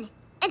gone,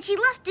 and she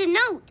left a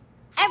note.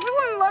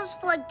 Everyone loves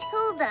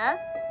Flugtilda.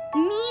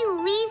 Me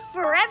leave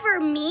forever,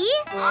 me?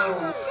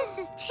 This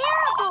is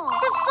terrible.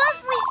 The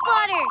Fuzzly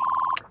spotter.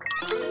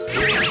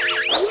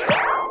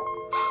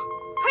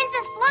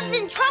 Princess Flug's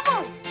in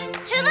trouble.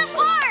 To the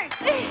park.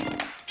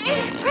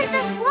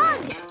 Princess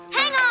Flug,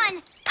 hang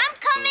on. I'm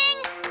coming.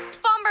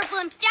 Bomber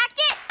blimp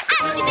jacket,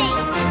 activate.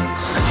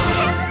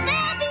 Help,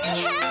 Abbey,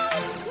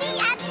 help! Me,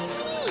 Abbey,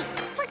 me.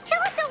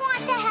 Flugtilda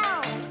want to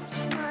help.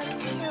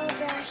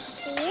 Flugtilda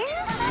here?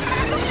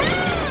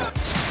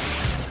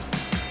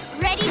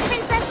 Ready,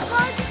 Princess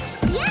Flug?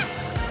 Yes!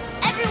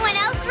 Everyone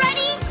else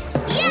ready?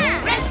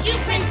 Yeah! Rescue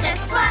Princess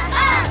Flug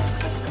up!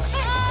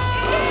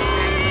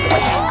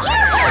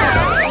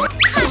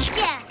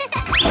 Gotcha!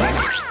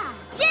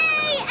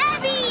 Yay,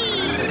 Abbey!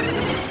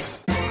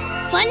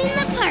 Fun in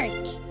the park.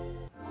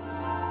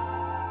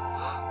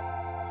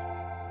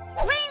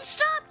 Rain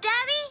stopped,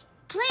 Abbey.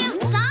 Play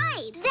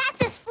outside.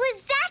 That's a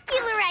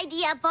split-zacular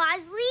idea,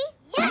 Bosley.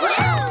 Yeah!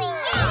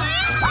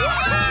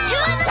 To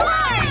the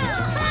park!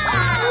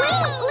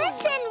 Wait,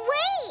 listen,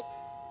 wait!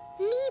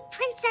 Me,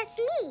 Princess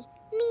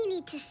Me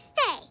need to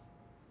stay.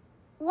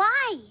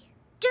 Why?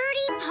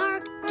 Dirty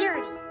park,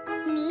 dirty.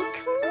 Me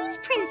clean,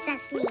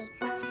 Princess Me.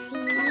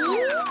 See?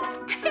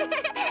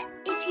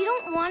 If you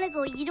don't want to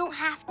go, you don't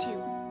have to.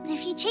 But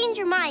if you change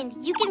your mind,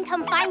 you can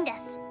come find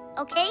us,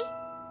 okay?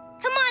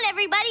 Come on,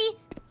 everybody.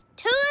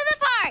 To the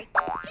park!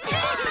 To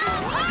the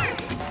park!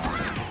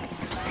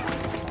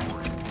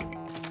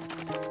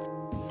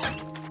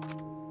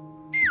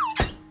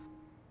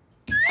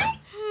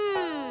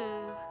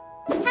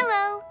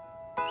 Hello.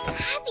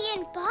 Abby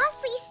and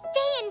Bosley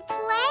stay and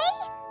play?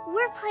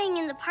 We're playing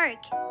in the park,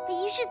 but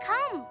you should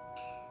come.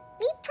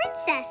 Me,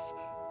 Princess.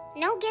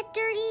 No get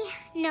dirty,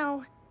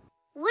 no.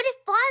 What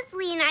if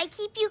Bosley and I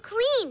keep you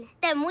clean?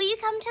 Then will you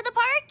come to the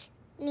park?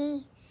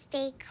 Me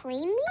stay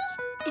clean, me?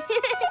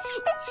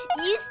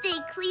 You stay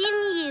clean,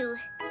 you.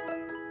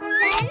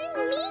 Then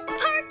me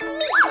park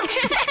me.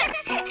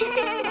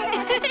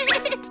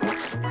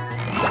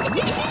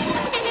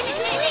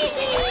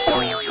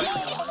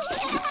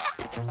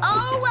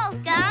 All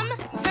welcome,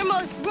 Her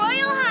Most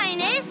Royal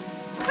Highness,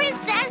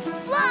 Princess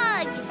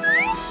Flug.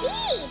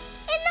 Me!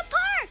 In the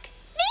park!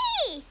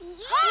 Me!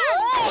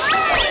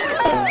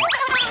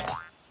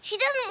 She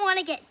doesn't want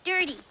to get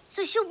dirty,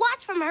 so she'll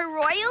watch from her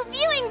royal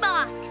viewing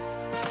box.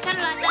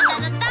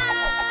 Ta-da-da-da-da-da!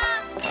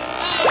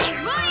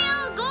 And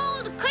royal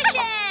gold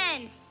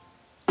cushion!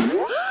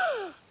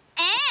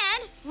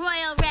 And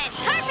royal red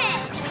carpet!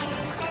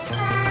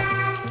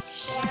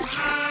 She'll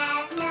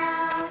have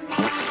no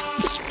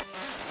mess.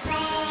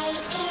 Play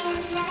in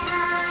the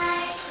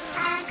park. A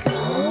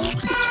clean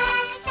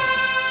success.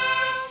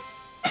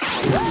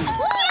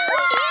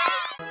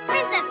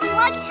 Princess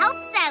Flug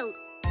helps out.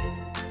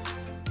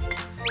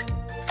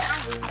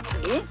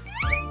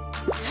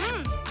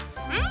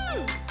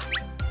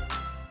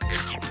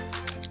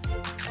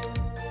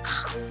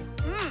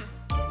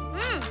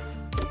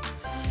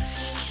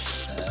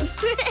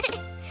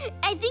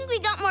 I think we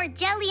got more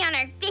jelly on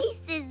our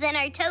faces than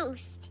our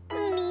toast.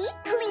 Me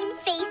clean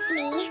face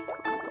me.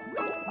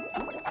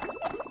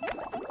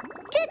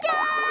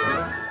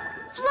 Ta-da!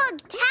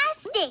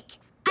 Flugtastic!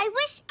 I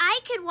wish I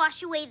could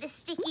wash away the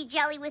sticky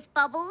jelly with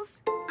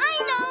bubbles.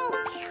 I know!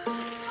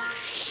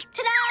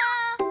 Ta-da!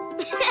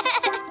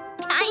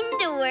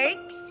 Kinda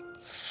works.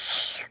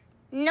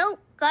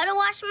 Nope, gotta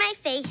wash my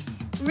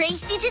face.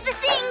 Race you to the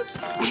sink!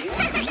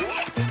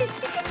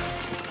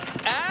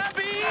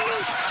 Abby!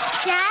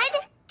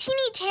 Dad?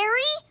 Teeny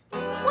Terry?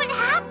 What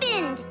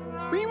happened?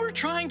 We were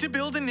trying to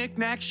build a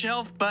knick-knack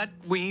shelf, but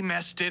we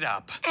messed it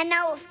up. And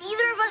now if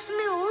either of us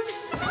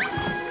moves,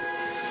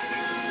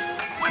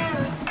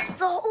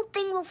 the whole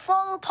thing will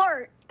fall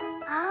apart.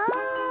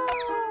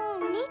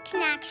 Oh,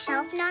 knick-knack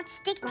shelf, not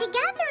stick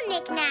together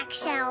knick-knack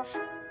shelf.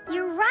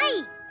 You're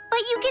right, but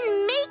you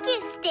can make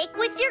it stick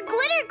with your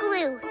glitter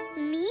glue.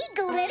 Me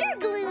glitter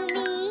glue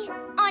me.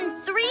 On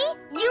 3,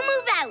 you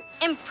move out,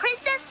 and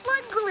Princess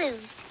Flug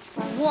glues.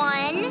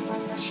 1,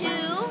 2,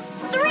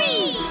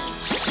 3.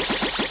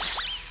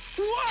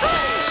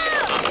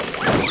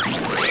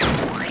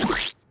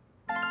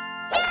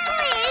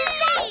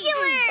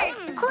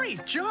 Spectacular!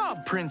 Great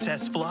job,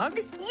 Princess Flug.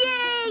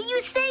 Yay,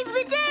 you saved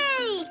the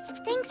day!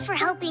 Thanks for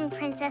helping,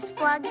 Princess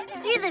Flug.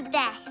 You're the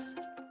best.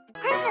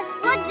 Princess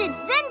Flug's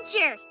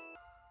adventure.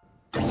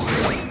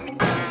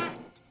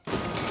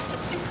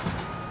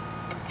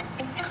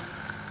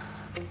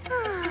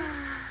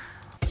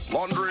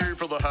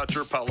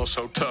 Hatcher Palace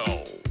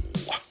Hotel.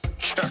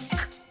 Check.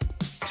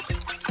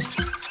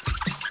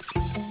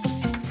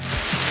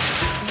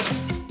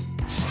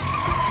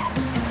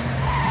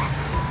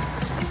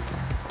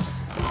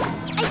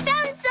 I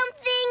found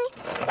something!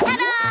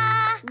 Ta-da!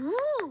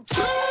 Ooh.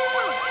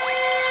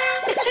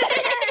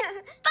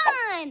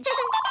 Fun!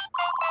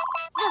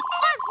 The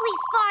Fuzzly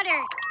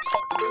spotter!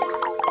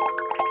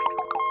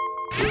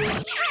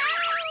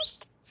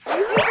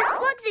 Princess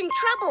Flug's in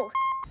trouble.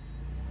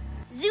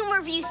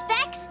 Zoomer view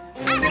specs,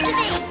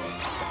 activate!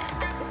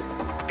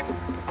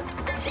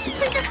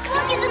 Princess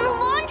Flug is in the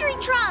laundry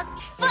truck!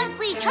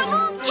 Fuzzly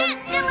trouble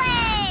can't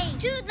delay!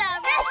 To the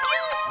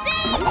rescue,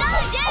 save the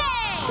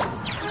day!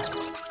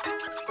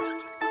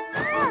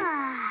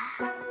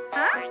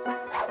 Huh?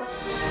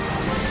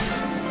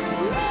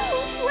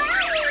 Ooh,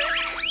 flowers!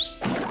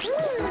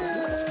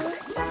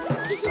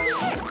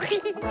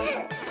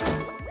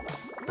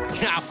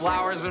 Yeah,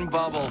 flowers and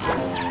bubbles.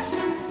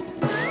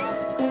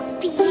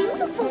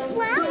 Beautiful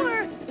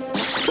flower!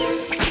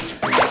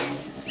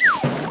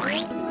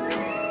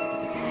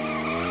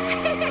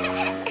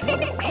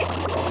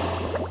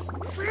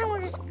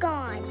 Flower's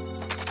gone.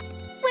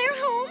 We're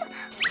home.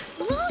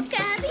 Look,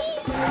 Abby.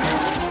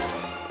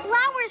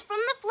 Flowers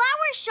from the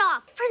flower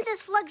shop.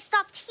 Princess Flug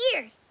stopped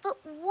here. But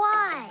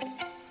why?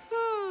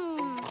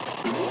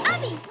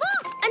 Abby,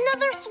 look!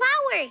 Another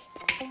flower.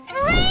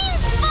 Rain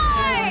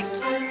spark!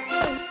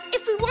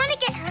 If we want to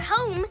get her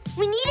home,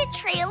 we need a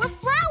trail of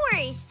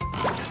flowers.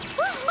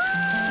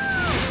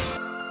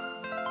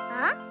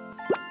 Huh?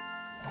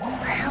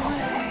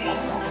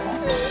 Flowers.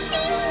 Me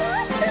see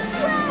lots of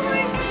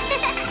flowers.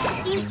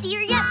 Do you see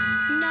her yet?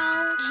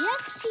 No,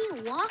 just see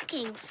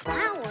walking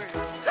flowers.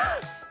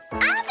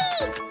 Abby!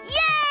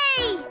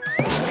 Yay!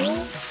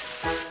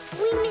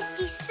 We missed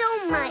you so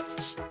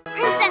much.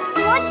 Princess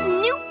Flug's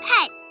new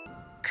pet.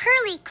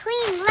 Curly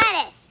clean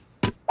lettuce.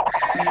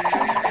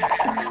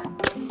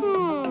 Oh,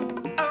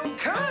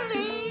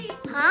 Curly!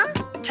 Huh?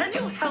 Can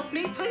you help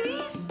me,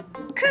 please?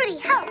 Curly,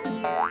 help.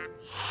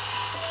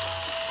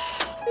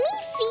 Me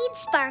feed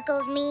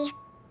Sparkles, me.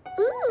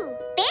 Ooh,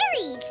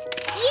 berries.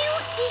 You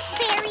eat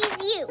berries,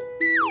 you.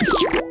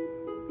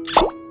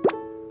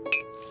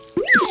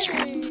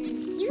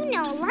 You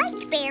no like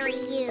berry,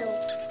 you.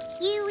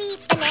 You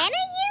eat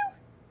banana, you?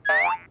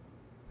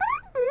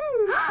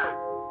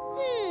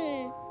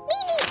 Me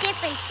need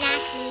different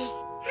snack, me.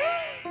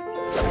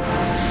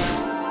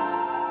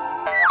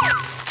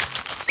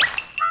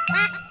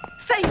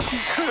 Thank you,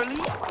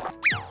 Curly.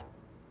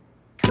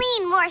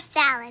 Clean more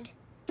salad.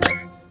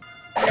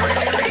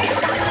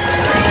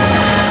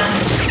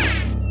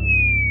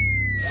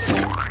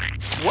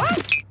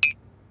 What?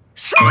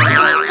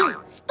 Sparkles!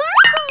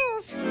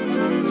 Sparkles!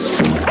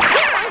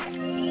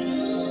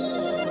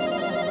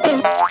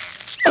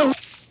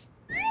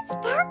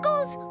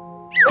 Sparkles!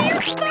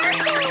 Where's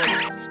Sparkles?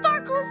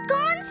 Sparkles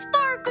gone,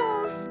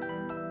 Sparkles!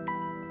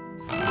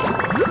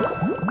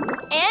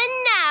 And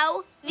now,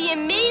 the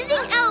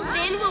amazing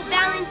Elvin will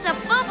balance a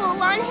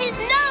bubble on his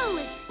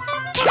nose.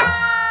 Ta-da!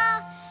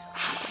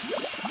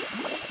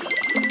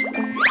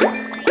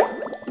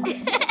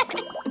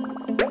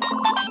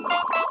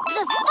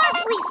 The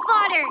Fuzzly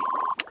spotter!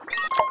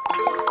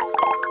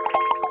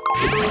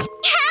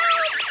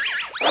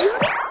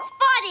 Help!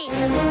 Spotted!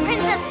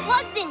 Princess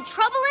Flug's in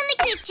trouble in the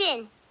kitchen.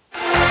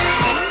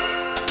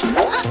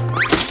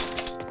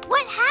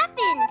 What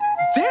happened?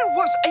 There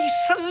was a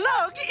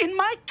slug in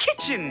my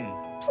kitchen.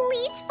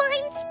 Please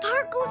find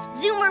Sparkles.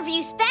 Zoomer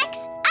view specs,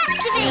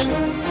 activate!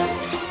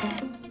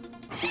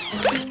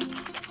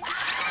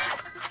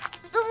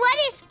 The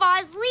lettuce,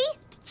 Fuzzly.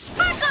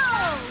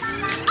 Sparkles!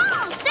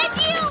 I'll send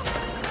you!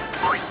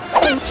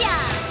 Gotcha!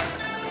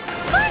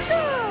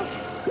 Sparkles!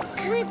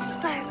 Good,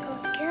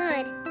 Sparkles,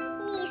 good.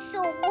 Me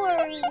so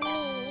worried,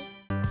 me.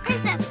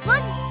 Princess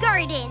Flug's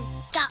garden.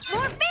 Got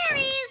more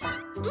berries.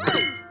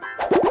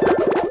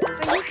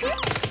 For you too?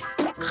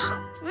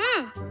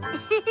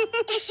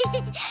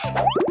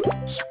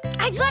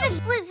 I got a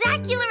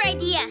spectacular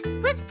idea.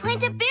 Let's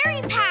plant a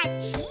berry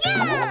patch.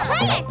 Yeah!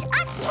 Plant!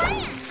 Us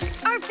plant!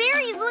 Our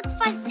berries look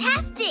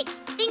fuzztastic.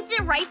 Think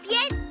they're ripe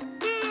yet?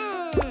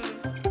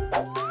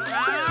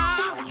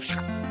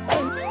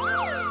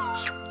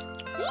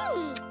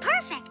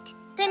 Perfect.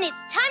 Then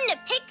it's time to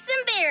pick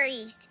some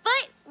berries.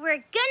 But we're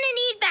gonna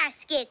need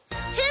baskets.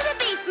 To the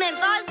basement,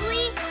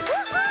 Fuzzly.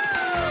 Woohoo!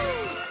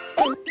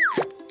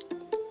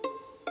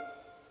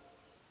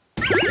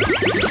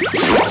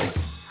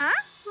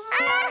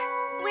 Huh?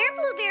 Where'd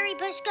Blueberry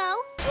Bush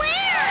go?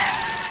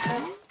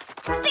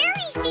 Where?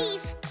 Berry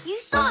thief! You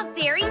saw a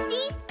berry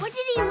thief? What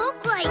did he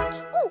look like?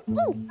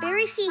 Ooh,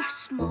 berry thief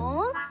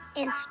small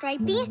and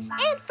stripy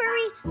and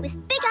furry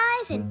with big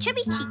eyes and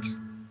chubby cheeks.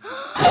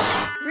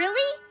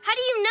 Really? How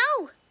do you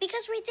know?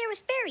 Because right there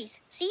with berries,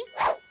 see?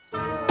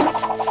 Stop,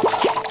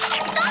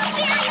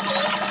 berry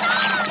thief,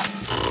 stop!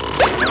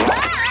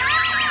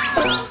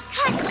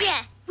 Gotcha!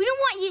 We don't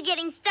want you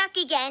getting stuck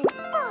again.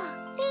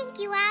 Oh, thank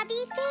you,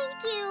 Abby,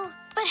 thank you.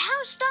 But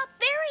how stop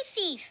berry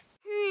thief?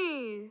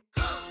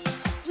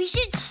 We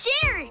should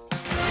share.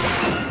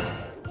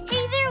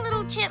 Hey there,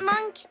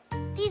 Chipmunk.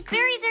 These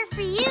berries are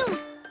for you.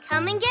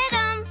 Come and get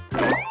them.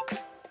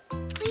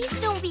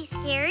 Please don't be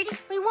scared.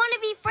 We want to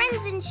be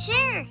friends and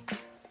share.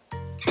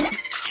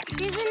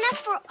 There's enough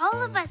for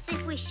all of us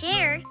if we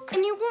share,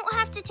 and you won't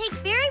have to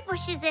take berry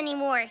bushes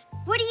anymore.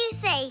 What do you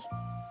say?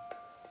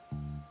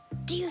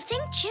 Do you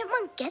think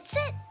Chipmunk gets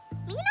it?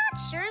 Me not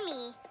sure,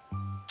 me.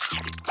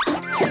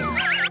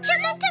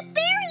 Chipmunk took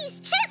berries!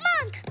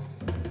 Chipmunk!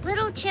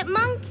 Little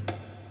Chipmunk?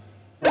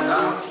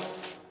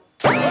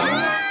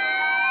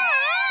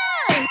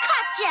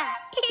 Gotcha!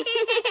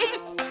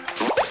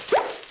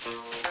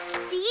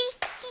 See?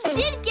 He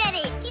did get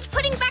it! He's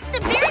putting back the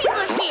berry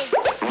bushes!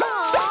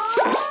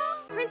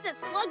 Aww. Princess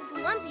Flug's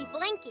lumpy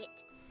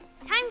blanket.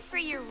 Time for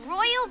your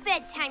royal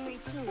bedtime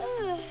routine.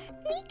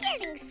 Me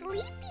getting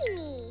sleepy,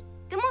 me.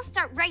 Then we'll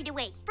start right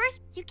away. First,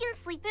 you can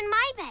sleep in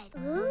my bed.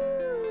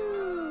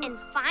 Ooh. And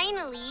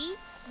finally,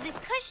 the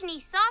cushiony,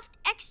 soft,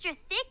 extra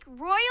thick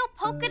royal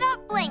polka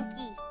dot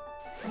blankie.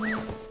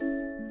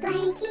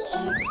 Blankie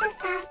is so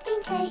soft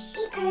and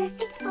cushy,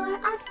 perfect for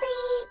all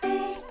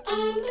sleepers.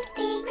 And its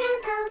big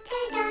round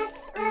polka dots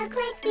look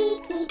like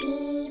squeaky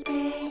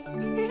peepers.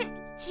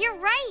 You're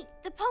right.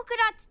 The polka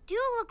dots do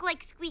look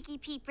like squeaky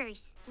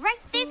peepers. Right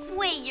this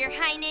way, Your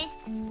Highness.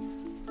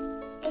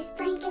 This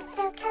blanket's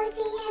so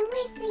cozy and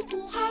we're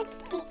sleepy heads.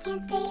 We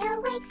can't stay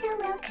awake, so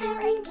we'll curl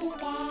into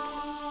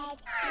bed.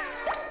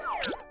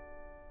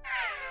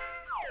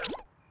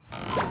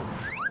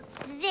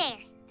 There,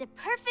 the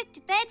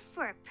perfect bed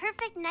for a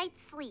perfect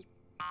night's sleep.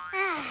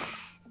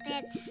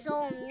 Bed's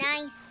so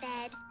nice,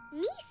 bed.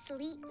 Me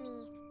sleep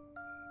me.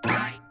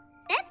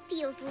 That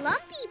feels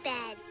lumpy,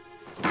 bed.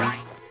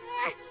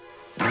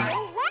 So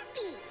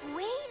lumpy.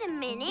 Wait a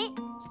minute.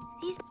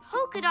 These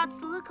polka dots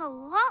look a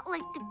lot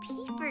like the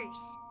peepers.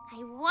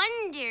 I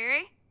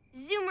wonder...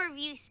 Zoomer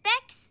view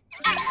specs,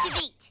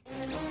 activate.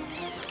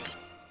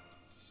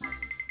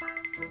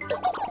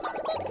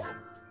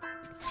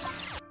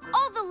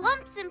 All the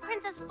lumps in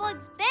Princess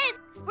Flug's bed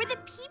were the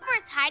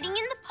peepers hiding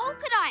in the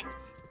polka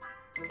dots.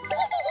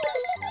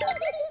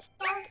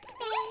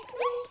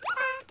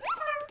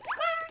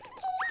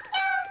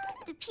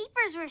 The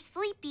peepers were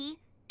sleepy,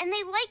 and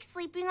they like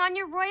sleeping on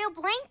your royal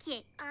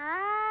blanket.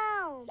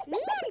 Oh, me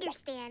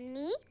understand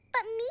me,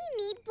 but me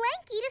need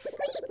blankie to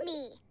sleep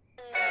me.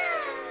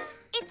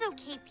 It's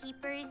okay,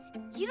 Peepers.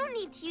 You don't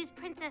need to use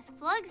Princess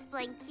Flug's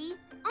blankie.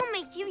 I'll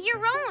make you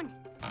your own.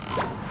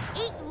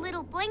 8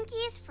 little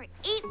blankies for 8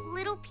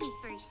 little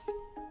Peepers.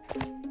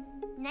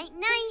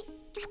 Night-night.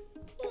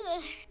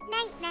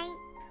 Night-night.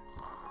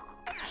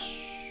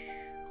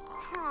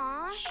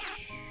 Aww.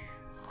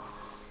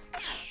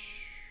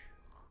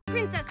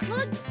 Princess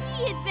Flug's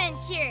ski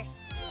adventure.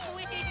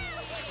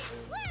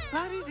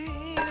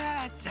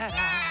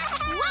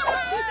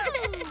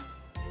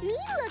 Me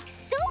looks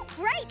so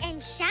bright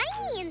and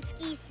shiny in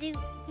ski suit.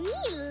 Me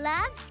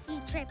love ski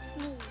trips,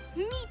 me.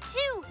 Me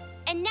too.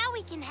 And now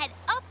we can head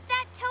up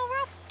that tow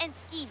rope and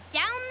ski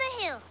down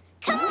the hill.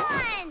 Come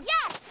on!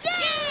 Yes!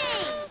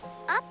 Yay!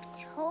 Up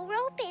tow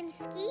rope and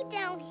ski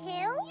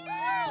downhill?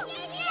 Yeah!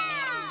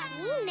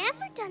 Me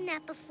never done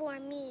that before,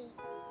 me.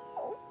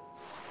 Oh.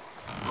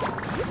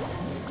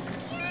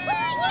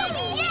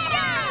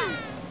 Yeah!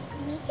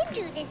 Me can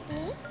do this,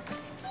 me.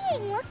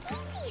 Skiing look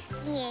easy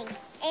skiing.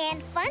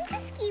 And fun to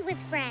ski with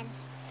friends.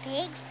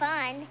 Big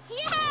fun.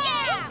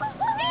 Yeah!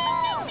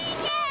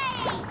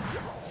 Yay!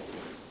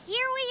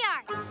 Here we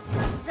are.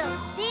 The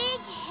big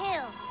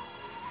hill.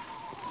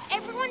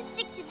 Everyone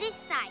stick to this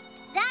side.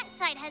 That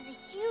side has a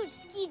huge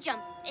ski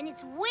jump, and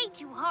it's way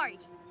too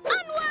hard.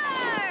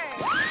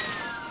 Onward!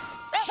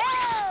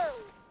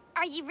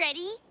 Are you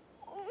ready?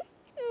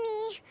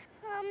 Me.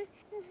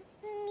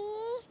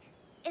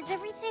 Is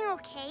everything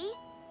okay?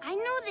 I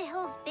know the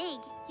hill's big.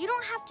 You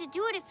don't have to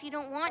do it if you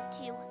don't want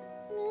to.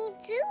 Me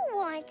do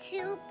want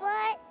to,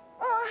 but...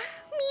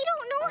 me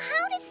don't know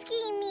how to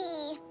ski,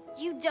 me.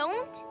 You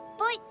don't?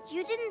 But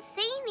you didn't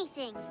say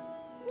anything.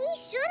 Me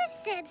should have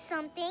said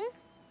something.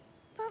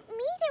 But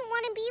me didn't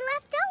want to be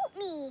left out,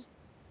 me.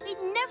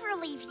 We'd never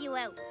leave you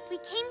out. We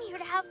came here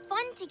to have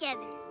fun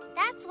together.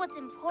 That's what's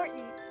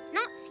important,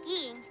 not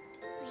skiing.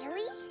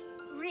 Really?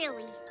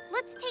 Really.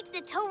 Let's take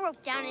the tow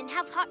rope down and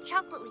have hot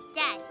chocolate with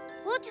Dad.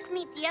 We'll just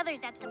meet the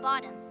others at the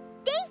bottom.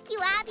 Thank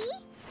you, Abby.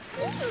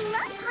 Me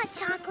love hot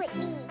chocolate,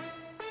 me.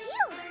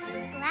 Phew.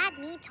 Glad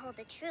me told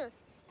the truth.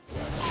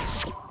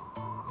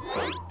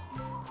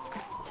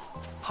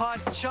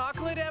 Hot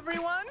chocolate,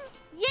 everyone?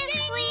 Yes,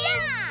 please.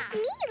 Yeah.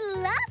 Me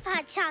love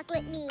hot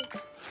chocolate, me.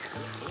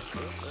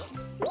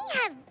 Me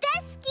have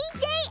best ski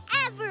day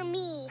ever,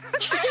 me.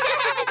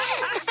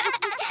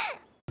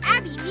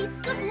 Abby meets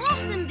the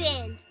Blossom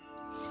Band.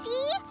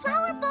 See?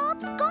 Flower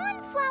bulbs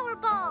gone, flower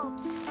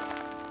bulbs.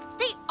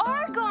 They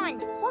are gone.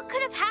 What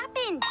could have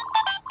happened?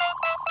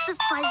 The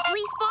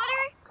Fuzzly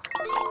spotter?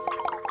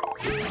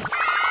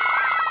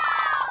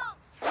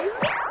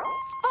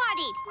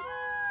 Spotted.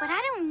 But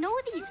I don't know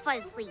these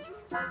Fuzzlies.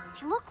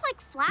 They look like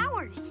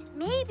flowers.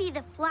 Maybe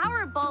the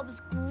flower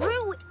bulbs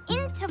grew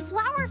into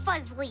flower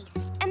Fuzzlies.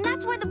 And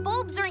that's why the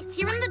bulbs aren't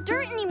here in the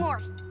dirt anymore.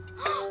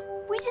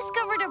 We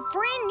discovered a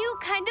brand new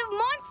kind of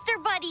monster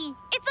buddy.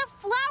 It's a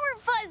flower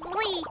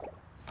Fuzzly.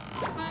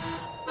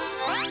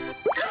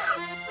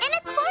 An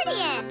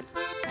accordion.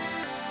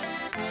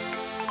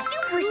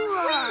 Super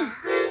sweet.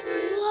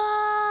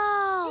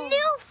 Whoa!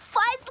 New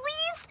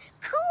Fuzzlies?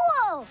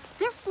 Cool.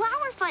 They're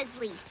flower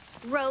Fuzzlies.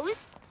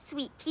 Rose,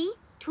 Sweet Pea,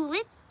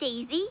 Tulip,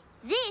 Daisy.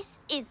 This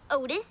is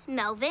Otis,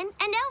 Melvin,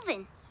 and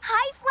Elvin.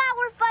 Hi,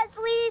 Flower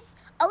Fuzzlies.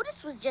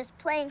 Otis was just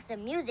playing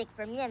some music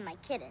for me and my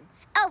kitten.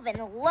 Elvin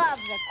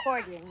loves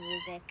accordion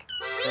music.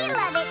 We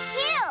love it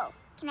too.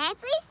 Can I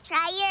please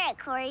try your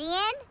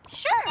accordion?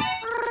 Sure.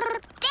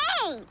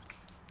 Thanks.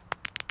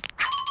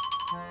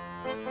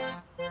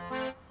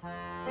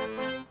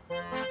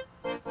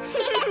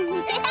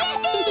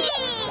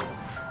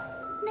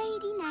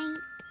 Nighty-night.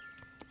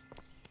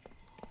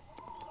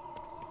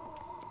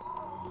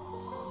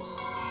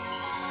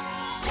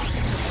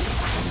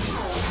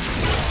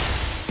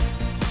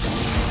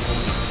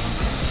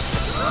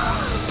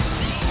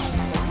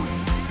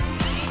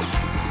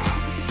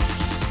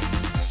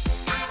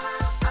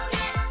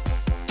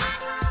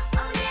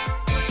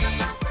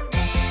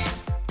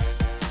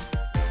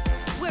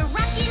 We're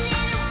rocking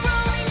and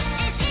rolling,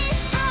 and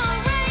it's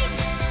alright.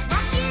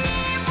 Rocking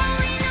and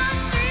rolling all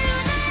through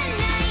the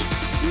night.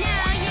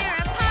 Now you're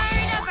a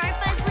part of our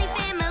Fuzzly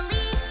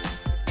family.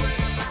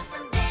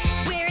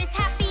 We're as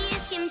happy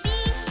as can be.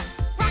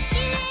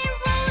 Rocking and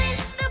rolling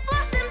the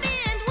Blossom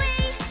Band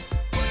way.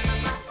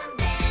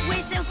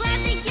 We're so glad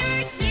that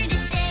you're here to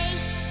stay.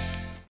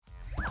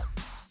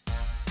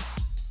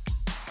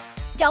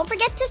 Don't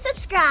forget to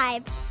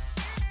subscribe.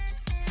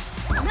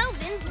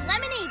 Melvin's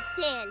lemonade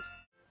stand.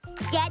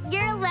 Get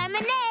your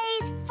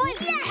lemonade.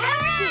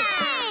 Fantastic!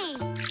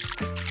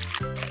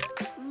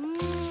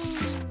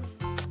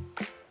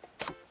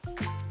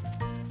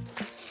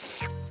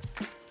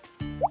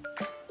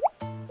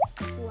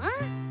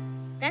 What?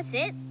 That's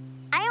it?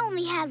 I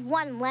only had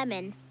one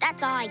lemon.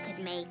 That's all I could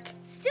make.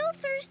 Still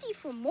thirsty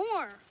for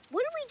more.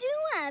 What do we do,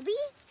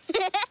 Abby?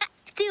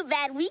 Too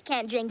bad we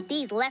can't drink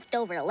these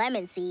leftover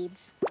lemon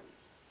seeds.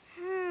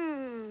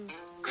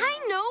 I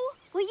know.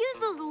 We'll use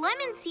those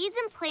lemon seeds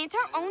and plant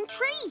our own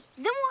tree.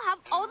 Then we'll have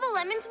all the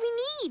lemons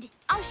we need.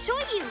 I'll show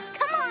you.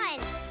 Come on.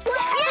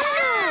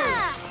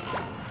 Yeah!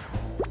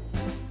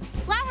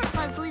 Flower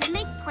Fuzzlies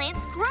make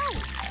plants grow.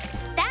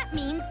 That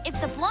means if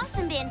the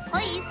Blossom Band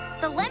plays,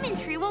 the lemon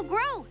tree will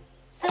grow.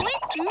 So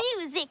it's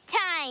music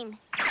time.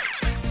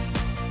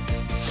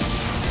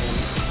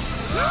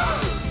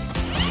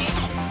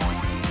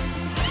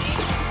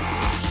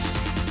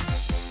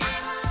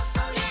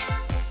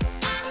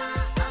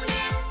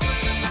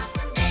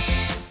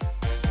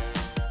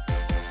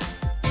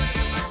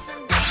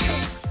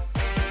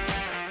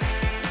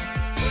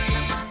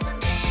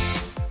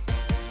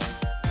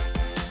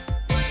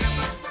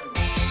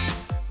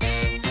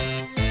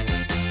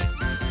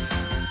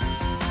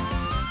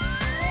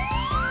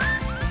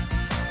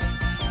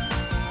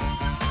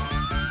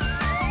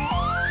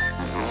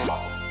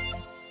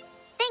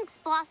 Thanks,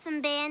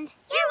 Blossom Band.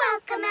 You're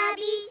welcome,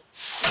 Abby.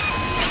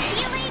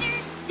 See you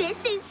later.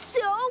 This is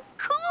so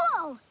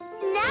cool.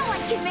 Now I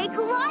can make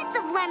lots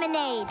of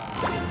lemonade.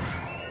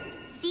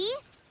 See?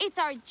 It's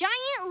our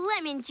giant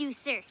lemon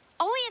juicer.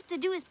 All we have to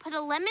do is put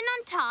a lemon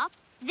on top,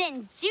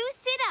 then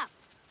juice it up.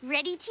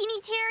 Ready,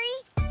 Teeny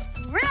Terry?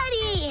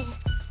 Ready.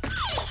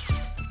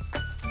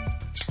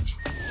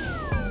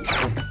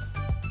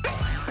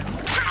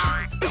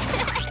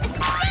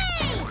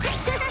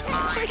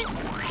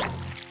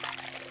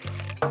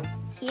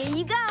 Here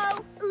you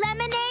go.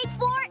 Lemonade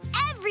for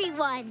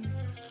everyone.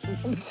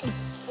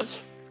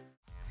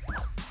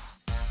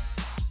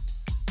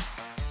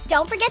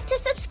 Don't forget to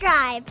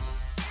subscribe.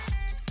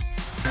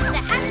 The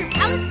Hatcher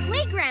Palace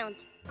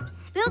Playground.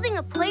 Building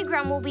a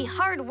playground will be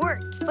hard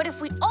work, but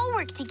if we all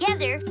work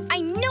together,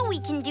 I know we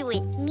can do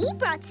it. Me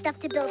brought stuff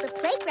to build a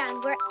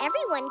playground where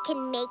everyone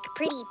can make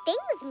pretty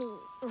things, Me.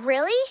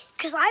 Really?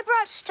 Because I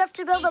brought stuff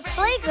to build a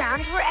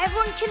playground where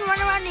everyone can run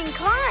around and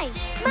climb.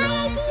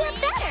 My idea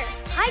better.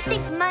 I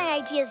think my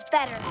idea's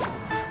better.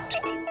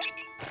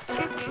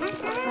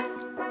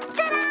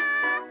 Ta-da!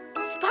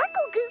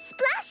 Sparkle Goo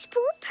Splash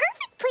Pool,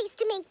 perfect place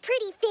to make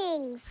pretty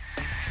things.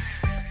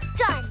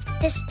 Done!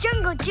 This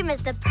jungle gym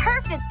is the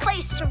perfect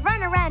place to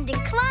run around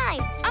and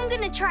climb. I'm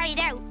gonna try it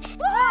out.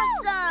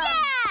 Awesome!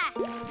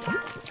 Yeah!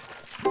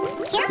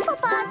 Careful,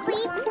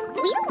 Bosley.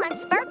 We don't want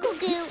Sparkle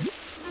Goo.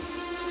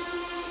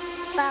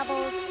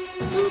 Bubbles.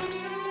 Oops.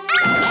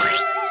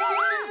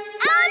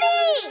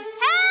 Abbey!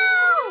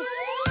 Help!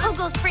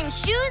 Pogo Spring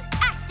shoes,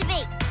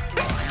 activate.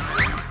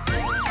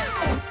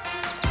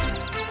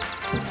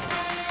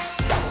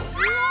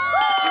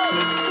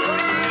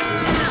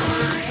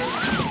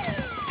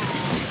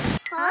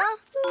 Huh?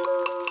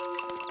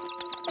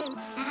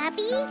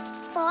 Abby?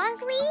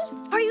 Bosley?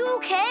 Are you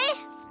okay?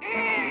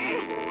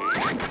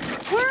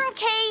 We're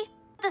okay.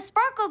 The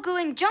Sparkle Goo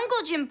and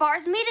Jungle Gym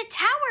bars made a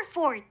tower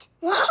fort.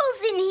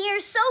 Walls in here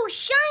so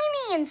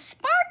shiny and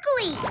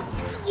sparkly.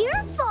 It's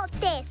your fault,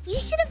 this. You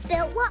should have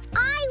built what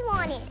I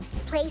wanted.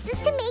 places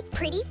to make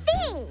pretty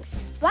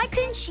things. Why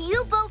couldn't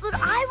you build what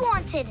I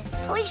wanted?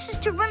 Places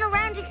to run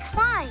around and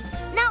climb.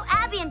 Now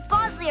Abbey and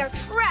Fuzzly are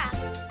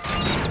trapped.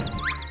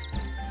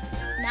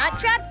 Not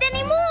trapped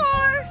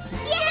anymore!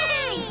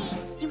 Yay!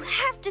 You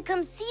have to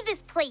come see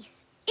this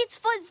place. It's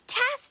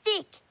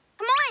fuzztastic.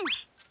 Come on!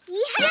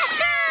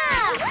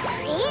 Yeah!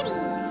 Pretty,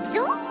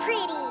 so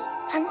pretty.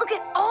 And look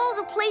at all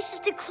the places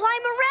to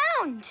climb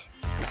around.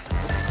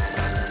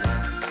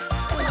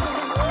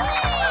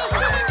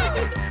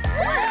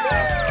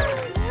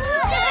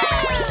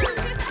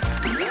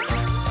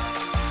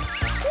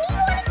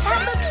 That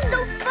looks so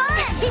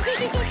fun!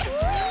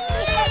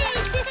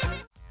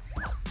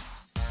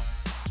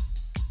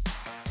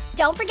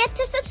 Don't forget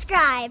to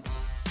subscribe.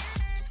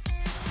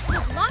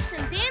 The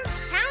Blossom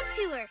Band's town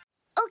tour.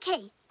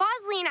 Okay,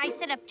 Fuzzly and I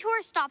set up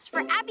tour stops for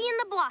Abbey and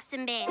the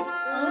Blossom Band.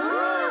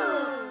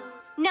 Oh.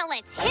 Now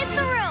let's hit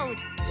the road.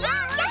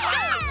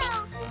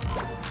 Yeah!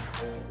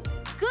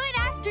 Good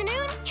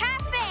afternoon,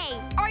 cafe.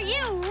 Are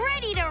you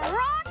ready to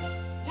rock?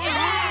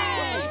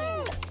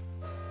 Yeah!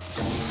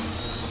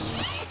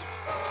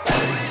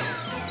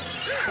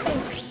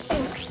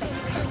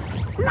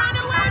 Run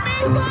away,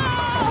 Maple!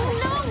 Oh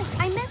no!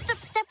 I messed up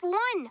step 1.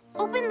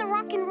 Open the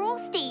rock and roll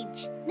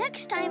stage.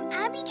 Next time,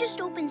 Abbey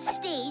just opens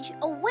stage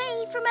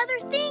away from other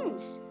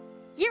things.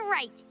 You're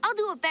right. I'll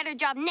do a better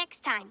job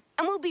next time,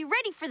 and we'll be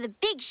ready for the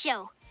big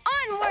show.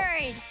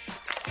 Onward!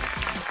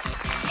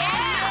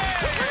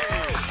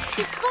 Yeah!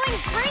 It's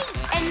going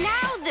great, and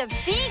now the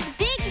big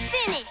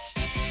finish.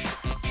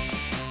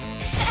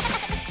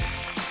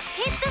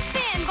 Hit the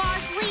fan,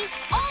 Fuzzly,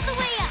 all the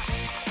way up.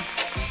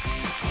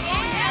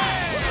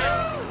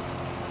 Yeah!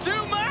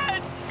 Too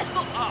much!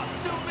 Oh,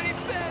 too many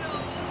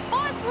pedals!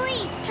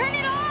 Fuzzly, turn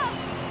it off!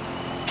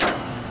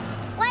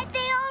 Why'd they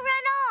all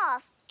run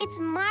off? It's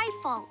my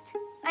fault.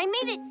 I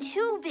made it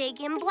too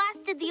big and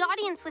blasted the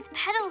audience with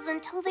pedals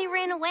until they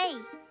ran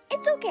away.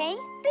 It's okay.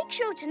 Big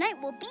show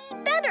tonight will be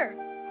better.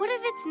 What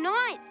if it's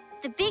not?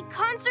 The big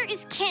concert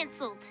is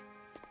canceled.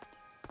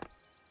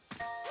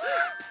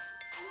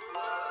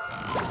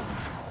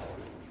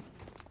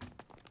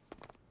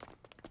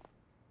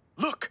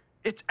 Look,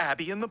 it's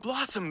Abbey and the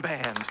Blossom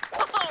Band.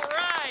 All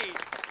right!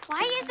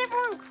 Why is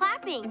everyone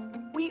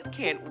clapping? We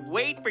can't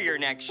wait for your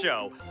next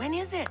show. When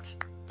is it?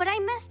 But I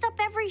messed up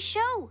every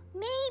show.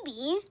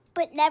 Maybe,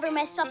 but never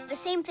messed up the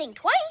same thing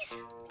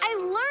twice. I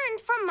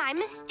learned from my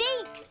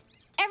mistakes.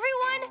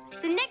 Everyone,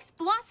 the next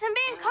Blossom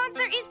Band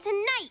concert is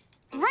tonight,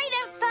 right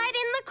outside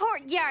in the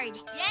courtyard.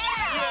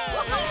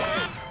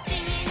 Yeah!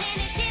 Singing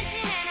and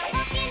dancing and I'm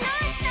walking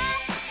non-stop.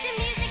 The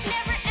music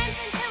never ends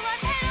until our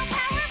pedal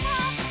power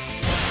pops.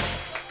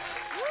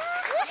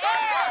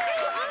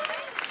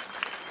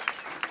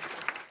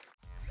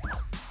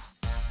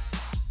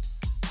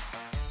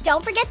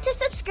 Don't forget to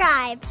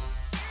subscribe.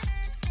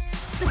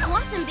 The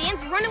Blossom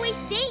Band's runaway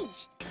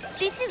stage.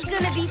 This is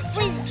gonna be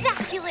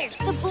spectacular.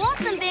 The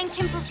Blossom Band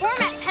can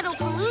perform at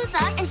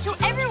Pedalpalooza and show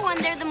everyone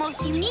they're the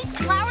most unique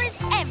flowers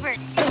ever.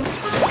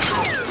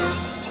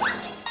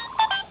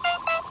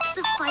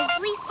 The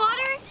Fuzzly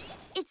spotter?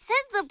 It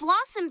says the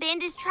Blossom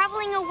Band is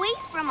traveling away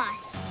from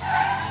us.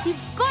 We've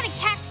got to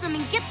catch them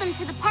and get them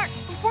to the park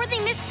before they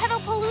miss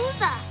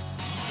Pedalpalooza.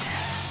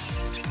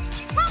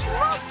 Rock and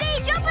roll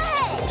stage up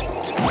ahead!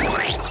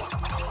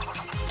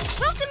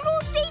 Rock and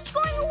roll stage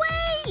going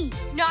away!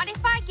 Not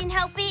if I can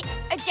help it.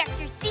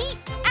 Ejector seat,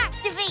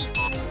 activate.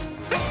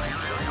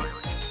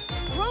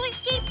 Roller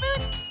skate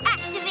boots,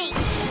 activate.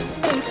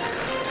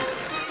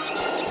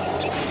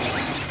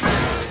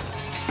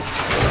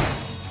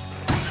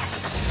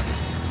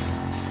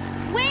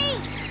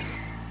 Wait!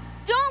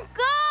 Don't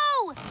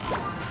go!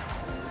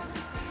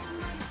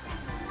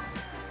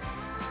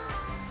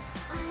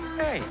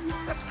 Hey,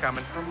 that's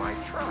coming from my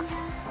truck.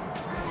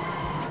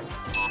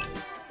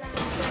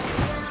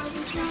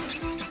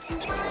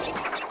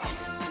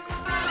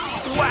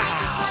 Wow!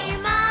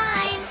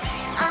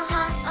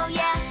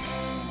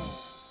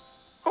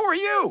 Who are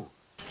you?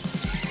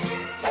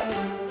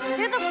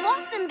 They're the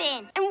Blossom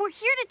Band, and we're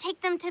here to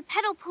take them to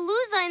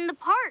Pedalpalooza in the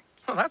park.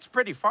 Well, that's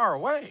pretty far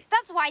away.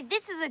 That's why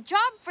this is a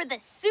job for the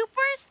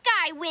Super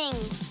Sky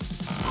Wings.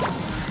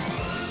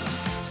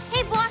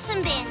 Hey,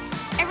 Blossom Band,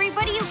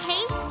 everybody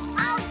okay?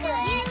 All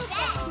good.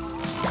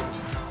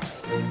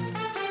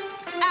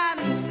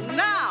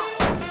 Now,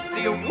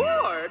 the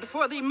award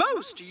for the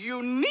most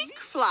unique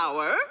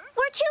flower.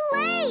 We're too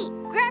late.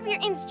 Grab your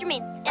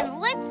instruments and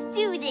let's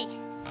do this.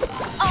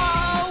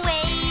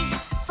 Always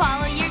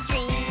follow your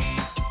dreams.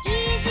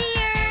 It's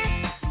easier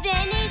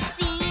than it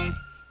seems.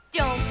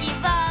 Don't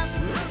give up.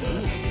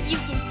 You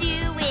can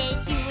do it.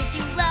 Do what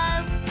you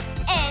love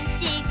and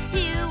stick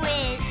to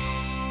it.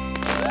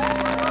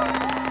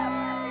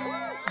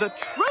 The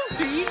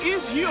trophy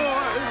is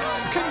yours.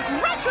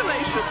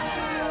 Congratulations.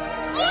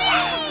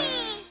 Yay!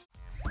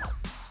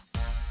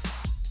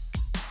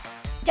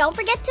 Don't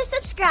forget to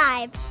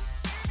subscribe.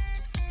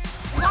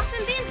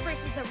 Blossom Band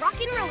versus the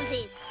Rockin'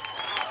 Roses.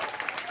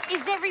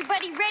 Is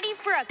everybody ready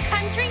for a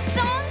country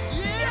song?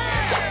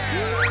 Yeah!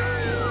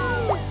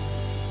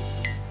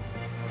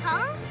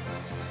 Huh?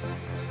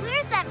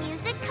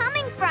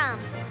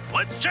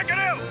 check it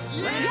out!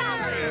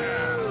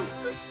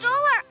 Who stole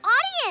our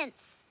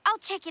audience? I'll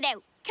check it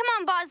out. Come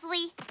on,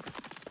 Fuzzly.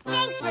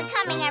 Thanks for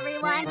coming,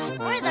 everyone.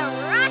 We're the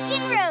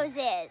Rockin'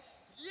 Roses.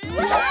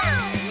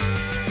 Yeah.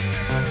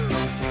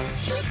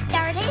 She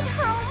started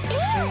her own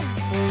band.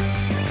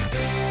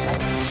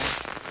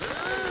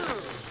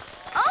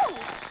 Oh,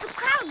 the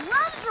crowd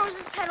loves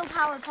Rose's pedal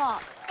power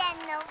pop. Then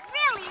they'll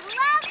really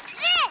love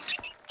this.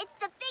 It's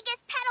the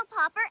biggest pedal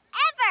popper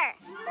ever.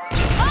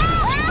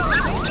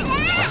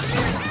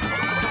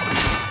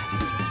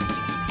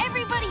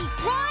 Everybody,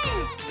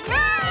 run!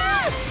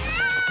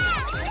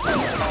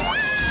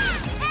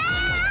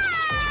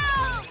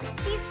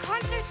 These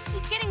concerts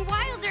keep getting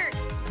wilder.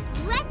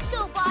 Let's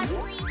go,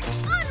 Fuzzly.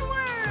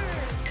 Onward!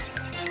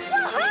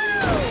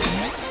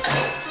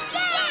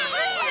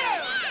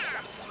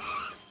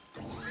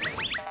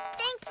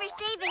 Thanks for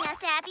saving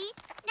us, Abbey.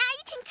 Now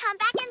you can come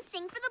back and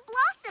sing for the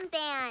Blossom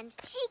Band.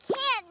 She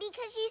can't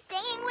because she's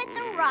singing with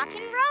the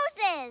Rockin'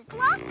 Roses.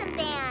 Blossom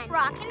Band.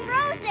 Rockin'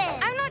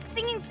 Roses. I'm not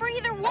singing for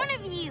either one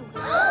of you.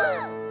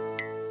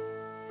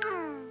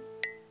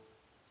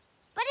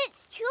 But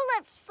it's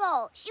Tulip's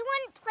fault. She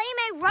wouldn't play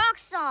my rock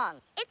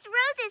song. It's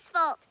Rose's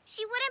fault.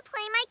 She wouldn't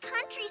play my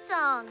country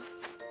song.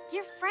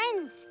 You're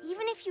friends.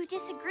 Even if you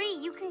disagree,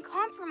 you can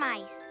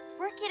compromise.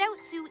 Work it out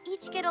so you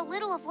each get a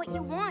little of what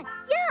you want.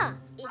 Yeah,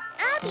 if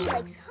Abbey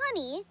likes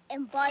honey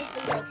and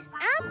Fuzzly likes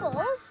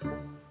apples,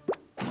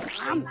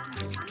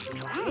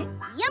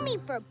 yummy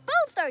for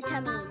both our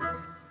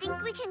tummies.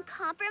 Think we can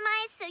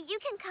compromise so you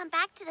can come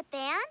back to the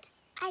band?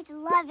 I'd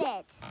love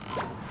it.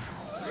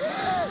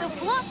 The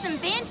Blossom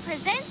Band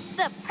presents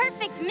the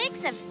perfect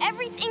mix of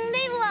everything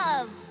they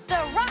love.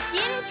 The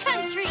Rockin'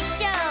 Country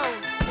Show.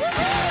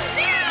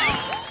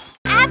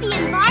 Abbey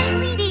and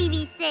Fuzzly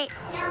babysit.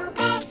 No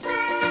bed for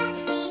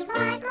us, we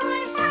want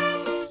more fun.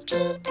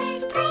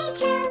 Peepers play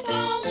till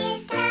day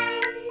is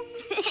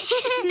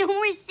done. No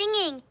more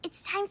singing.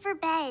 It's time for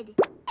bed.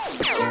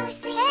 No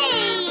sleep.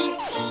 Hey!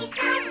 Day's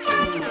not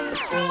done.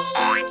 Play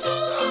a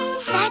game.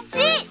 That's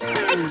it!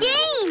 A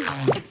game!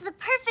 It's the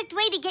perfect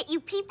way to get you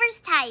peepers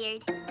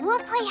tired. We'll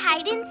play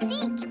hide and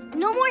seek.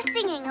 No more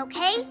singing,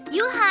 okay?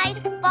 You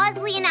hide,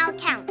 Fuzzly and I'll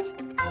count.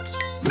 Okay.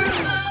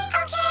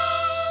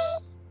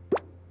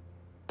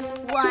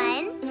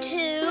 1,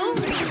 2,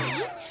 3,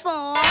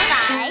 4,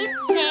 5,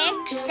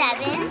 6,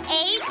 7,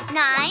 8,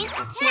 9,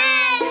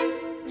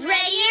 10.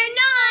 Ready or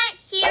not,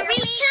 here we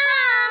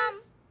come.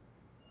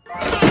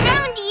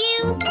 Found you.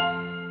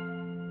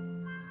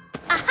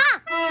 Aha!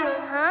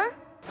 Huh?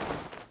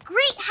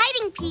 Great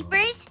hiding,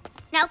 peepers.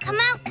 Now come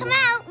out,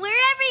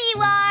 wherever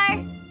you are.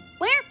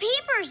 Where are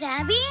peepers,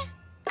 Abbey?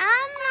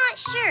 I'm not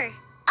sure.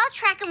 I'll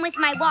track them with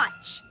my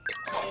watch.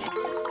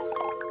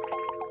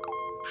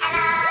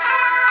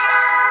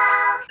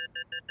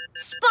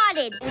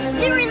 Spotted!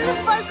 They're in the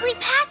Fuzzly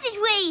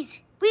passageways!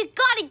 We've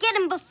got to get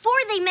them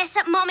before they mess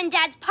up Mom and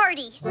Dad's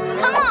party.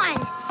 Come on!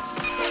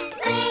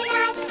 We're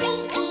not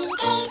sleepy,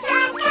 day's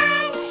not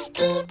done.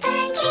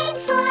 Peeper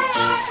kids for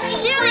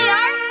everyone. Here they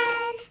are!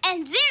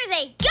 And there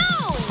they go!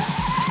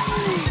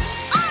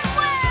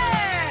 Onward!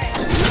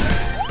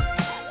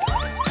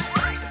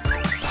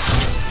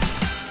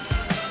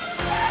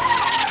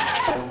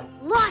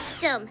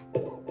 Lost them!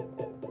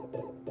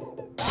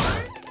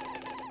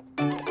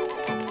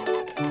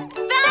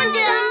 Found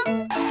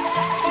them!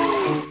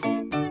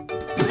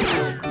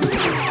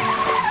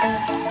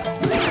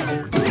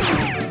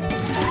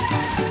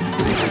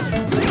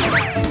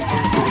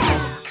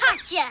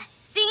 Gotcha!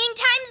 Singing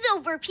time's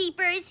over,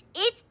 Peepers.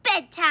 It's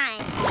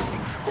bedtime.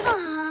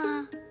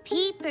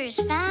 Peepers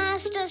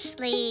fast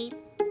asleep.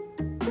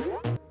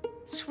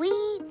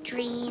 Sweet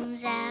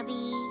dreams,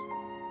 Abbey.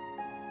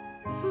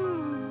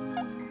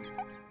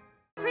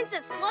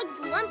 Princess Flug's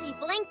lumpy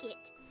blanket.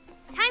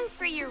 Time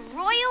for your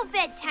royal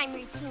bedtime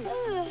routine.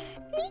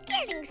 Me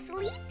getting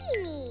sleepy,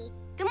 me.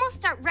 Then we'll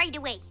start right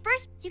away.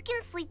 First, you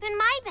can sleep in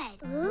my bed.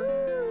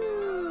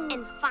 Ooh.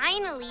 And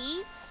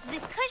finally, the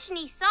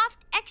cushiony,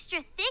 soft,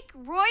 extra thick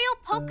royal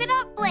polka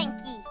dot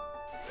blankie.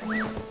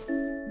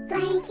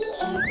 Blankie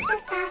is so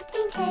soft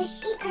and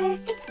cushy,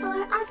 perfect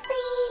for all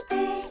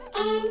sleepers.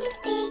 And its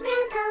big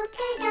round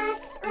polka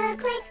dots look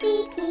like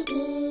squeaky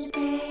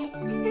peepers.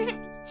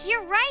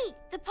 You're right.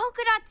 The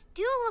polka dots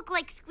do look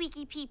like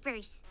squeaky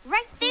peepers.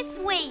 Right this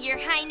way, Your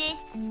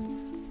Highness.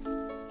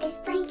 This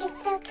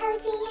blanket's so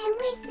cozy and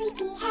we're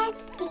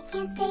sleepyheads. We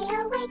can't stay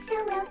awake, so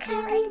we'll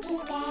curl into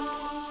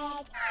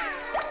bed.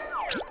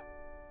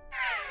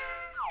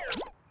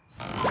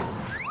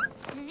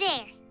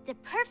 There. The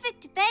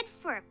perfect bed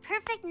for a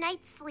perfect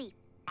night's sleep.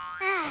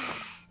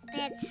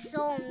 Bed's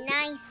so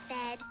nice,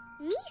 bed.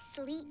 Me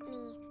sleep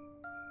me.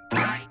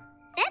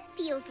 That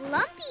feels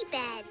lumpy,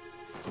 bed.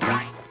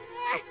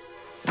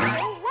 So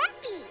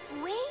lumpy.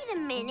 Wait a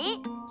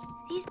minute.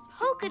 These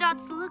polka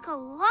dots look a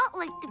lot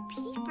like the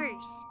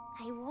peepers.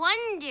 I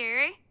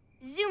wonder...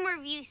 Zoomer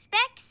view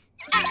specs,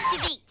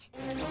 activate.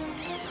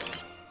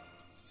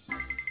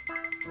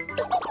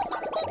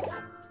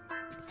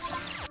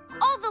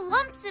 All the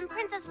lumps in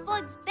Princess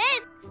Flug's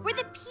bed were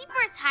the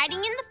peepers hiding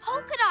in the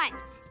polka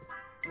dots.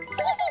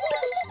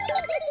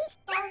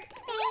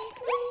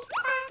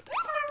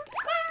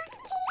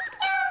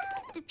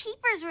 The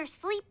peepers were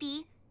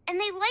sleepy, and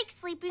they like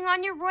sleeping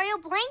on your royal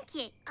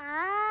blanket.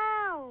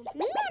 Oh,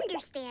 me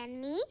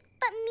understand me,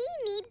 but me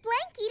need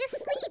blankie to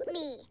sleep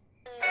me.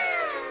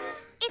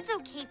 It's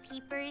okay,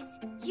 peepers.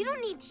 You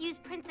don't need to use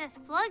Princess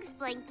Flug's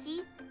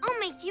blankie. I'll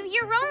make you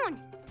your own.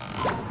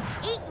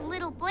 8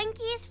 little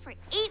blankies for 8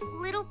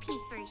 little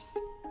peepers.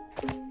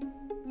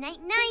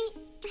 Night-night.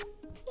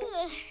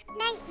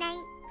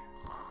 Night-night.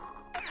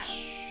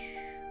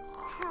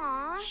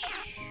 Aww.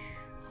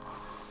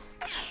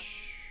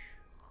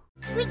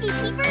 Squeaky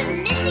Peepers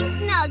missing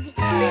snug.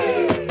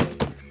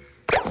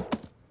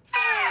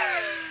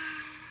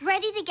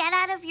 Ready to get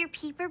out of your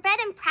peeper bed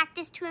and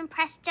practice to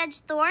impress Judge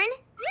Thorne?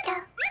 Do, re,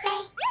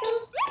 mi,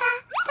 fa,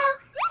 sol,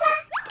 la,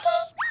 ti,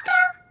 do.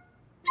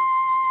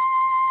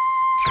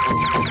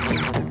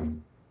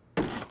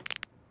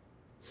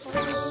 We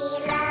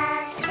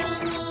love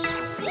singing,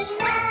 we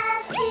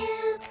love to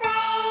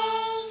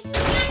play.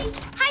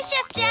 Hi,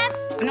 Chef Jeff.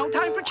 No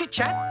time for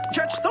chit-chat.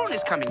 Judge Thorne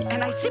is coming,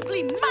 and I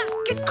simply must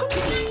get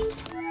cooking.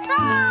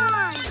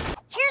 Song!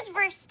 Here's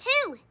verse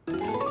 2. Our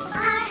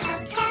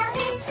hotel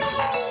is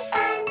really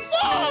fun.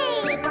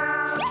 Yay! We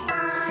won't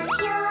want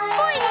your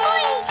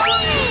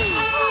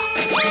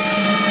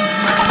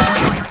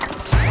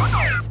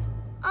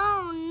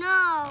Oh,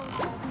 no.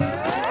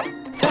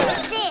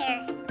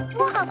 There.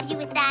 We'll help you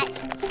with that.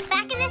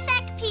 Back in a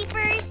sec,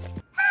 peepers.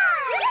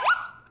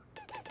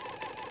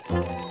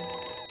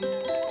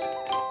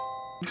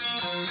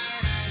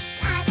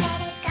 Our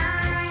bed is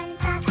gone,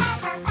 ba ba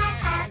ba ba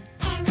ba,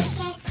 and we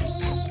can't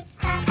sleep,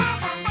 ba ba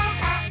ba ba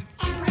ba,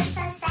 and we're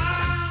so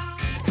sad.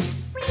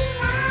 We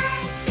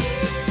want to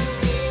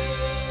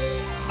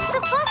leave.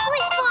 The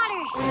Fuzzly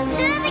spotter!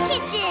 To the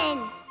kitchen!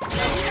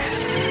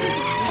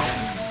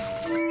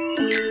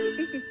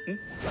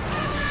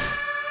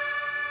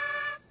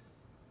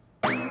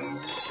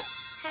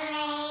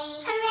 Hooray!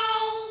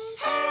 Hooray!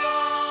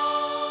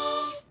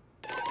 Hooray!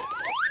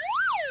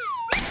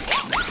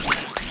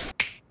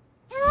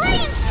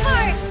 Brain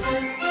spurt!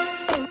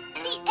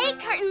 The egg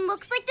carton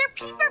looks like their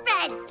peeper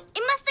bed.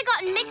 It must have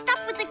gotten mixed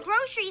up with the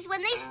groceries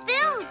when they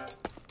spilled.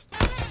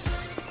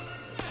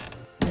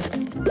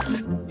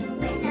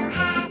 We're so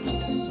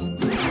happy,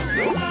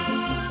 so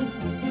sad,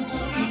 in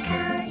our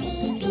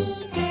cozy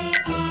peeper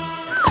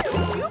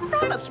bed. You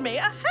promised me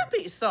a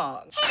happy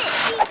song. Hit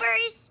it,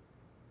 peepers!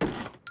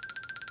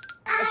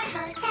 Our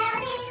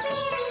hotel is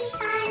really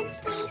fun.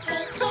 We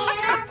take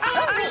care of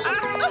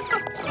everyone.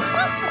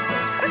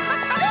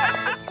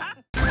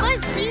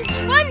 Fuzzly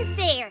Fun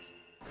Fair!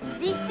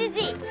 This is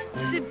it.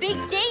 The big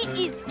day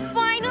is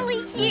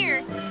finally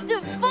here.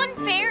 The fun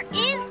fair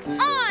is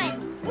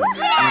on!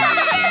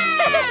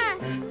 Yeah!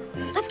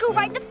 Let's go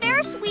ride the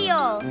Ferris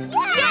wheel.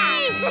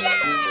 Yay!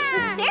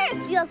 Yeah! The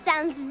Ferris wheel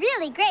sounds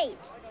really great.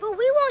 But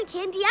we want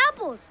candy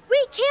apples.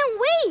 We can't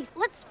wait.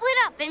 Let's split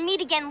up and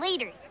meet again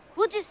later.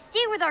 We'll just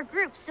stay with our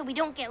groups so we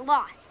don't get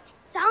lost.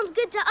 Sounds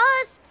good to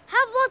us.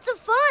 Have lots of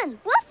fun.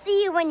 We'll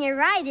see you when your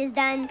ride is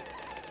done.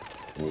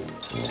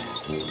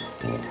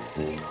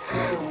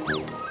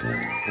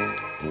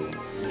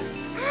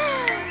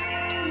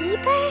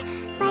 Peeper?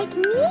 Like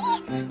me?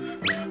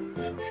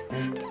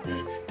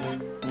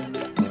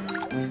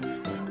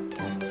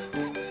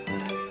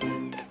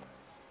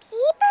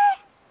 Peeper?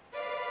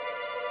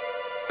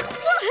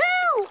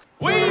 Woohoo!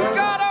 We've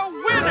got a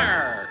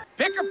winner!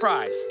 Pick a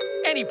prize.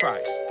 Any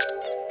prize.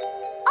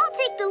 I'll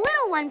take the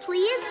little one,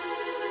 please.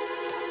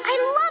 I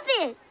love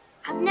it.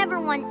 I've never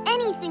won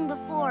anything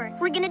before.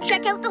 We're gonna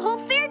check out the whole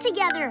fair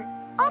together.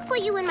 I'll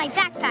put you in my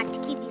backpack to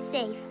keep you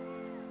safe.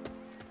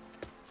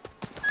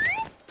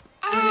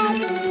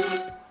 Abby,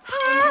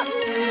 help me.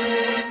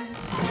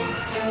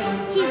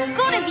 He's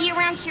gotta be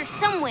around here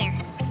somewhere.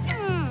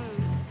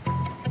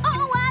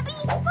 Uh-oh, Abby.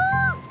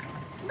 Look!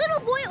 Little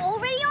boy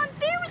already on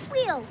Ferris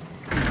wheel.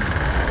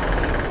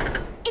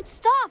 It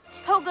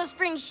stopped. Pogo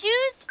Spring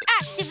shoes,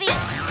 activate.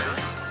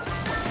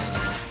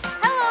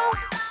 Hello.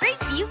 Great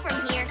view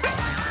from here.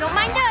 Don't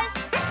mind us.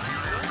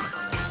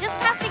 Just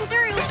passing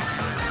through.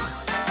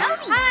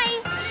 Hi.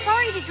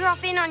 Sorry to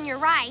drop in on your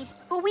ride,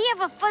 but we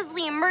have a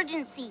Fuzzly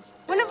emergency.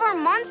 One of our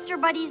monster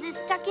buddies is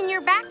stuck in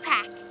your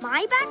backpack.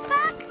 My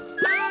backpack?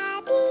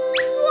 Abby.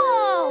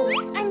 Whoa!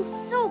 I'm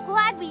so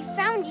glad we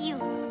found you.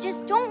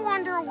 Just don't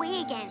wander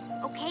away again,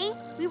 okay?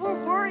 We were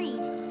worried.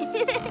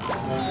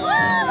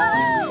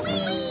 Woohoo!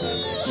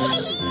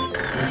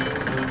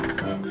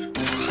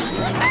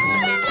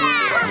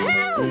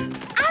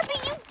 Abby,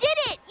 you did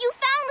it! You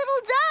found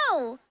Little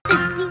Doe! The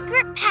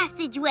secret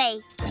passageway.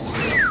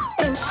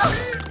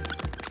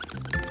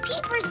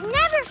 Peepers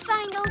never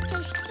find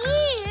Otis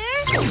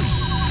here.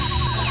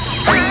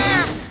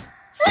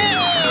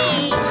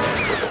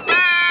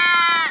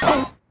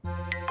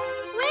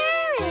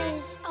 Where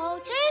is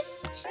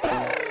Otis?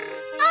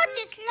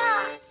 Otis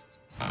lost.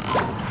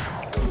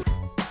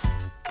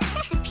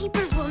 The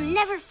peepers will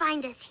never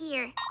find us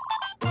here.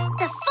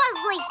 The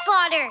Fuzzly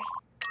spotter!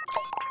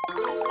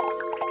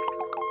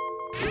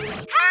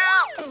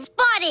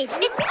 Spotted! spotted!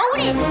 It's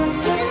Otis! He's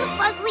in the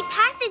Fuzzly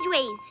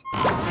passageways.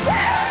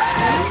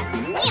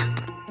 Yeah.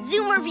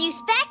 Zoomer view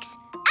specs,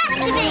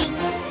 activate!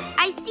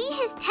 I see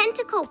his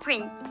tentacle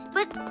prints,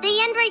 but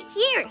they end right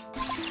here.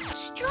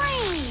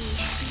 Strange.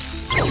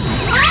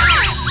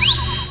 Ah!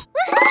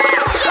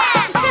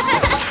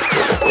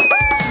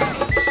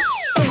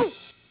 Ooh,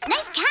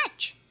 nice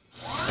catch.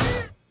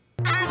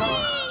 Abbey!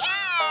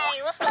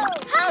 Yay!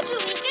 How do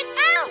we get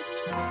out?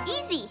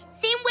 Easy.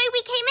 Same way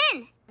we came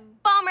in.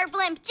 Bomber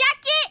blimp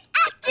jacket,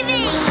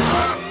 activate!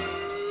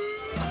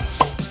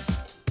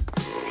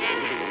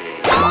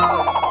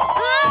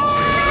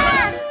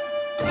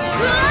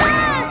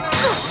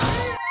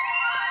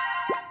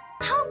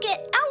 How get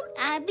out,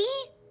 Abby?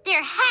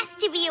 There has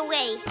to be a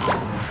way.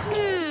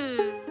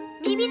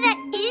 Maybe that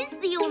is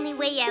the only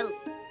way out.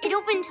 It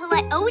opened to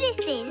let Otis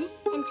in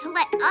and to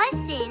let us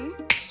in.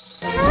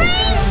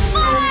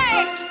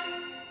 Brainspark!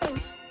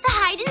 The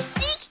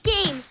hide-and-seek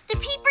game! The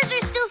peepers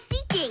are still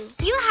seeking.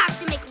 You have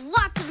to make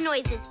lots of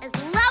noises as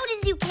loud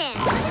as you can.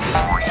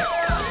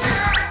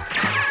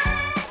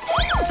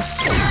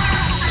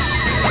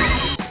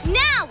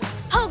 Now,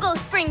 Pogo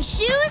Spring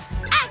Shoes,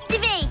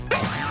 activate!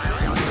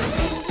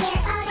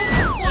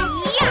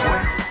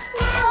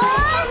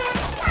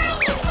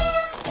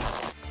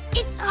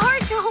 It's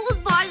hard to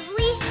hold,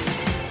 Bosley.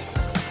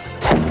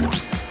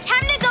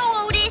 Time to go,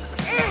 Otis.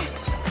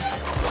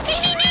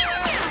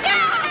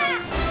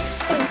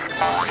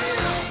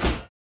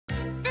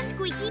 The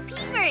squeaky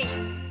peepers.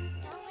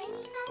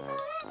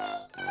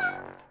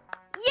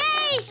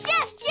 Yay,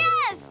 Chef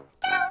Jeff!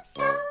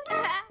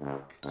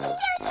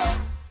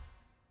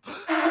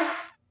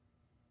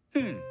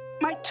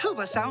 My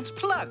tuba sounds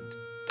plugged.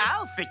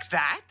 I'll fix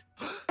that.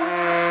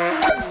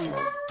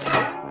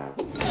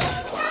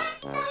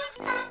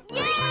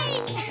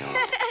 Yay!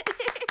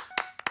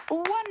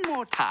 One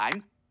more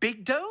time.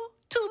 Big dough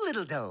to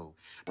little dough.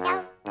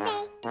 Huh?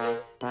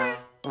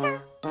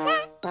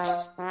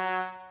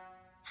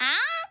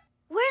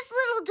 Where's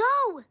little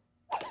dough?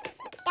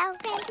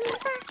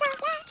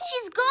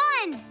 She's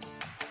gone.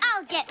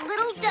 I'll get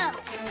little dough.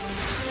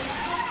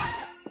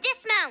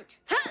 Dismount.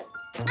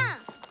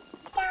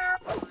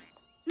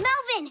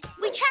 Melvin,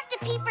 we tracked a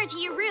peeper to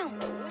your room.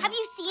 Have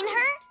you seen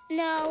her?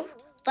 No,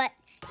 but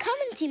come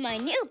and see my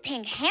new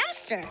pink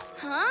hamster.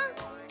 Huh?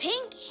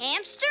 Pink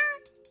hamster?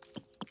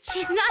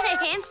 She's not a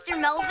hamster,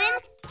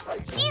 Melvin.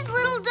 She's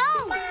little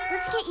dough.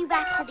 Let's get you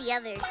back to the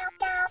others.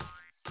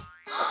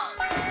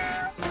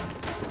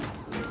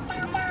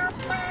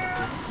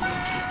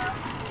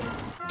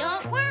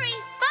 Don't worry,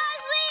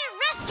 Fuzzly,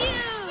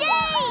 rescue!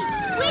 Yay!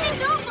 Way to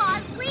go,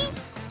 Bosley!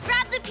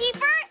 Grab the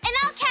peeper, and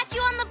I'll catch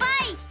you on the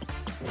bike.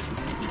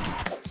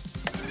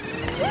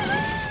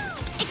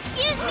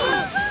 Excuse me.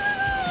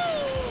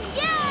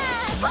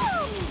 Yeah!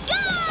 Woo!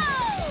 Go!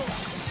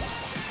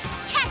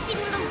 Catching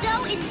little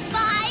dough in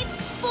 5,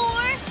 4,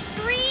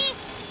 3,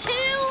 2.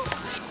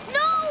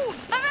 No!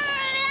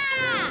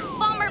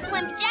 Bomber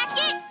blimp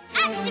jacket,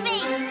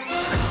 activate!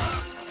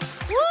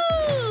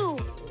 Woo!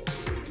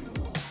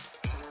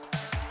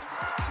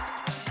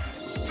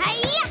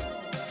 Hiya!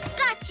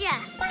 Gotcha!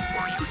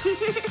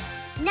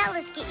 Now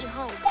let's get you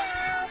home.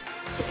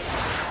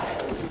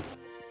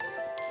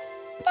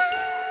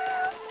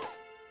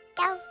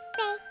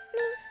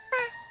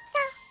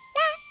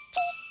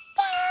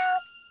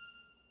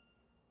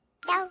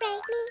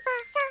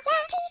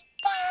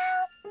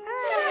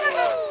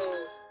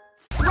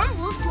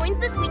 Grumbles joins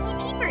the Squeaky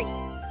Peepers.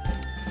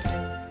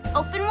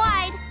 Open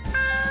wide.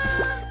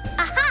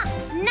 Aha!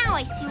 Now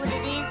I see what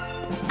it is.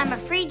 I'm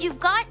afraid you've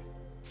got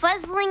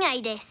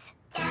fuzzlingitis.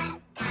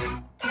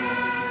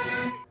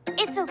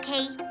 It's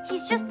okay.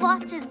 He's just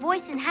lost his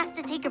voice and has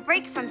to take a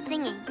break from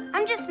singing.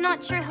 I'm just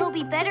not sure he'll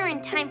be better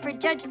in time for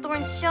Judge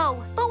Thorne's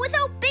show. But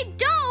without Big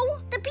Dough,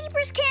 the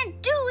Peepers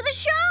can't do the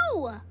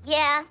show.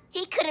 Yeah,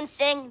 he couldn't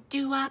sing.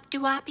 Doo-wop,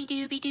 doo-woppy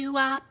dooby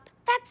doo-wop.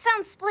 That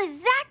sounds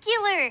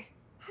spectacular.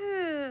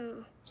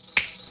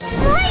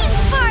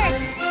 Brainspark!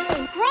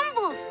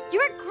 Grumbles,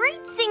 you're a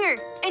great singer,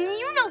 and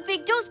you know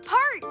Big Dough's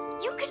part.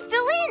 You could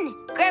fill in.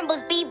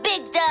 Grumbles be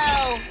Big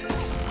Dough.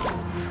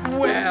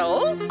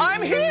 Well,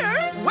 I'm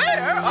here.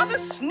 Where are the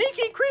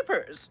sneaky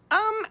creepers?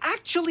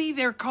 Actually,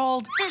 they're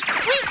called... The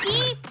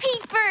Squeaky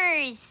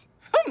Peepers.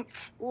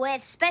 Humph.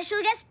 With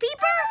special guest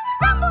peeper,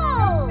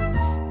 Grumbles.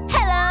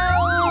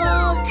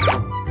 Hello.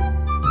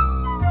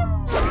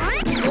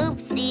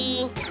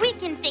 Oopsie. We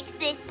can fix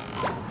this.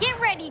 Get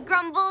ready,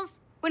 Grumbles.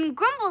 When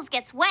Grumbles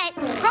gets wet,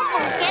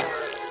 Grumbles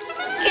gets...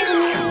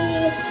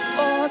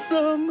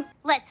 Awesome.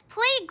 Let's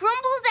play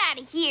Grumbles out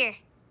of here.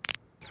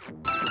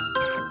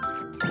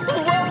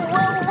 Whoa,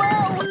 whoa,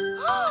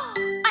 whoa.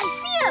 I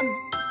see him.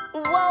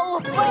 Whoa,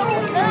 whoa.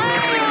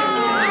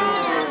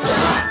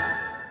 Ah!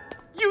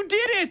 You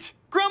did it!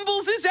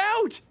 Grumbles is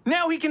out!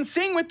 Now he can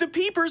sing with the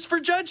Peepers for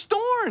Judge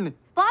Thorne.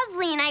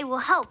 Bosley and I will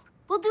help.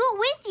 We'll do it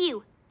with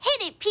you.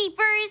 Hit it,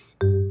 Peepers.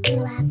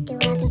 Doo-wop,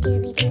 doo-woppy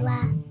dooby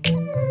doo-wop.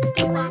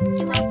 Doo-wop,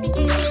 doo-woppy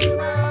dooby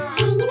doo-wop.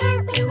 Hanging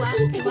out with the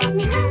peepers in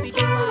the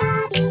hotel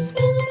lobby.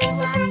 Singing is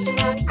a pleasure,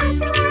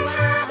 also a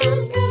hobby.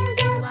 Little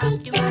dough,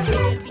 big dough.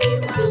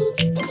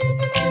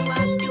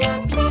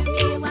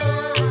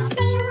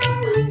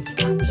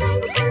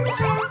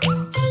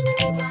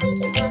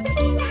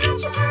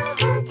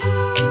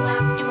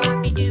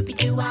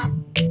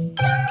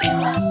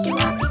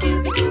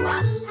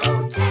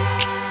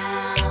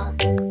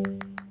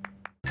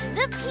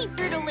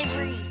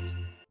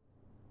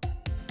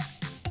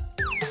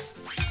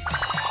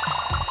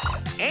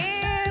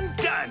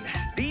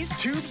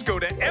 tubes go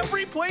to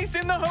every place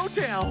in the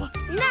hotel.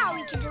 Now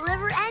we can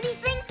deliver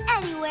anything,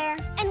 anywhere.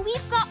 And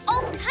we've got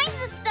all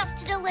kinds of stuff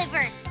to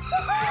deliver.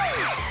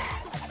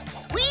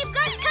 We've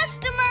got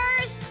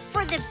customers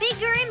for the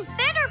bigger and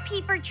better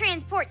Peeper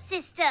transport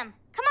system.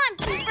 Come on,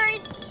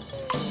 Peepers.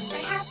 Peeper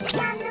help is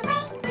on the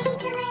way. We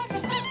deliver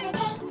save the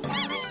day. So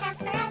much stuff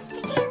for us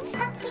to do.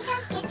 Hope we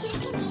don't get too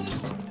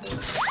confused.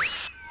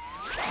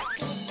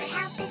 Peeper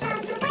help is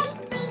on the way.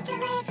 We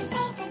deliver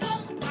save the day.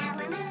 Now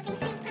we're moving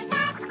super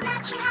fast.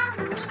 Not sure how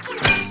long we can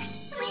last.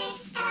 We're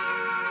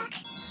stuck.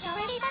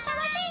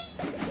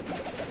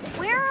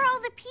 Where are all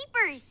the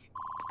Peepers?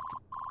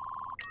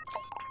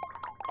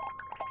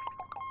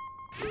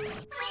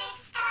 We're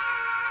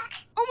stuck.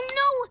 Oh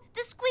no!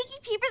 The squeaky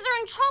Peepers are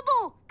in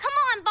trouble! Come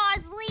on,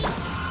 Bosley!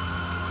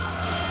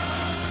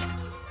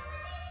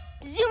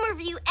 Zoomer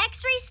View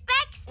X-ray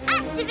specs,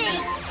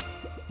 activate!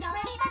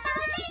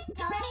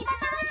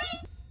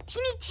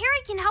 Teeny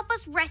Terry can help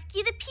us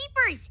rescue the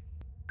Peepers.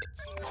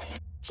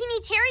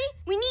 Teeny Terry,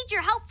 we need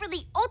your help for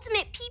the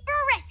ultimate Peeper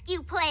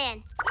rescue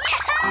plan.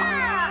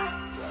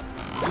 Yeah!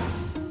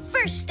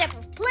 First step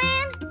of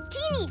plan,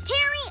 Teeny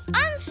Terry,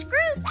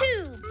 unscrew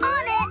tube.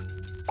 On it.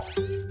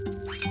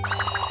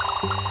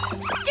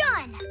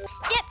 Done.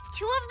 Step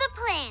 2 of the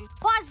plan.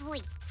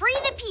 Bosley, free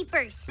the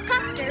Peepers.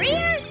 Copter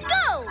ears,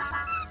 go!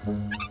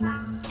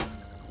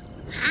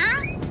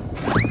 Huh?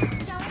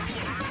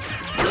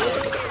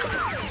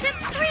 Step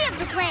 3 of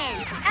the plan.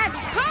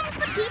 Abby calms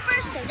the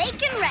Peepers so they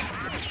can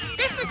rest.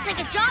 This looks like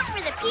a job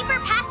for the Peeper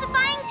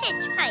pacifying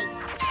pitch pipe.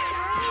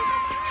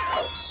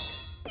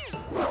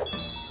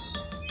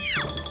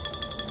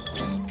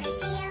 Peeper's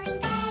feeling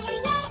better,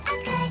 yay! A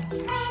good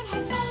plan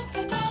has saved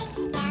the day.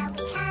 Now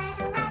we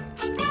cuddle up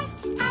and rest.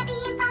 Abby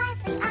and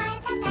Fuzzly are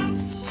the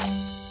best.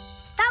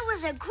 That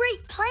was a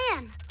great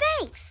plan.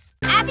 Thanks.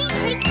 Abby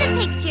takes a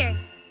picture.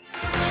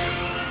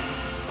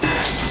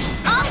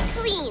 All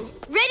clean.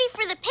 Ready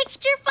for the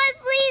picture,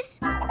 Fuzzlies?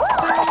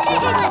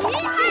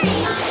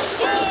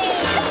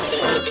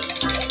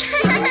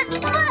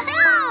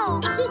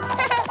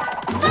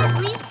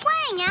 Fuzzlies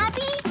playing,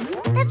 Abby.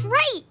 That's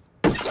right.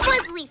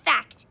 Fuzzly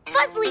fact.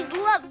 Fuzzlies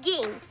love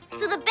games.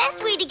 So the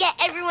best way to get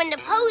everyone to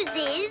pose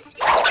is...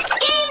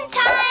 game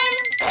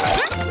time!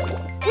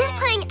 We're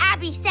playing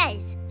Abby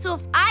Says. So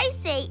if I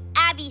say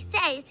Abby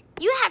Says,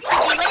 you have to do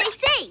what I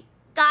say.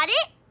 Got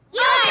it?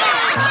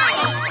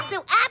 Yeah!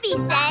 So Abby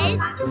says,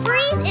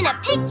 freeze in a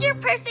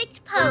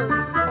picture-perfect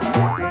pose.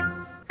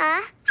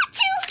 Huh?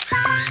 Achoo!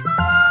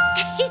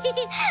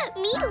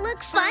 Me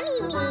look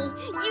funny, me.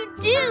 You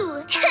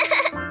do.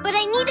 But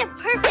I need a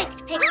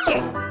perfect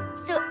picture.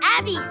 So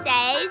Abby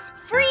says,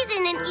 freeze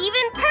in an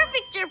even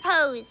perfecter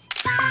pose.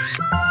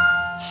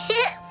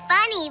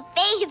 Funny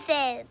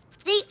faces.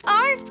 They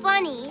are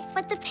funny,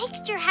 but the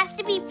picture has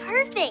to be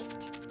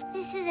perfect.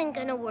 This isn't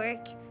gonna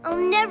work. I'll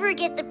never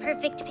get the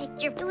perfect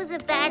picture. It was a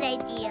bad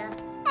idea.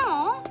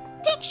 Aw,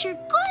 picture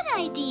good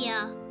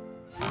idea.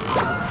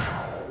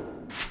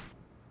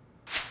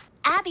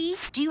 Abby,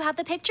 do you have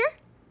the picture?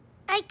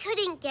 I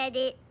couldn't get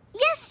it.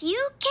 Yes,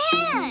 you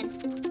can.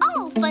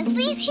 Oh,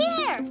 Fuzzly's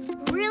here.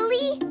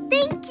 Really?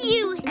 Thank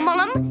you.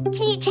 Mom,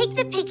 can you take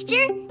the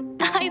picture?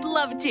 I'd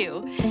love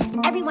to.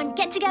 Everyone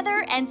get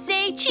together and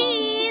say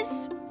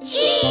cheese.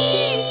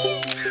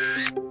 Cheese!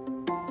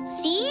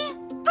 See?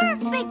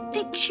 Perfect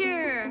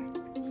picture.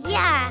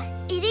 Yeah,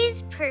 it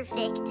is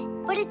perfect.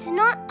 But it's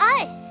not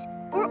us.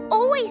 We're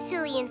always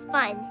silly and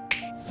fun.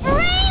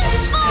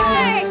 Brain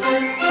fart!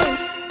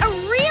 A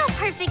real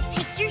perfect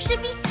picture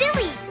should be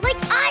silly,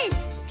 like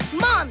us.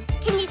 Mom,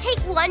 can you take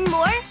one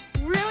more?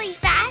 Really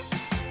fast?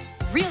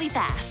 Really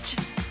fast.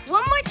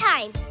 One more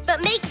time,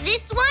 but make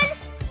this one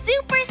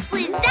super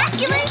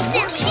split-zacular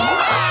silly.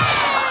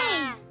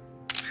 Yay!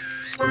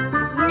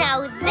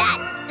 Now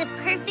that's the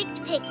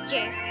perfect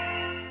picture.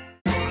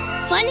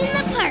 Fun in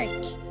the park.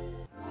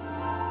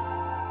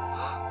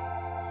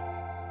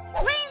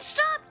 Rain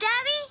stopped,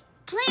 Abby.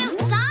 Play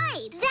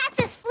outside. That's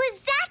a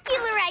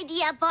split-zacular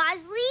idea,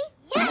 Bosley.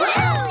 Yeah.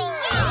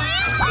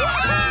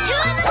 To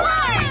the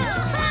park!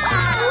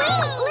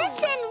 Wait,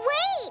 listen,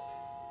 wait.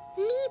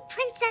 Me,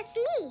 Princess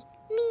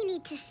Me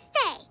need to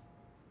stay.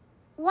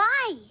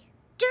 Why?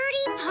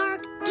 Dirty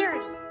park,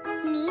 dirty.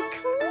 Me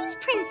clean,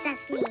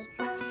 Princess Me.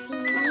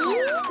 See?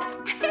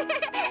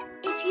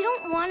 If you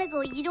don't want to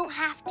go, you don't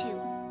have to.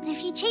 But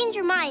if you change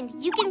your mind,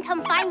 you can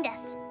come find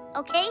us,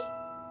 okay?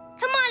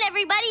 Come on,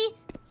 everybody.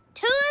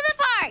 To the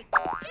park!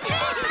 To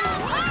the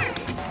park!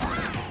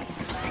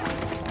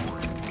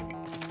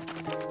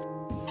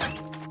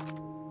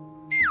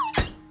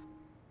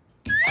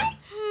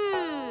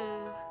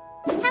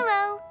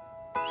 Hello.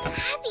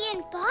 Abby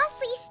and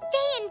Bosley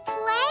stay and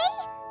play?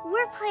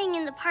 We're playing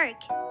in the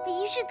park, but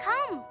you should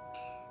come.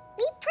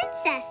 Me,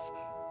 Princess.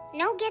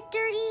 No get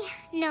dirty,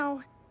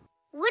 no.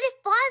 What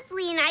if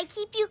Bosley and I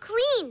keep you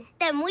clean?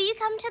 Then will you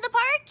come to the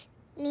park?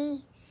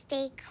 Me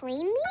stay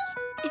clean, me?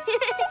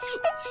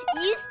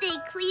 You stay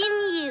clean,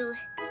 you.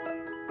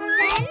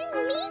 Then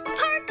me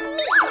park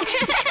me.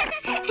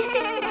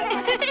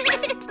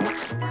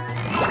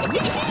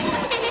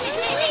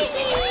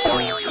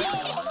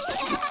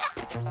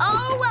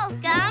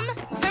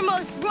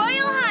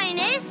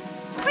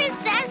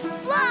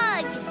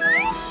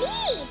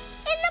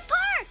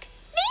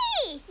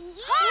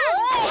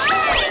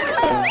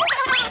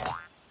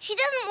 She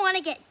doesn't want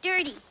to get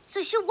dirty,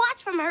 so she'll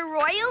watch from her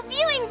royal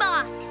viewing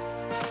box.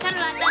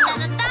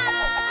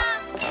 Da-da-da-da-da-da!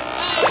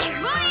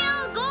 And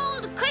royal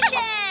gold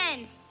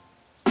cushion!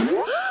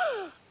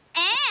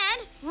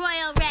 And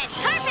royal red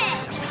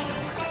carpet!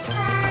 Princess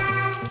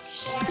Fluff,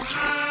 she'll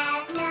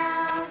have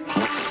no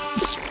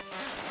mess.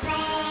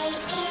 Play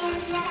in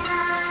the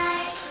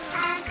park,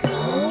 a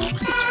clean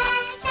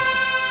success.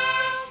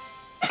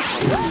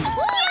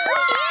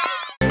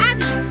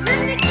 Abby's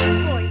perfect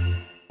sport.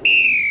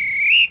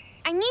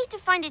 I need to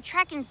find a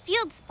track and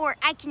field sport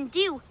I can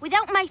do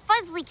without my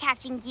Fuzzly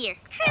catching gear.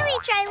 Curly,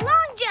 try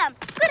long jump.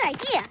 Good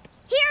idea.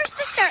 Here's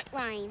the start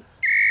line.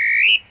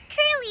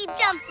 Curly,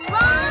 jump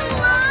long,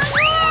 long,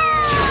 long.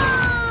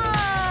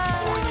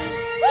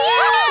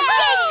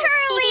 Yay,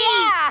 Curly!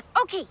 Yeah!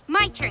 Okay,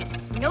 my turn.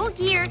 No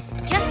gear,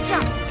 just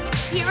jump.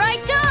 Here I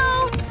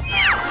go!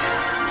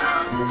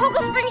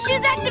 Pogo Spring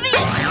shoes activate!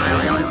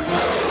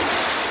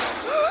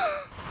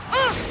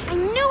 Ugh, I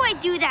knew I'd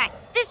do that.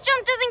 This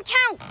jump doesn't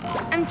count.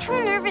 I'm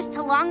too nervous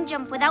to long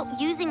jump without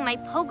using my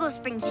Pogo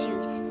Spring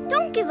shoes.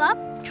 Don't give up.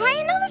 Try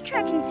another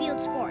track and field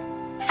sport.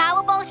 How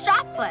about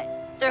shot put?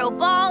 Throw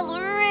ball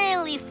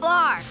really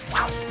far.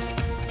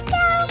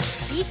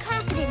 Be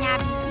confident,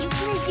 Abby. You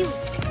can do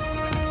this.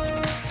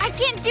 I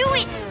can't do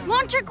it!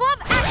 Launcher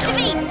glove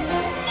activate!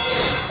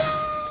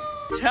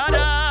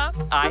 Ta-da!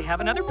 I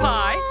have another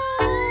pie.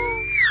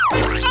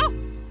 Oh!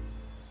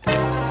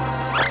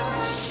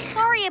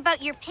 Sorry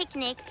about your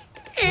picnic.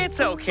 It's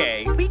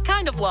okay. We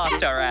kind of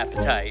lost our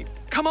appetite.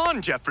 Come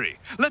on, Jeffrey.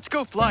 Let's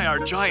go fly our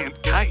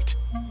giant kite.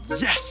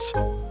 Yes!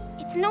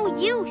 It's no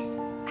use.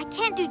 I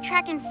can't do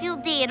track and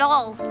field day at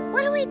all.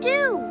 What do we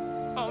do?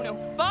 Oh no.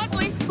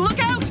 Fuzzly, look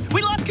out!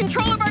 We lost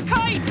control of our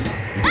kite!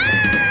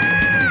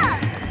 Ah!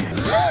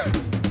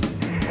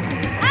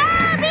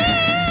 Abby!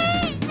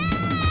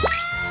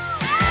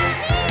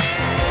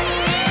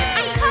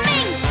 I'm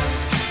coming!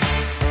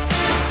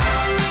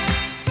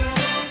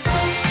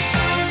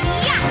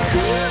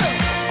 Yahoo!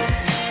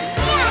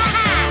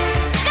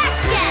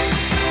 Gotcha!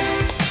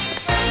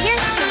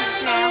 You're safe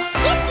now.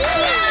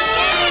 Yippee!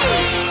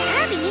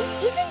 Abby,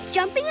 isn't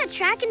jumping a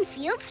track and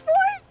field sport?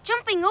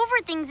 Jumping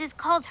over things is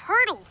called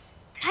hurdles.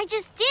 I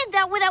just did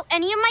that without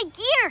any of my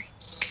gear.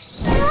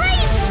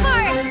 Great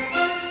sport!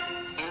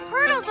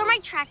 Hurdles are my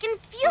track and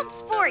field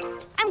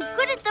sport. I'm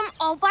good at them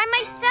all by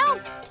myself.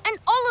 And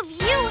all of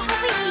you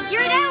help me figure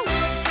it out.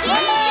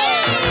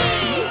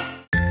 Yay!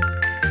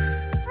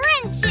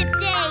 Friendship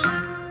Day!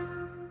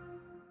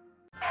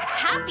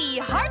 Happy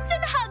Hearts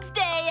and Hugs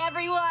Day,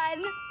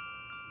 everyone!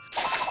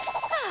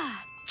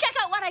 Check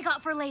out what I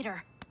got for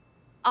later.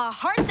 A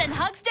Hearts and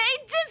Hugs Day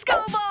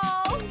disco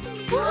ball!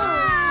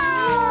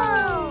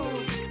 Whoa!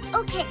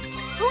 Okay,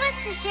 who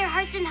wants to share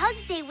Hearts and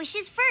Hugs Day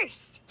wishes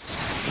first?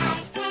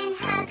 Hearts and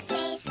Hugs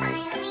Day's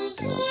finally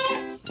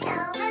here,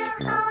 so we'll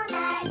hold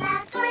our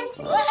loved ones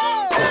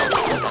near.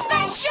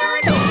 Special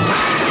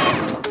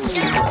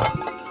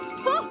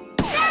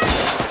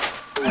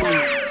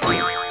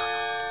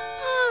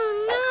Oh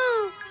no!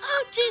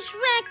 Otis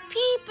wrecked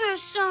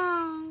Peeper's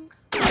song.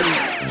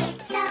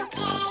 It's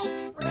okay,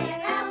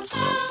 we're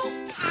okay.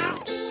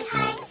 Happy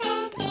Hearts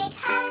and Big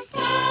Hugs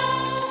Day.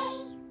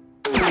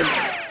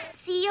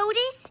 See,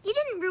 Otis? You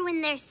didn't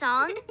ruin their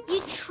song.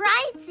 You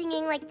tried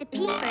singing like the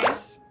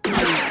Peepers.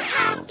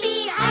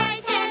 Happy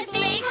Hearts and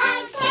Big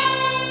Hugs Day.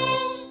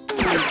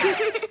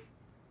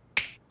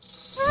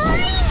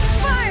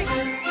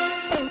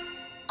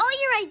 All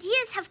your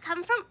ideas have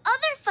come from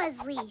other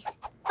Fuzzlies.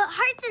 But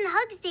Hearts and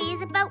Hugs Day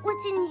is about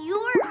what's in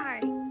your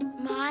heart.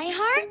 My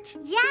heart?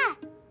 Yeah.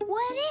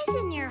 What is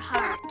in your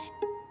heart?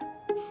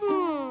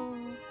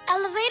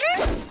 Elevator?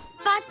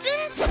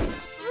 Buttons?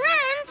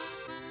 Friends?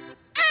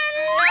 And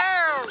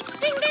love!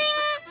 Ding ding!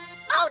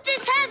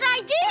 Otis has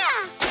idea!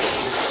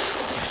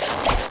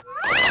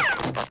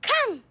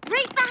 Come,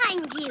 right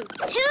behind you.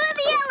 To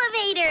the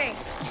elevator.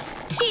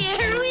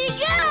 Here we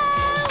go!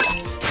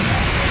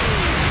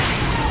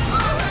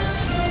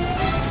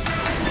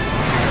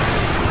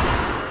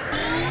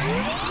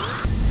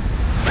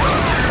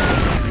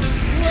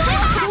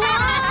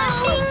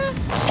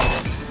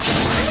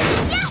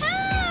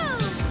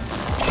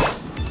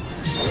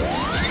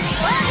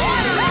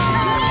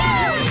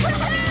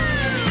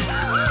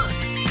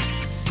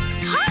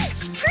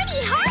 Hearts,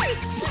 pretty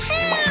hearts.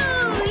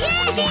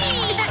 Yay!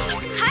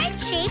 Heart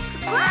shapes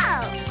glow,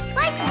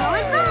 like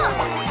glowing balls.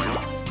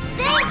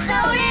 Thanks,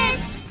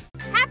 Otis.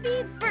 Happy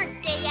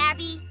birthday,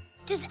 Abby.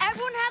 Does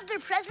everyone have their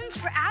presents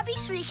for Abby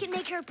so we can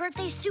make her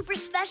birthday super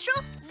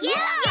special?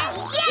 Yes!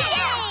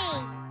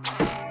 Yay!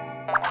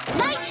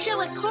 Night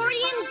show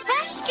accordion,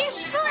 best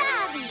gift for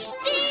Abby.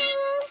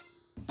 Ding!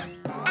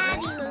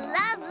 Abby will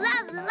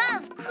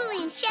love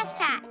cooling chef's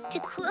hat to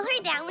cool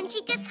her down when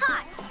she gets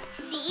hot.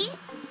 See?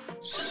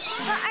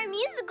 But our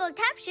musical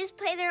tap shoes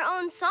play their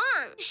own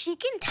song. She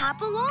can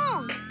tap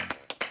along.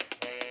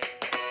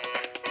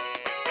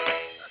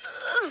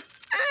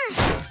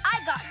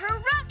 I got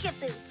her rocket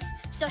boots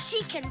so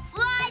she can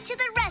fly to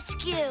the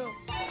rescue.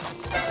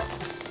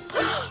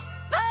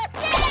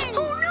 Buttons!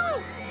 Oh no!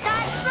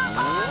 That's the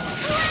old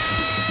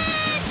sled!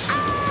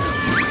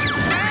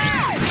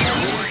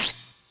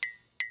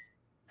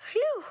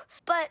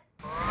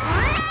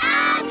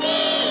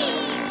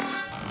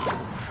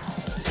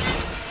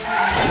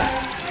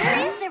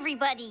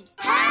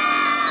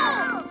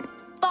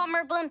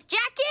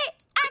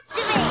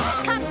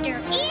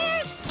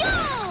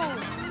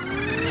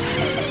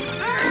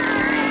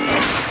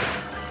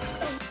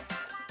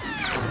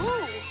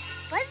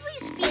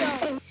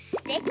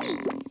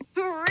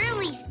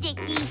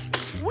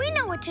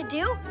 should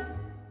do?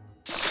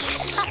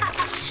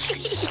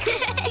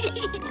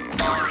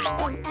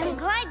 I'm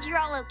glad you're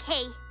all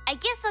okay. I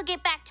guess I'll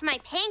get back to my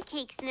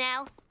pancakes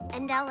now.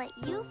 And I'll let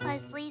you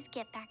Fuzzlies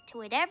get back to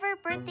whatever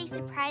birthday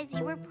surprise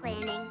you were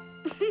planning.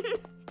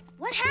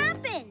 What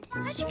happened?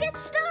 How'd you get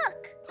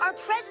stuck? Our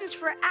presents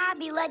for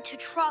Abbey led to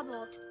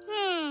trouble.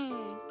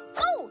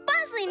 Oh,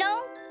 Fuzzly,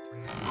 no.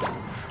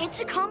 It's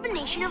a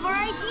combination of our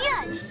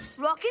ideas.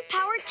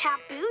 Rocket-powered tap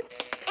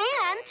boots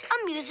and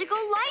a musical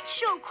light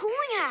show cooling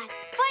hat.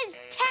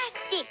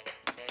 Fuzztastic!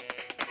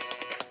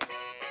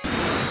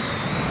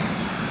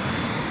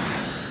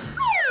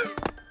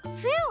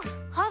 Phew!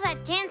 All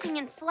that dancing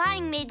and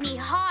flying made me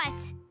hot.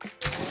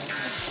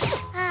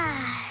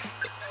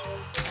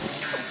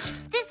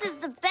 This is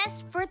the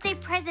best birthday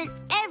present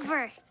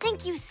ever.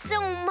 Thank you so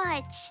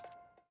much.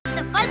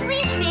 The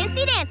Fuzzlies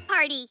Fancy Dance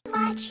Party.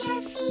 Watch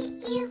your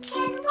feet, you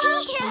can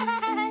walk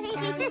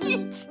so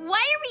neat. Why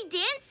are we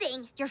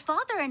dancing? Your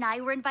father and I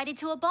were invited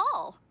to a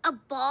ball. A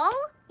ball?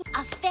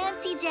 A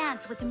fancy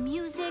dance with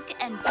music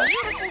and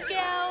beautiful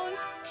gowns.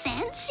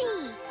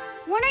 Fancy.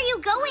 When are you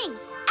going?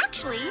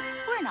 Actually,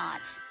 we're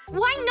not.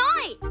 Why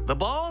not? The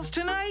ball's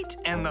tonight,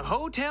 and the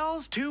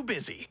hotel's too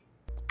busy.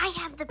 I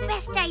have the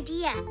best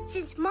idea.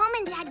 Since Mom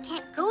and Dad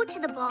can't go to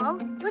the ball,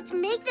 let's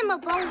make them a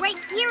ball right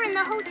here in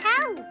the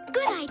hotel.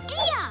 Good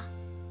idea.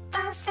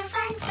 Balls so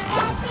fun for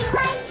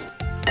everyone.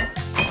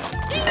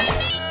 Ding, ding,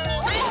 ding.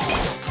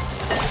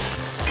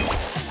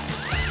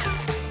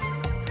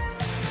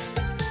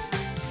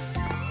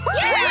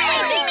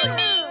 Yay! Ding, ding,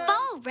 ding.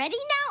 Ball ready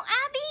now,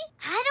 Abby?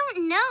 I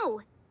don't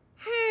know.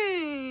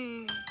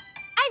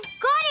 I've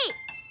got it.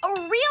 A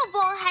real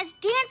ball has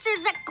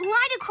dancers that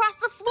glide across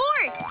the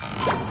floor.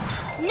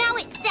 Now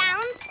it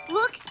sounds,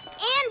 looks,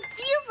 and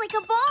feels like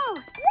a ball.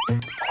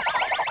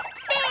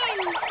 Spin,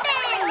 spin,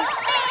 spin.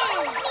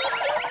 Not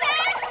too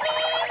fast,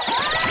 Miss.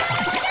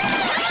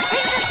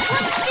 Princess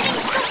Cluck's spinning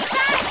so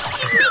fast,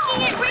 she's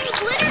making it rain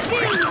glitter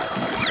goo.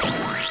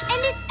 And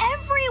it's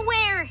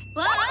everywhere.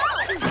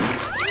 Whoa!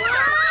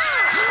 Whoa!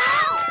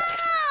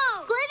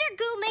 Glitter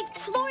goo make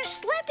floors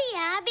slippy,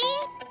 Abby.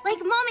 Like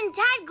Mom and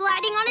Dad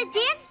gliding on a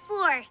dance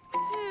floor.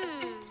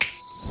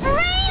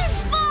 Rain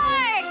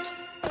spark!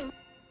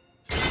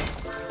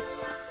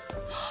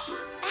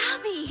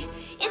 Abby,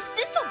 is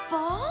this a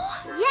ball?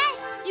 Yes,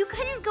 you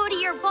couldn't go to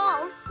your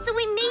ball, so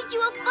we made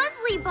you a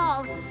Fuzzly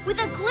ball with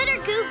a glitter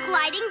goo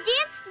gliding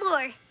dance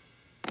floor.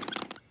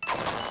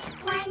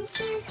 1, 2,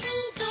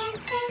 3,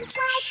 dance and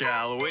slide.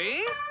 Shall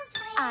we?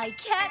 I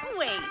can't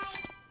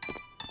wait.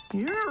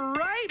 You're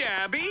right,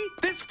 Abby.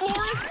 This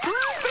floor is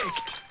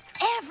perfect.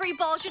 Every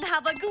ball should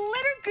have a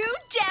glitter goo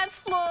dance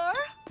floor.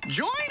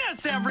 Join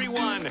us,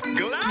 everyone.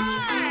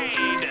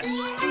 Glide!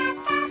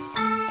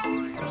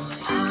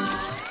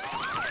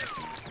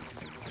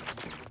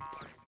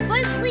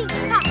 Fuzzly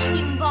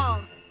costume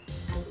ball.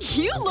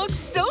 You look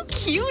so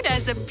cute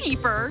as a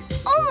peeper.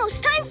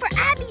 Almost time for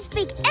Abby's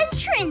big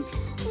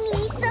entrance.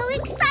 Me so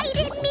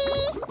excited, me.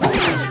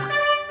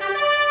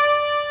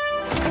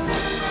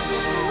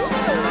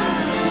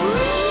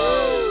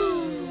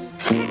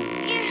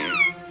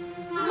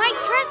 My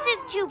dress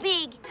is too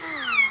big.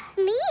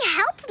 Me,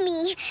 help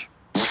me.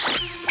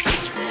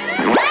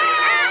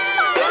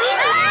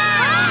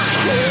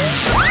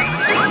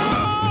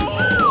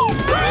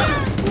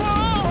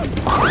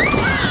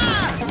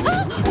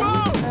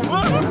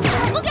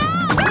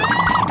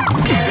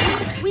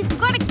 We've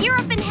got to gear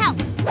up and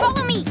help.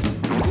 Follow me. To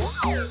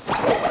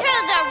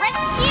the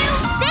rescue.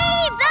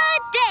 Save the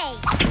day.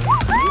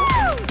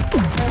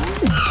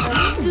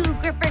 Goo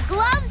gripper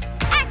gloves,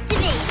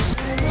 activate.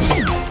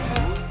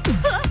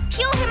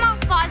 Peel him off,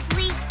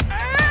 Fuzzly.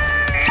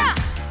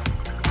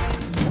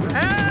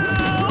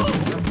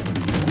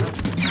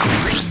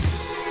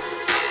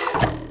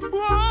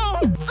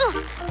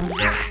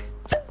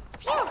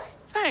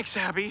 Thanks,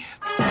 Abby.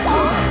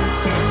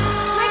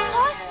 My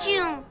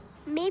costume.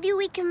 Maybe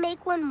we can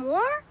make one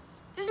more?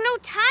 There's no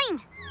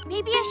time.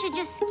 Maybe I should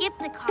just skip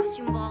the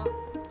costume ball.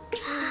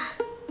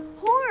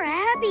 Poor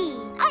Abby.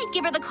 I'd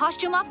give her the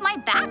costume off my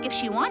back if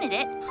she wanted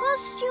it.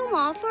 Costume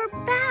off our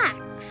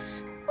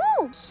backs.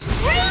 Ooh,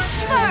 rain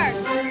spark!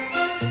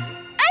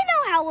 I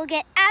know how we'll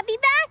get Abby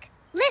back.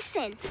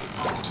 Listen.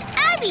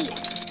 Abby,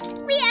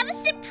 We have a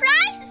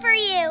surprise for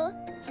you.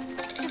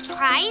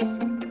 surprise?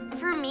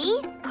 For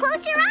me?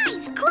 Close your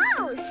eyes,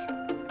 close.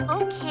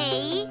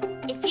 Okay,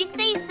 if you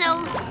say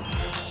so.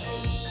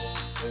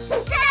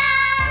 Ta-da!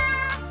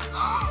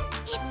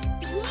 It's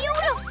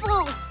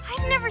beautiful!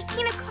 I've never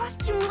seen a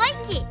costume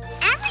like it.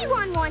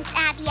 Everyone wants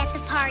Abby at the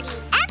party.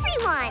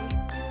 Everyone.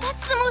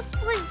 That's the most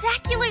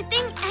spectacular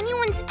thing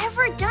anyone's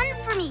ever done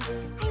for me.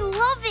 I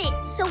love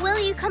it. So will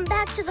you come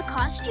back to the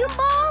costume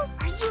ball?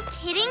 Are you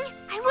kidding?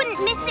 I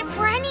wouldn't miss it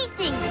for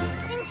anything.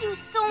 Thank you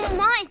so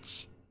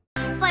much.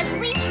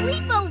 Fuzzly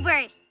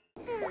sleepover.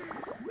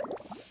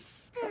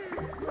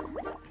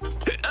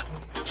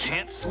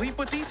 Can't sleep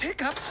with these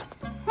hiccups.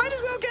 Might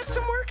as well get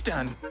some work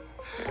done.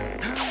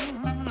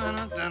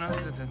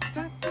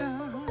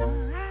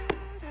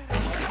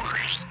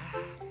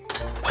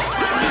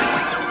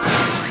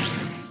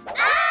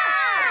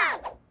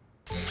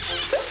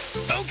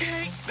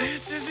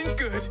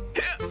 good.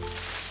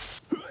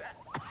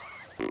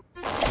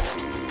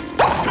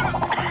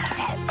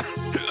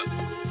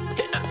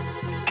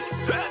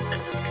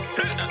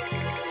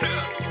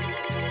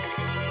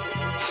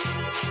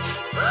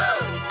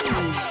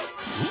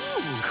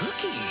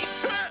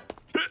 Cookies.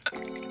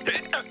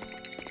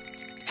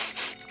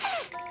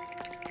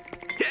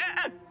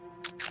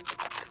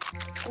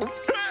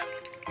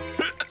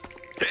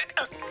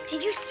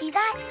 Did you see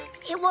that?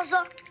 It was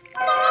a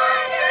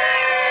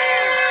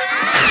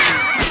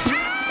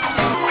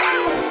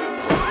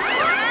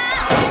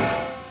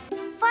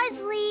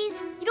Fuzzlies,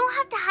 you don't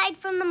have to hide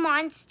from the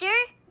monster.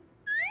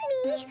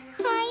 Me,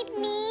 hide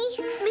me.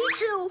 Me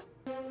too.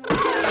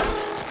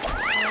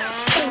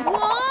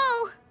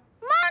 Whoa!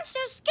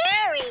 Monster's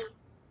scary.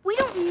 We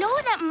don't know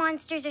that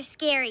monsters are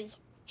scary.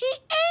 He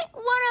ate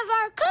one of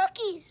our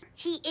cookies.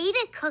 He ate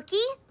a cookie?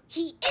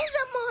 He is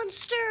a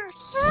monster.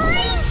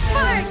 Brain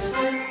spark!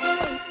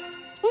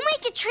 We'll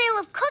make a trail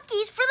of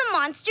cookies for the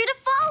monster to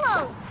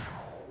follow.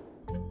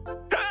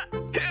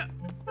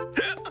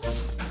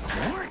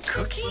 More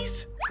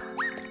cookies?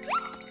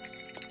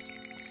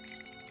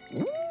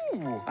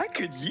 Ooh, I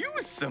could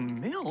use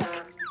some milk.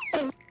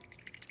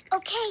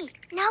 Okay,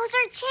 now's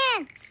our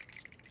chance.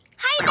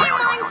 Hi there,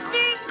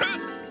 monster.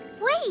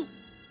 Wait,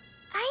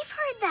 I've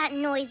heard that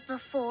noise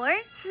before.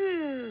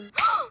 Brain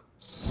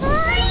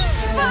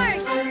spark!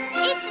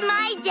 It's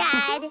my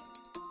dad.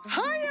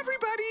 Hi,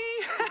 everybody.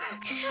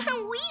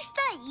 We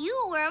thought you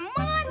were a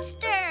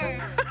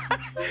monster.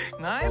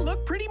 I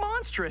look pretty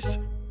monstrous.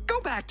 Go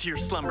back to your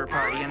slumber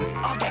party and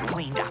I'll get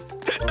cleaned up.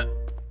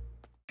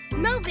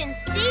 Melvin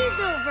stays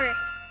over.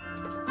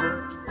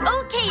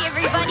 Okay,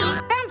 everybody,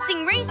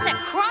 bouncing race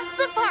across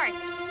the park.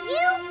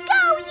 You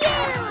go, you!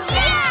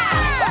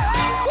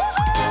 Yeah!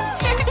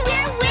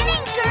 We're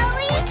winning,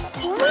 girlie!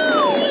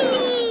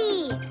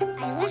 Whee!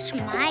 I wish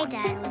my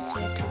dad was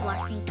here to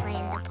watch me play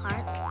in the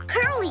park.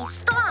 Curly,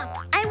 stop!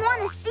 I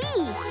want to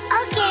see.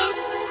 Okay.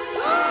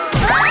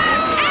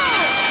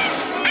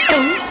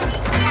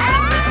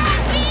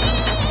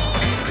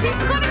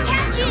 We've got to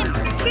catch him!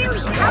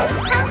 Curly, help,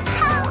 help,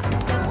 help!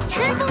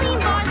 Trampoline,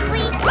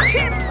 Bosley!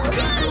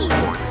 Trampoline!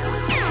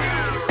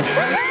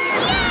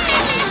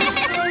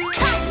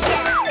 Gotcha!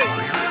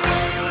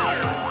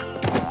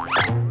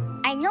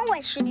 I know I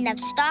shouldn't have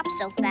stopped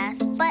so fast,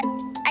 but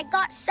I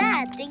got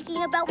sad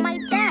thinking about my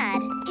dad.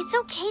 It's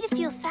okay to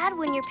feel sad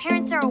when your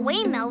parents are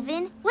away,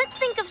 Melvin. Let's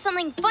think of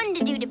something fun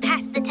to do to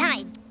pass the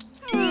time.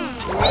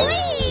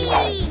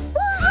 Whee!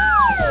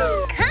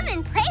 Woohoo! Come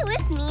and play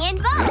with me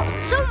and Bo.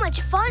 So much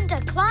fun to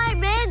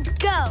climb and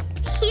go.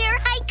 Here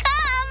I come.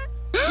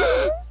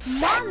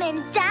 Mom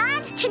and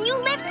Dad, can you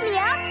lift me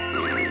up?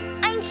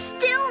 I'm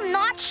still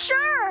not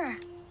sure.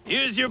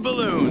 Here's your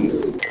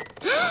balloons.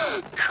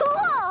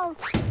 Cool!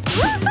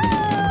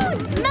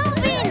 Woohoo!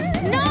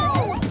 Melvin,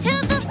 no!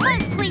 To the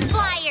Fuzzly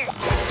flyer.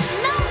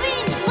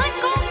 Melvin, let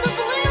go of the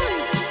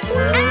balloons.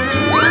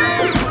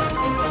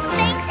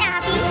 Thanks,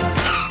 Abby.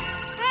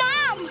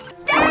 Mom!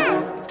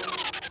 Dad!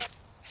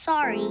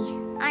 Sorry,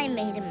 I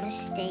made a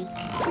mistake.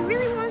 He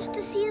really wants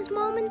to see his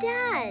mom and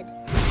dad.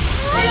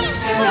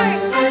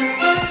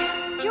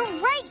 You're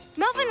right.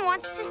 Melvin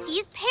wants to see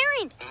his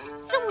parents,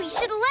 so we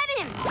should let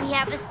him. We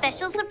have a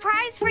special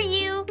surprise for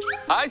you.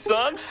 Hi,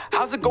 son.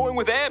 How's it going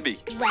with Abbey?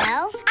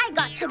 Well, I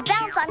got to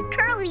bounce on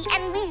Curly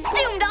and we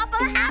zoomed off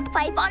a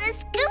half-pipe on a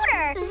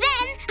scooter.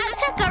 Then I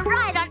took a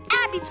ride on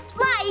Abby's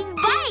flying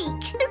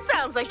bike. It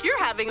sounds like you're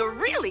having a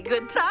really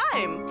good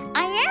time.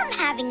 I am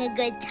having a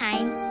good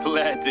time.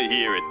 Glad to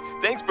hear it.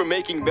 Thanks for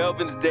making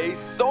Melvin's day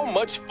so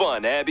much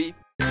fun, Abbey.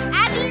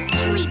 Abby's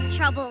sleep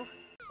trouble.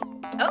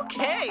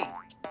 Okay,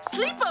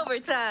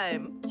 sleepover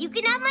time. You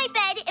can have my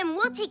bed and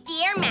we'll take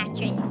the air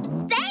mattress.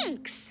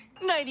 Thanks.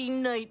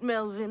 Nighty-night,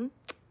 Melvin.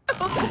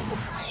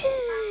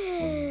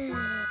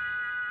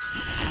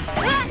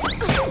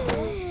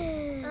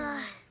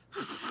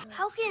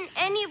 How can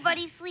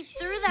anybody sleep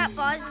through that,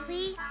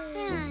 Bosley?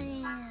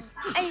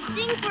 I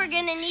think we're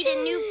gonna need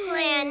a new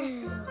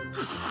plan.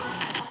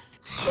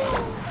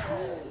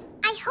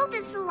 I hope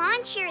the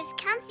salon chair is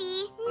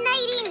comfy.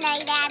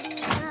 Nighty-night,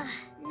 Abby.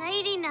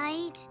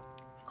 Nighty-night.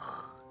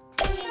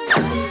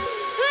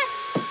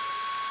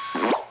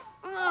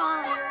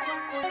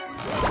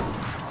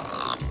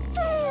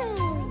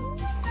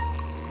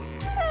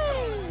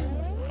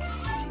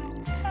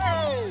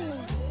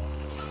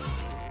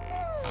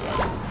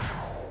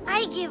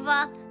 I give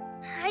up.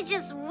 I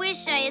just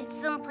wish I had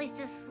someplace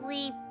to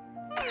sleep.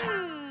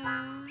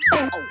 Come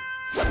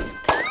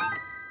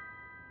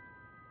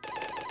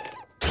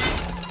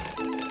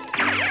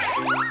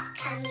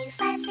you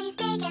Fuzzlies,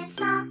 big and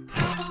small.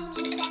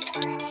 Abby needs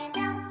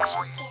experimental. She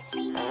can't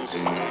sleep and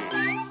she's so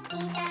sad.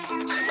 Needs our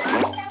help, she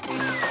feels so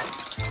bad.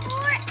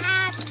 Poor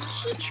Abby.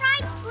 She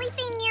tried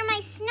sleeping near my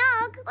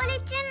snug, but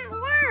it didn't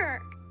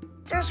work.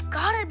 There's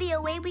gotta be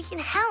a way we can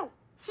help.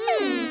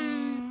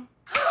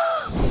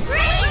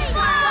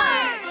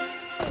 Brainstorm!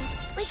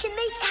 We can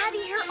make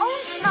Abby her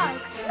own snug.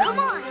 Come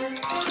on.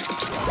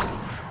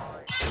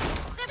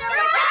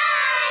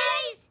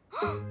 Surprise!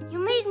 You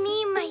made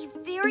me my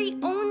very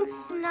own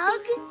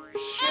snug?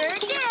 Sure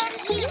did.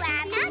 You,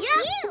 Abby.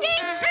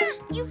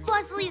 You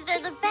Fuzzlies are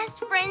the best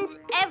friends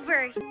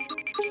ever.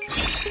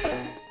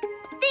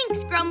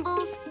 Thanks,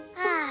 Grumbles.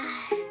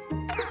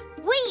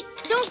 Wait,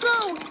 don't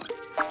go.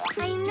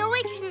 I know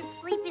I couldn't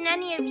sleep in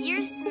any of your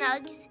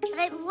snugs, but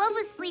I'd love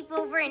a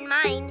sleepover in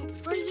mine.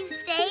 Will you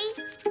stay?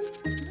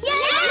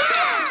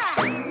 Yeah!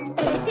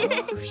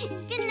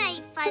 Good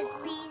night,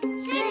 Fuzzlies.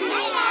 Good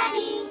night,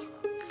 Abby.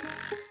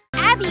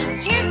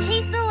 Abby's Carrot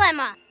Case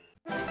Dilemma.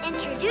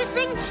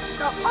 Introducing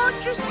the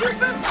Ultra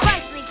Super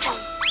Fuzzly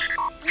Case.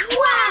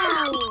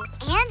 Wow!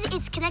 And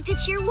it's connected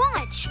to your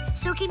watch,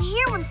 so it can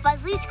hear when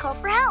Fuzzlies call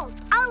for help.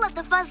 I'll let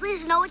the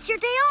Fuzzlies know it's your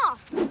day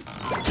off. Abby!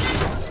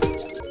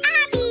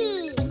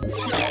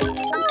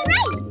 All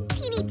right,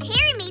 Teeny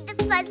Terry made the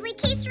Fuzzly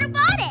Case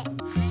robotic.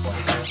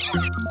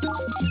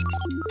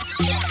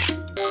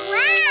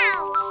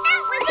 Wow,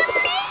 that was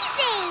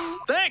amazing!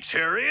 Thanks,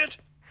 Harriet.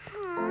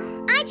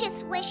 I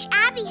just wish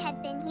Abby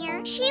had been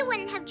here. She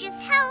wouldn't have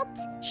just helped.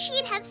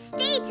 She'd have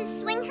stayed to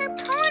swing her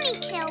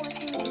ponytail with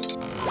me.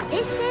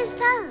 This is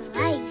the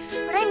life.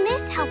 But I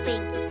miss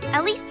helping.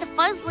 At least the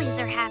Fuzzlies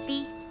are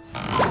happy.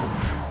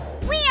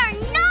 We are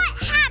not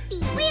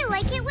happy. We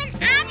like it when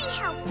Abby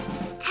helps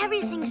us.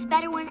 Everything's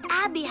better when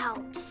Abby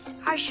helps.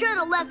 I should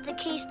have left the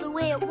case the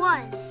way it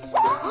was.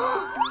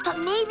 But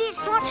maybe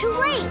it's not too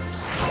late.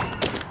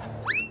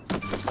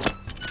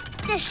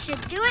 This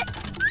should do it.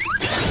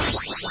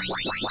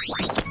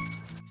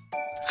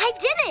 I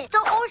did it!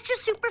 The Ultra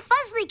Super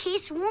Fuzzly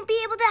Case won't be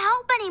able to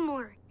help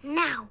anymore.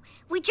 Now,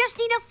 we just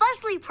need a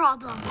Fuzzly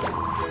problem.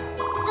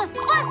 The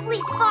Fuzzly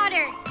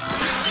Spotter!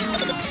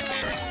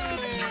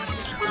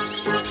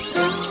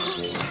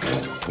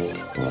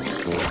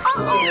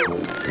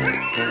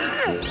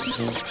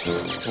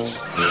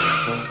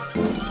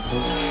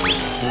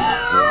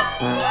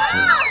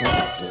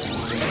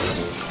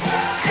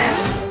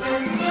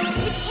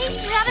 The case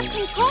is out of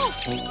control.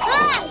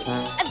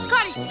 I've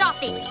got to stop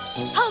it.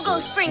 Pogo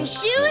Spring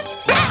Shoes,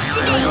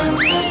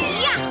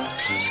 activate! Yeah!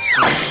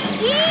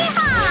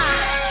 Yeehaw!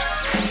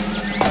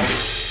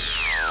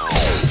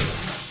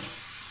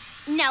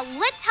 Now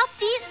let's help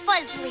these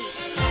Fuzzlies.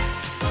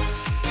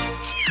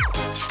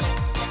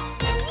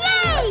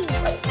 Yay!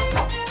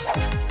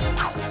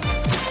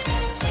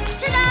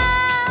 Ta-da!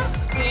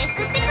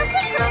 Tickle,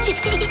 tickle,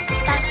 tickle.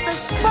 That's the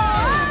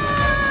spot!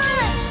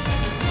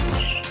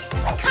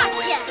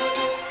 Gotcha!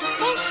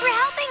 Thanks for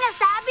helping us,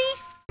 Abby.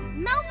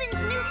 Melvin's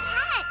new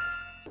pet.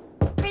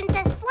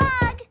 Princess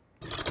Flug.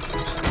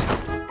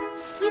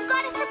 We've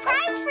got a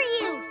surprise for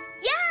you.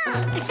 Yeah!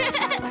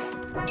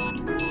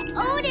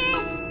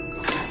 Otis!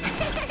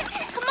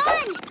 Come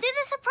on, there's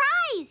a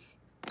surprise.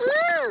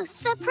 Ooh,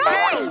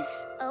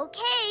 surprise!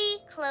 Okay,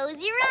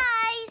 close your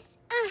eyes.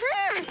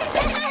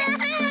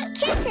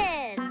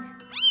 Kitten!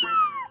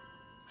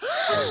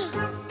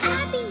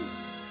 Abby,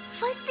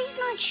 Fuzzly's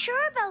not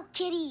sure about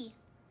Kitty.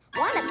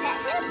 Wanna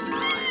pet him? No!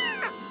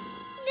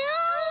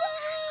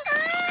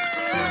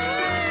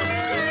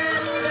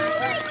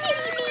 Like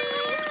Kitty me!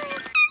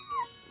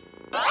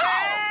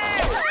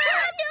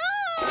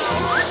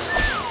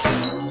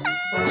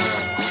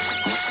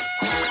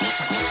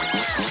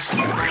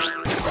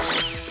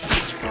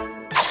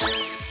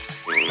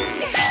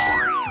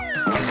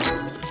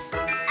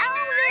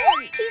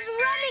 Alvin! He's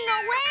running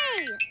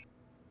away!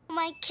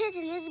 My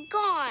kitten is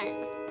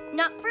gone.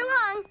 Not for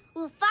long.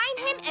 We'll find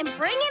him and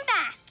bring him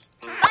back.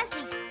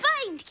 Fuzzly,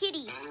 find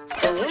Kitty.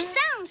 Super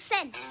sound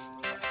sense.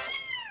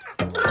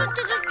 Sound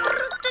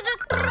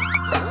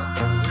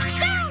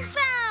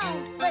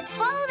found. Let's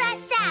follow that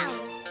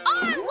sound.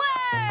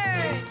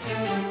 Onward!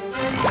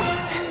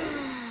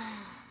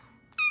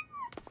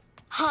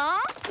 Huh?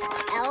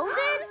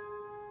 Elvin?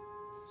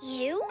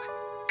 You?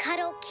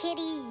 Cuddle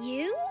Kitty,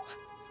 you?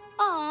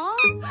 Aw,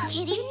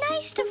 Kitty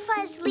nice to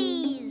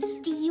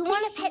Fuzzlies. Do you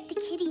want to pet the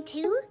kitty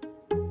too?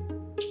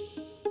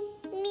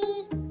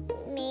 Me.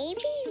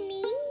 Maybe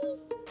me.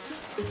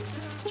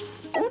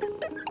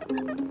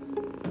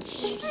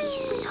 Kitty,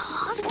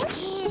 soft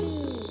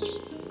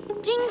kitty.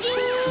 Ding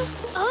ding.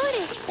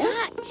 Otis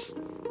touch.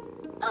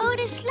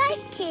 Otis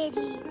like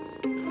kitty.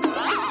 Ding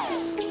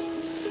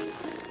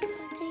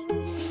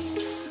ding.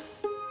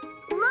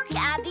 Look,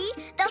 Abby,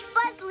 the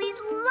Fuzzlies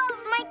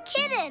love my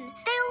kitten.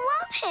 They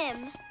love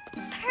him.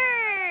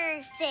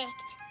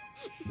 Perfect.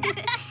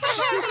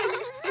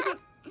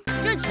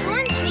 Judge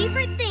Thorne's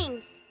favorite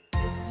things.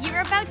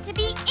 You're about to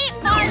be it,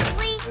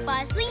 Fuzzly.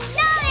 Fuzzly,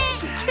 not it.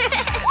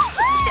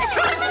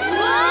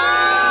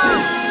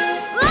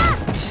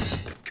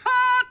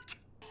 Cut!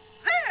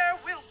 There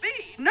will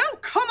be no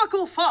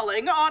comical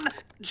falling on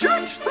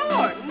Judge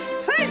Thorne's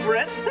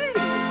favorite things.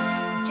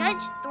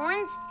 Judge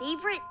Thorne's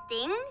favorite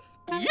things?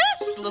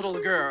 Yes, little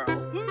girl.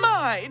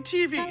 My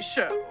TV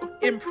show.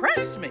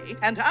 Impress me,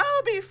 and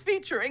I'll be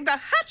featuring the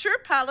Hatcher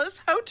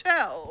Palace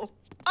Hotel.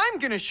 I'm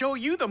gonna show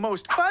you the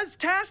most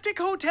fuzztastic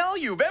hotel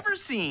you've ever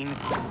seen.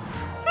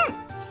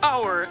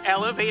 Our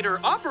elevator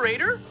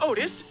operator,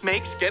 Otis,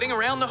 makes getting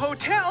around the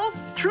hotel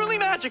truly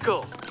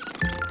magical.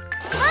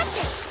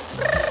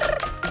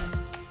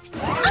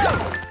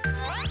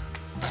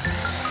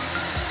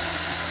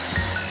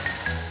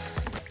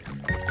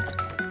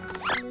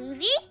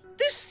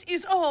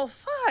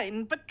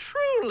 fine, but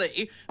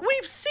truly,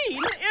 we've seen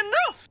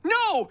enough.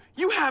 No,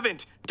 you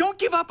haven't. Don't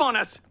give up on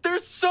us.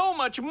 There's so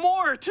much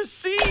more to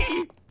see.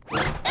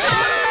 Come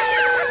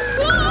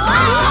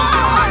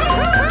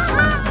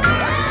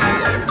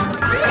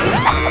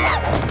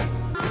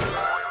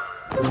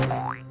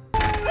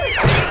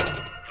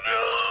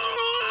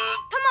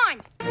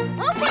on.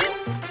 Okay.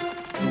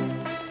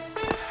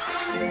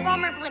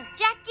 Bomber blimp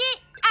jacket,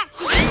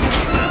 activate.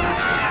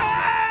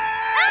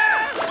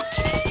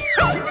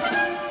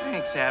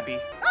 Thanks, Abby.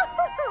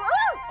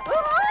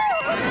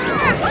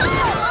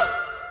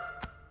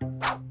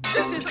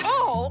 This is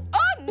all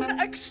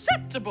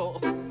unacceptable.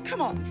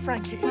 Come on,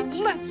 Frankie,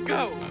 let's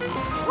go.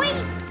 Wait,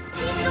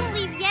 please don't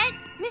leave yet.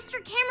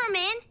 Mr.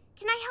 Cameraman,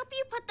 can I help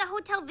you put the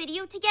hotel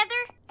video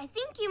together? I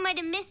think you might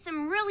have missed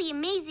some really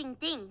amazing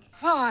things.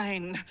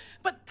 Fine,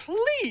 but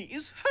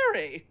please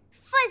hurry.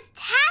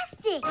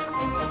 Fuzztastic!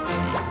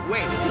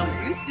 Wait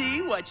till you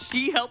see what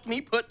she helped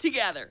me put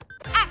together.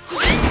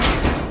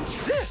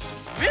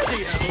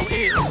 This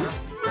video is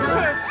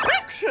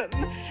perfection,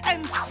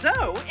 and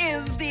so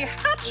is the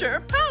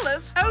Hatcher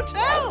Palace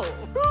Hotel.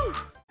 Whew.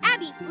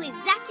 Abby's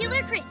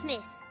Quizzacular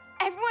Christmas.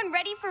 Everyone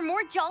ready for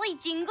more jolly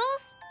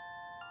jingles?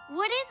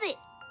 What is it?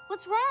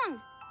 What's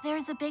wrong?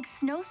 There's a big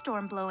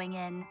snowstorm blowing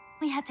in.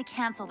 We had to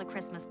cancel the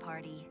Christmas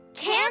party.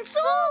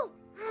 Cancel?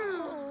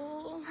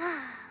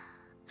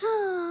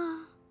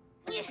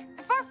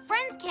 If our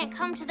friends can't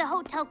come to the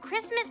hotel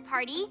Christmas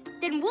party,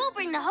 then we'll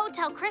bring the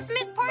hotel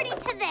Christmas party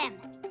to them.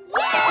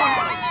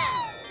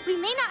 Yeah! We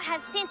may not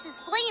have Santa's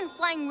sleigh and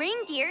flying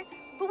reindeer,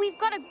 but we've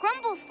got a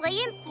Grumble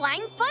sleigh and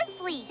flying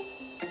Fuzzlies.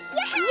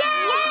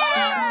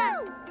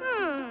 Yeah!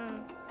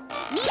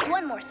 Need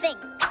one more thing.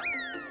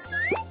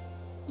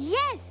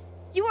 Yes!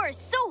 You are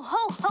so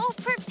ho-ho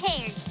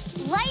prepared.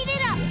 Light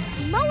it up!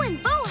 Mo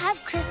and Bo have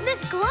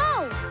Christmas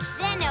glow.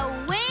 Then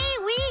away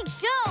we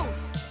go.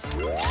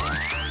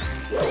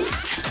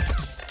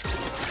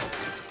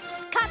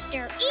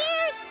 Copter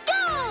ears,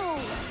 go!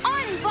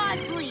 On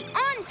Fuzzly,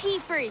 on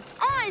Peepers,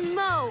 on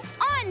Mo,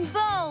 on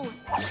Bo.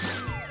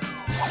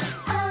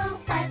 Oh,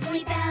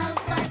 Fuzzly bells,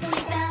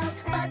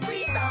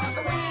 Fuzzlies all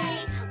the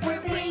way.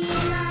 We're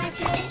bringing our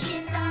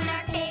traditions on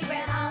our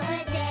favorite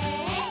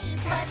holiday.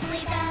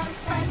 Fuzzly bells,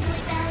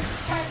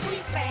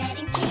 Fuzzlies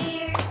spreading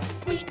cheer.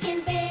 We can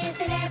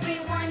visit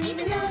everyone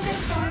even though the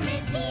storm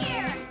is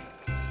here.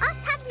 Us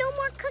have no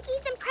more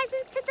cookies and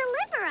presents to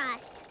deliver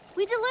us.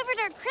 We delivered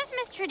our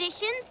Christmas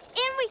traditions,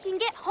 and we can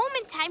get home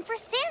in time for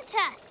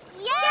Santa.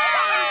 Yay!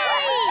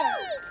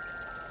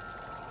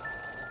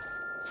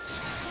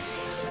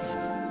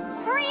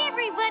 Hurry,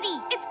 everybody!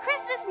 It's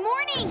Christmas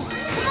morning!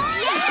 Come on!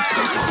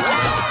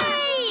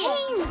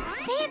 Yay!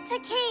 Santa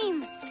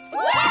came!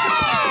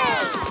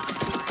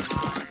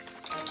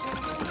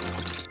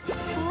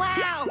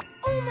 Wow!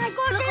 Oh my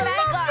gosh, Look I what I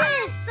love got.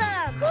 this!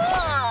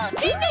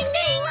 Cool! Ding, ding,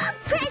 ding!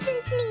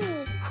 Presents me!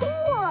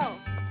 Cool!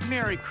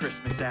 Merry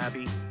Christmas,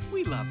 Abby.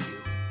 We love you.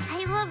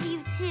 I love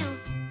you too.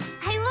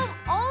 I love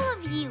all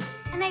of you,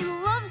 and I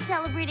love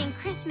celebrating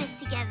Christmas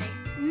together.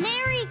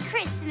 Merry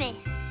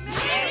Christmas!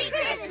 Merry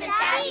Christmas,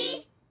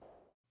 Abby!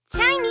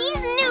 Chinese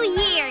New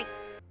Year!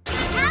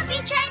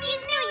 Happy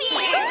Chinese New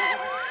Year!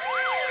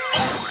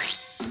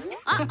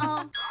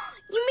 Uh-oh.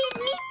 You made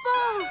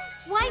meatballs!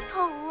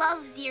 Waipo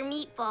loves your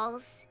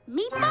meatballs.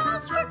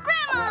 Meatballs for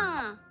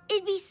Grandma!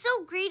 It'd be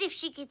so great if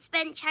she could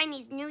spend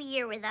Chinese New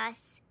Year with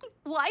us.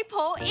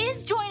 Waipo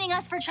is joining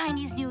us for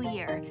Chinese New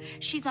Year.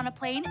 She's on a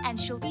plane and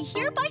she'll be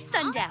here by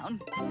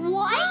sundown.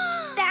 What?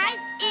 That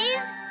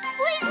is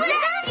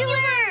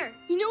spectacular!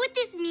 You know what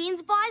this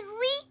means,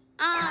 Bosley?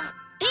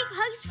 Big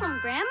hugs from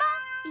Grandma?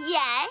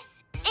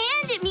 Yes.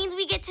 And it means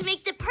we get to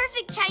make the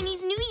perfect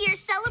Chinese New Year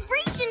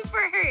celebration for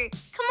her.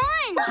 Come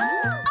on!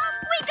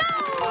 Off we go!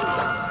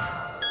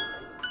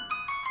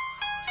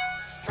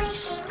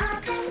 Wishing all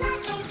good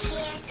luck and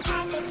cheer,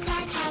 'cause it's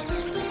now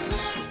Chinese New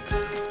Year.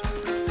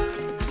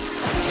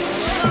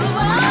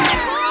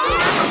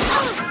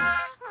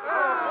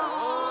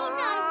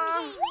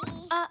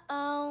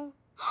 Uh-oh.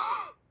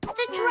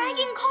 The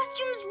dragon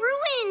costume's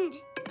ruined!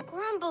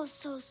 Grumble's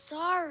so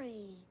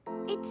sorry.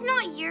 It's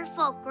not your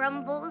fault,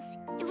 Grumbles.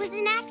 It was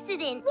an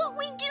accident. What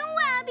we do,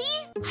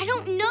 Abby? I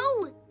don't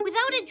know.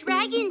 Without a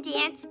dragon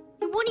dance,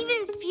 it won't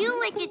even feel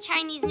like a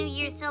Chinese New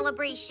Year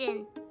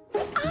celebration.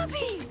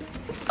 Abbey!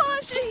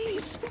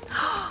 Fuzzlies!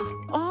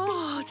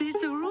 Oh,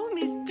 this room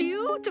is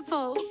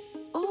beautiful.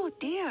 Oh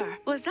dear,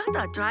 was that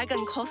a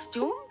dragon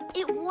costume?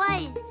 It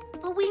was,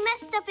 but we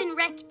messed up and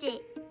wrecked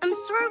it. I'm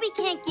sorry we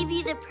can't give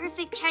you the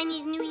perfect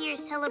Chinese New Year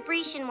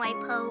celebration,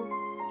 Waipo.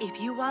 If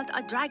you want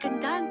a dragon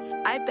dance,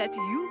 I bet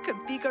you can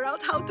figure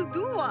out how to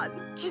do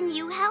one. Can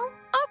you help?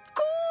 Of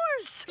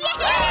course!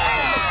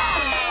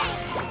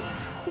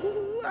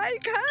 Ooh, I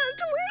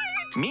can't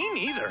wait! Me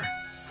neither.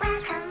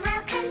 Welcome,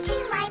 welcome to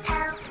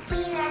Waipo. We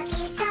love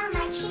you so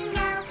much, you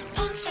know.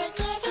 Thanks for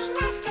giving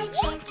us the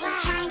chance to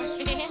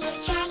Chinese New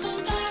Year's dragon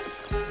dance.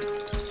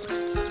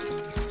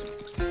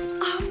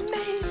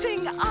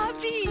 Amazing,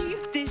 Abbey!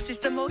 This is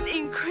the most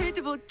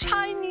incredible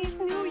Chinese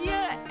New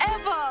Year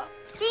ever!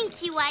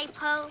 Thank you,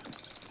 Waipo.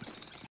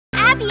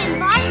 Abbey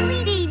and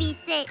Fuzzly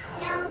babysit.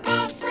 No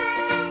bed for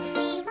us,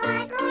 we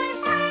want more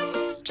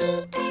fun.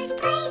 Peepers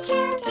play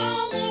till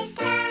day is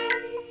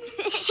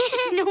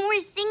done. No more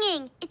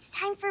singing. It's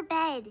time for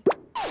bed.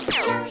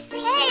 No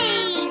sleep,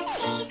 Hey!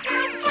 day's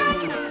not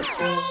done.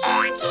 Play a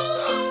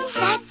game.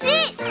 That's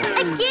it!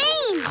 A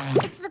game!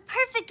 It's the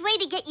perfect way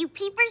to get you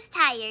peepers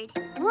tired.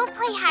 We'll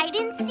play hide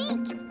and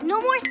seek.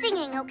 No more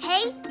singing,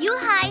 okay? You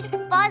hide,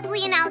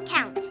 Fuzzly and I'll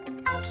count.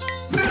 Okay.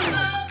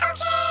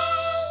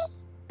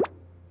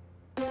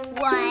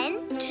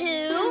 1,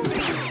 2,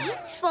 3,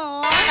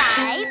 4,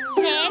 5,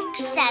 6,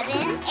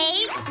 7,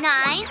 8,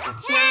 9,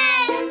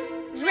 10.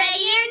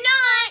 Ready or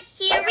not,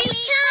 here we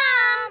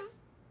come.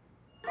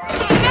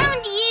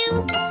 Found you.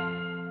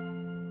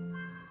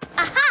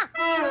 Aha!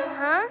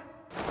 Huh?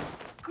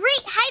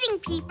 Great hiding,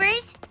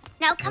 peepers.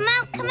 Now come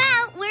out,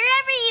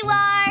 wherever you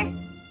are.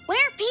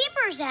 Where are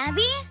peepers,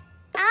 Abby?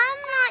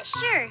 I'm not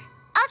sure.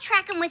 I'll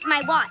track them with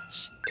my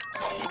watch.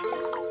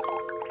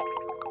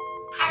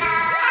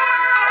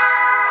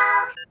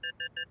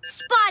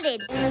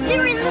 Spotted!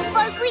 They're in the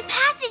Fuzzly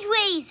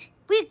passageways!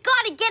 We've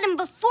got to get them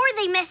before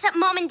they mess up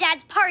Mom and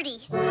Dad's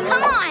party.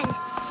 Come on!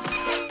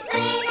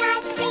 We're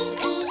not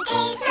sleepy,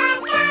 day's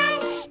not done.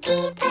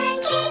 Peeper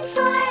kids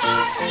for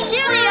everyone.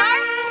 Here they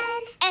are!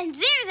 And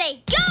there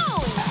they go!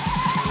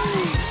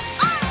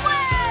 Onward!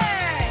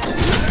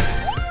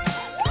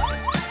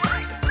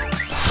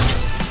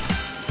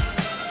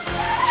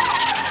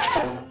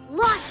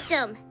 Lost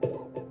them!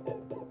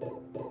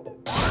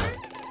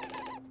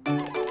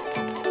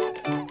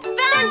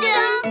 Found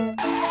him!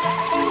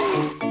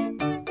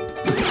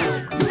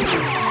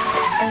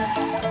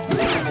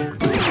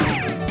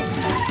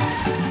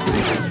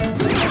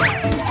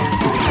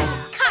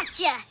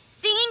 Gotcha!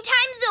 Singing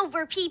time's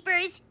over,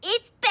 Peepers.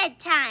 It's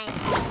bedtime.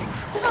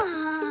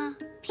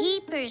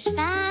 Peepers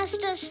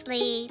fast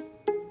asleep.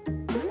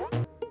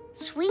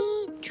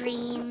 Sweet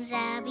dreams,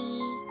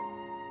 Abby.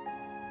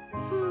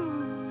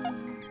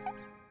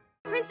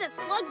 Princess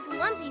Flug's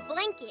lumpy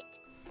blanket.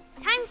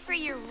 Time for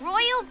your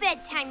royal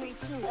bedtime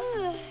routine.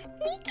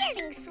 Me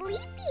getting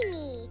sleepy,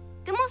 me.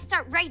 Then we'll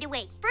start right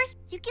away. First,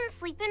 you can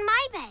sleep in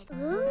my bed.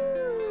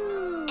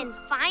 Ooh. And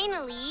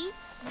finally,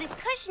 the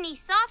cushiony,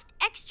 soft,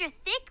 extra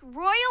thick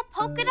royal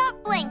polka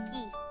dot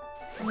blankie.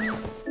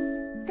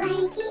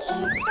 Blankie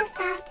is so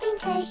soft and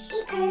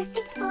cushy,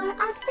 perfect for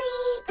all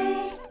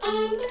sleepers.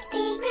 And its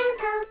big round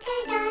polka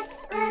dots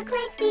look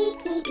like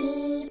squeaky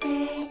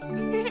peepers.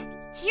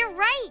 You're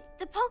right.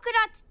 The polka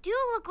dots do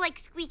look like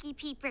squeaky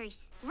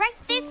peepers. Right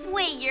this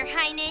way, Your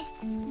Highness.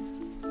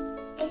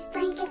 This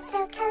blanket's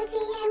so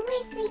cozy and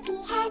we're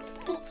sleepyheads.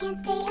 We can't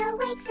stay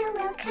awake, so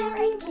we'll curl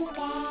into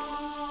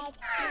bed.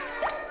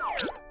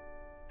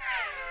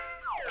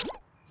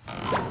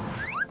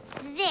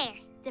 There.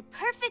 The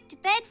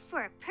perfect bed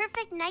for a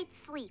perfect night's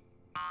sleep.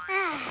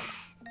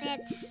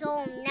 Bed's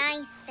so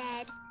nice,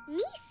 bed.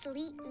 Me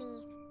sleep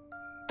me.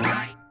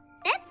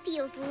 That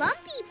feels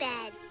lumpy,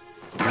 bed.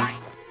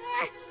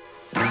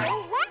 So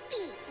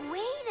lumpy.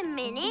 Wait a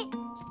minute.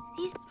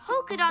 These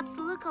polka dots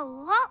look a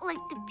lot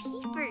like the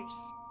peepers.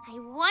 I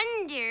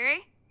wonder...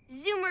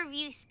 Zoomer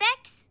view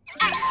specs,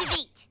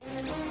 activate.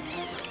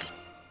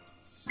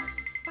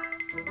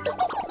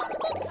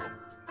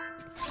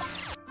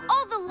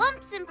 All the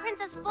lumps in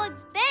Princess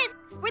Flug's bed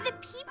were the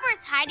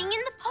peepers hiding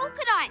in the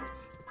polka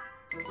dots.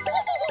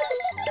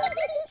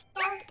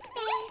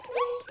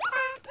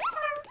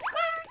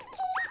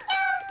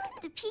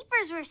 The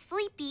peepers were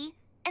sleepy,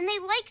 and they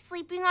like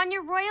sleeping on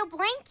your royal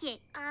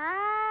blanket.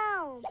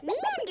 Oh, me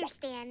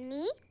understand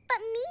me, but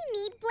me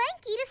need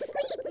blankie to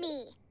sleep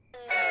me.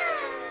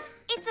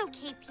 It's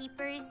okay,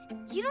 Peepers.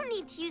 You don't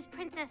need to use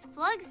Princess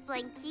Flug's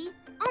blankie.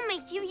 I'll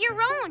make you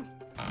your own.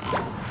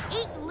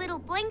 8 little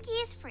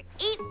blankies for 8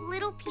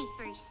 little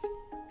Peepers.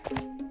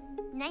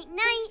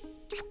 Night-night.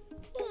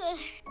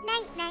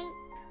 Night-night.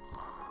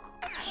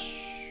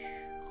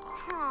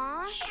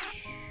 Aww.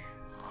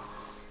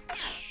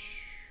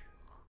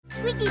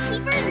 Squeaky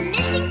Peepers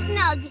missing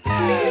snug.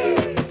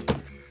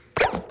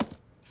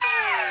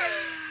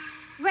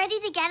 Ready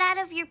to get out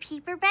of your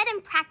peeper bed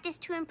and practice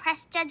to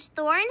impress Judge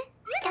Thorne?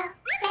 Do, re,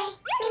 mi,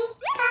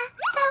 fa,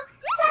 sol,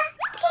 la,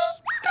 ti,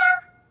 do.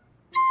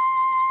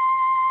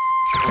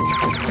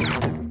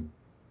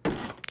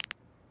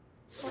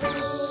 We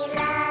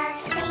love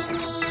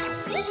singing,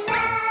 we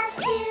love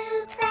to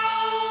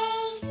play.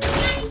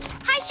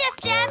 Hi, Chef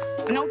Jeff.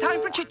 No time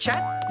for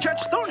chit-chat.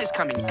 Judge Thorne is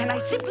coming, and I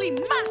simply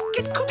must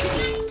get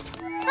cooking.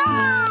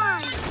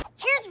 Song!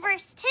 Here's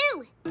verse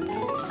 2.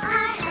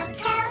 Our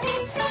hotel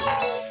is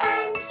really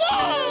fun.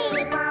 Yay!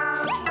 We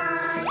won't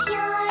want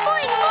your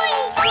stay.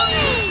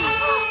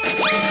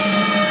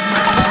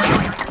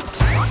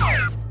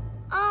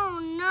 Oh,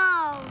 no.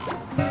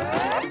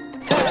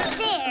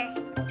 There.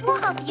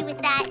 We'll help you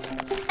with that.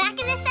 Back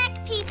in a sec,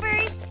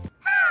 Peepers.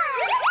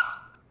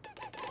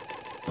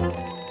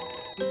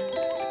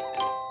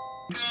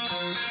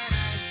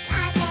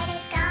 Our bed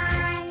is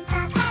gone,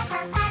 ba ba ba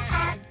ba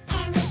ba,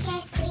 and we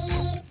can't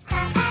sleep,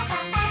 ba ba ba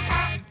ba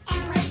ba,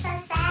 and we're so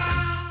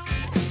sad.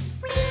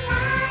 We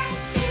want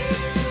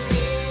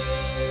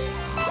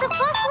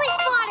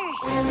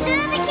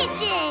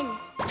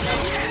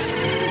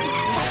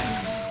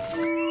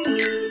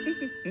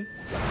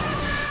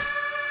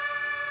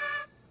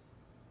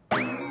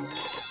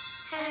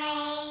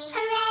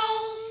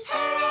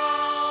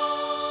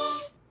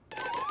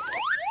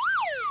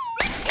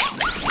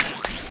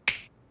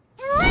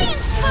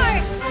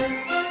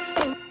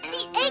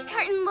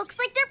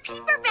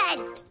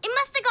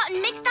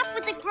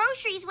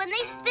when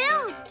they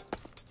spilled.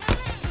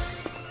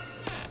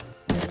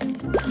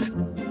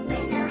 We're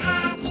so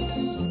happy,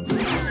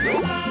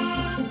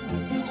 sad,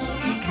 in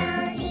our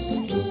cozy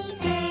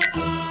peeper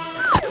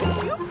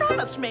bed. You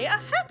promised me a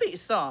happy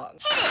song.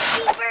 Hit it,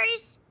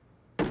 Peepers.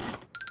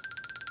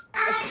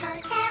 Our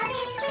hotel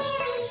is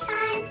really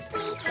fun.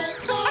 We take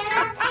care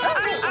of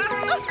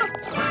everyone.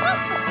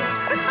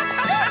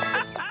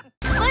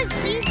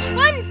 Fuzzly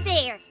Fun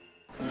Fair.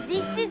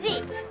 This is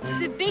it.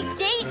 The big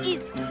day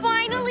is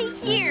finally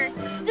here.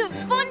 The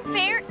fun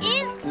fair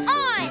is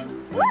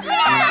on.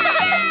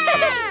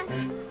 Yeah!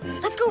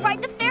 Let's go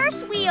ride the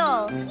Ferris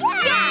wheel.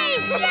 Yay!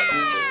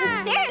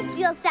 The Ferris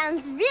wheel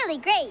sounds really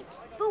great.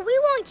 But we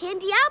want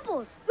candy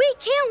apples. We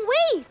can't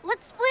wait.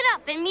 Let's split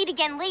up and meet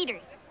again later.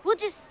 We'll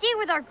just stay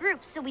with our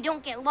group so we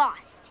don't get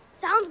lost.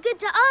 Sounds good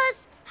to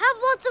us. Have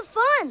lots of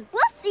fun.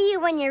 We'll see you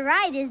when your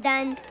ride is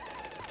done.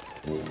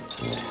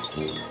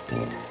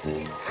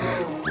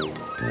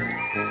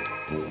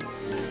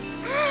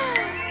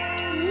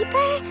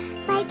 Peeper,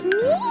 like me?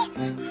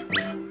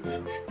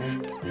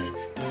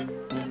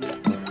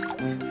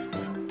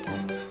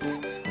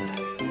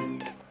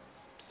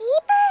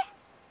 Peeper?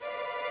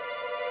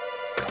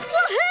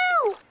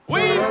 Woohoo!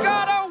 We've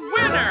got a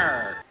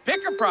winner!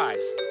 Pick a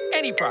prize.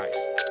 Any prize.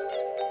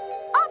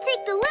 I'll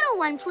take the little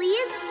one,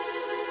 please.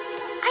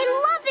 I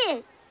love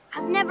it.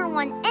 I've never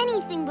won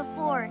anything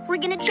before. We're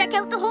gonna check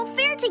out the whole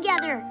fair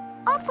together.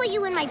 I'll put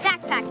you in my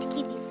backpack to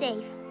keep you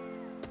safe.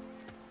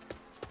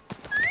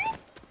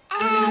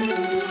 Abbey,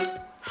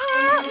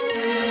 help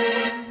me.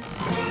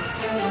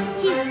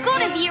 He's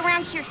gotta be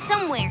around here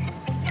somewhere.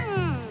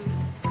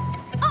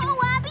 Uh-oh,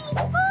 Abby,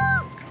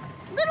 look!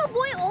 Little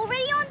boy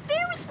already on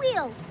Ferris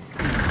wheel.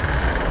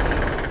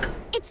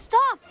 It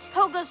stopped.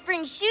 Pogo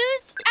Spring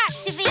shoes,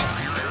 activate.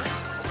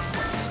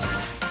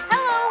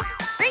 Hello.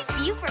 Great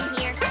view from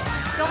here.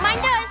 Don't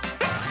mind us.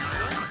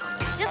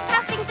 Just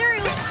passing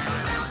through.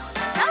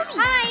 Howdy.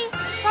 Hi.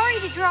 Sorry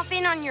to drop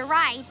in on your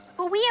ride,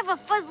 but we have a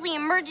Fuzzly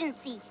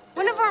emergency.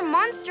 One of our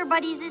monster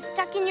buddies is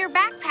stuck in your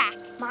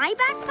backpack. My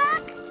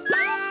backpack?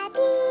 Abbey.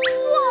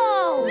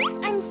 Whoa!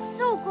 I'm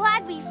so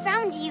glad we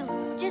found you.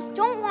 Just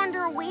don't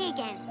wander away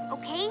again,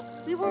 okay?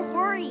 We were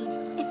worried. Woo!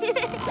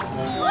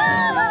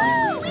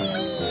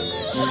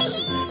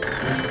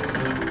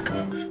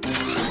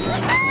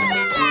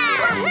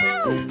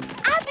 Woohoo!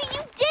 Abby,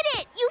 you did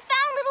it! You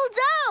found Little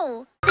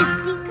Doe! The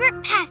secret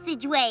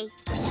passageway.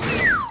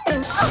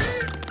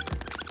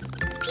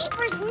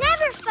 Peepers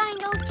never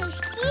find Otis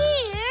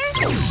here.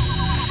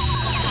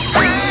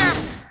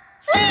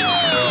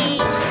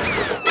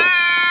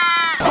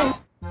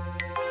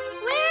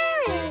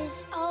 Where is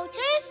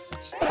Otis?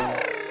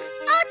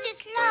 Otis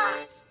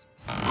lost.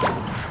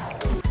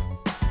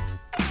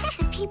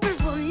 The Peepers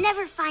will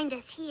never find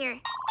us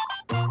here.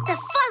 The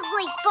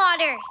Fuzzly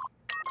spotter.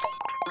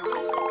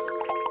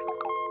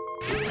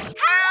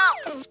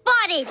 Help!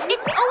 Spotted!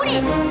 It's Otis!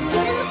 He's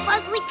in the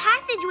Fuzzly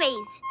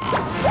passageways.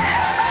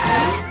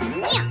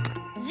 Yeah.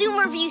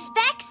 Zoomer view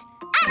specs,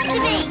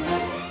 activate!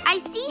 I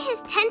see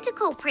his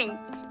tentacle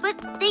prints, but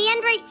they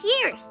end right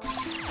here.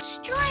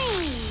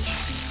 Strange.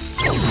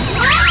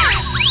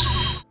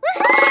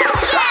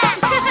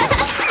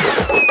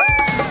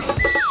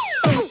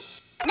 Ooh,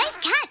 nice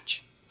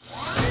catch.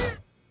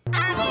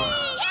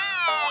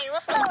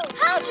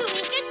 How do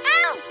we get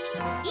out?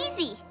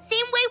 Easy.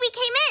 Same way we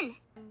came in.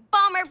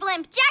 Bomber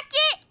blimp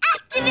jacket,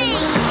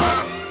 activate!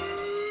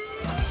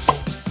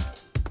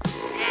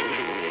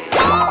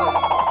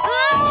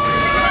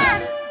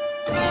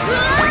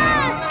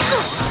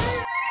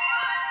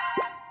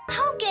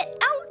 How get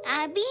out,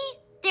 Abby?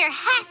 There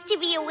has to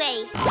be a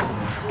way.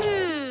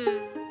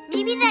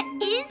 Maybe that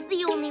is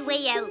the only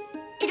way out.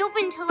 It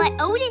opened to let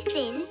Otis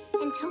in,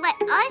 and to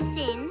let us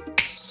in.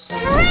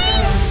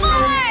 Rain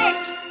Spark!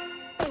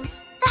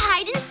 The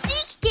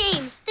hide-and-seek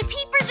game. The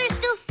Peepers are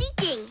still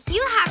seeking.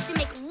 You have to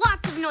make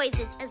lots of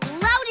noises, as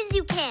loud as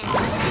you can.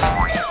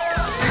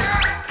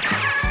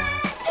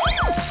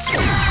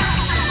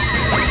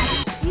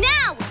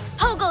 Now,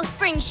 Pogo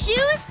Spring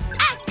shoes,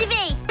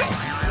 activate!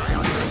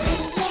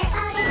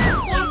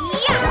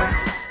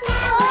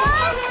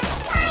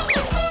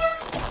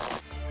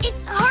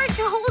 It's hard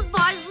to hold,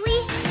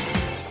 Bosley.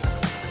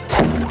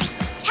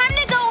 Time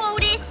to go,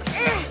 Otis.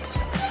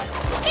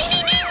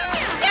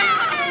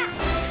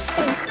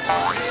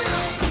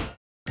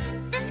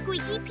 The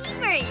Squeaky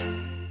Peepers.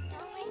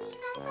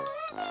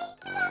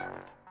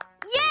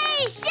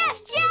 Yay, Chef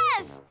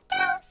Jeff!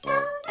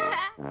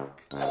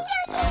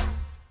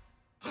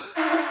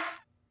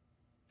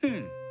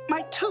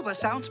 My tuba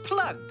sounds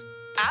plugged.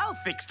 I'll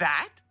fix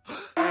that.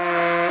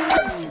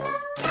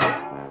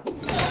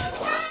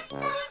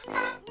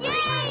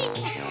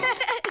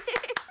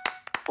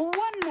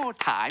 One more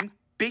time.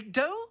 Big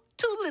dough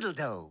to little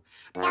dough.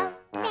 Don't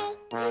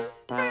make me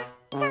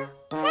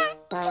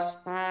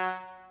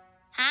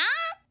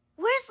Huh?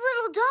 Where's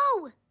Little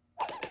Doe?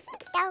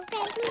 Don't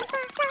make me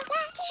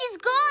She's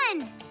gone.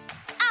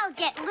 I'll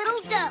get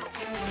Little Doe.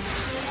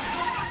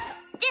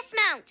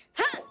 Dismount.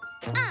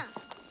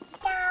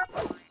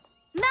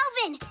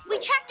 Melvin, we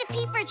tracked a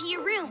peeper her to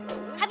your room.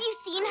 Have you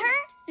seen her?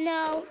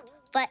 No,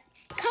 but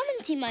come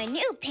into my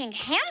new pink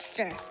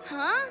hamster.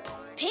 Huh?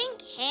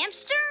 Pink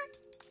hamster?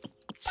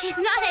 She's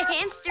not a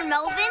hamster,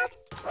 Melvin.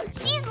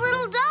 She's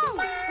Little Doe.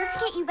 Let's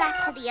get you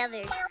back to the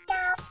others.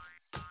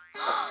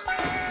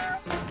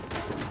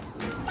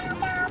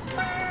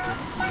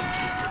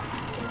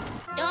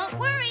 Don't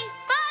worry,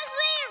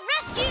 Fuzzly,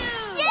 rescue!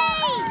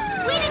 Yay!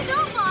 Way to go,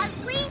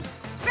 Fuzzly!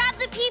 Grab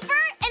the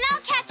peeper, and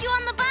I'll catch you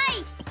on the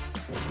bike.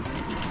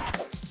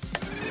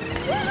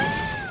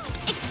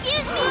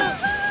 Excuse me.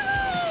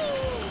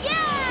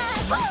 Yeah!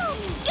 Woo!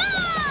 Go!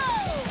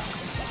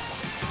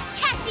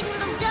 Catching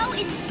Little Doe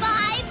in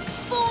 5,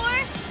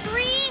 4,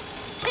 3,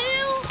 2.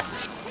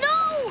 No!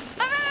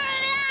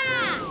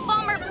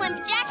 Bomber blimp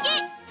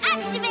jacket,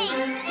 activate!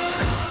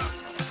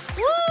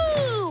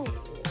 Woo!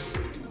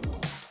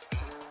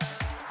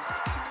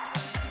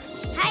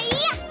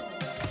 Hiya!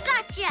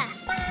 Gotcha!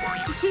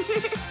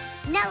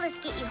 Now let's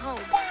get you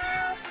home.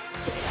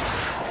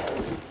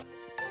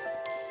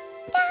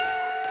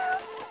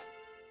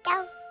 Do,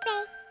 re,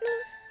 mi,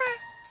 fa,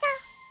 sol,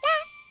 la,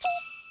 ti,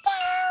 do.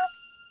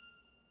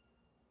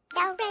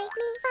 Do, re,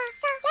 mi, fa,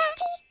 sol, la,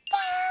 ti,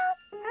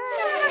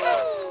 do.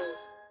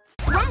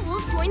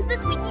 Grumbles joins the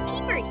Squeaky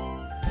Peepers.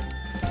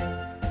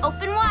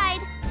 Open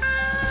wide.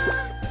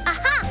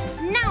 Aha!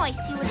 Now I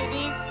see what it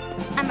is.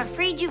 I'm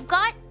afraid you've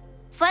got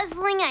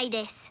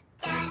fuzzlingitis.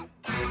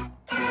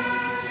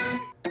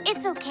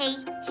 It's okay.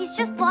 He's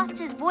just lost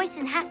his voice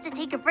and has to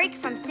take a break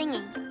from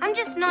singing. I'm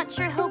just not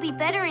sure he'll be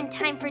better in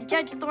time for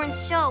Judge Thorne's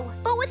show.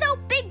 But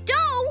without Big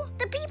Doe,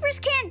 the Peepers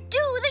can't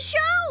do the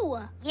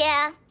show.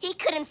 Yeah, he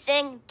couldn't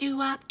sing.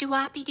 Doo-wop,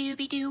 doo-woppy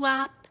dooby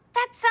doo-wop.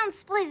 That sounds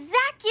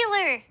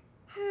spectacular.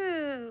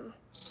 Flame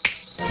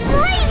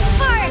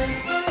Spark!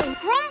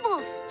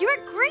 Grumbles, you're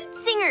a great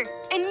singer,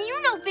 and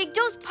you know Big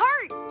Doe's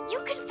part. You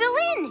could fill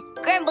in.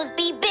 Grumbles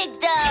be Big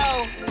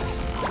Doe.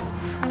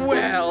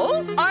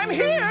 Well, I'm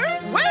here.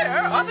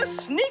 Where are the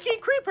sneaky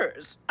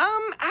creepers?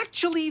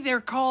 Actually,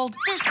 they're called...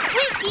 The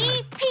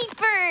Squeaky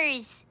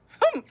Peepers.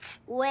 Humph.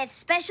 With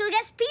special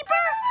guest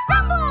peeper,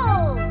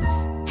 Grumbles.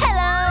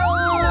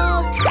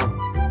 Hello.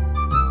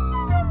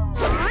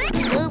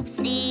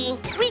 Oopsie.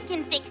 We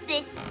can fix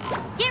this.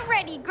 Get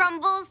ready,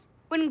 Grumbles.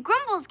 When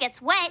Grumbles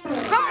gets wet,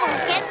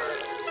 Grumbles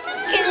gets...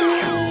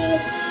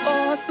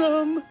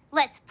 Awesome.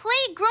 Let's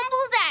play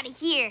Grumbles out of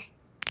here.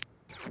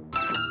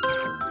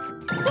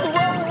 Whoa,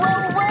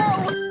 whoa,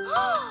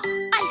 whoa.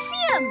 I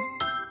see him.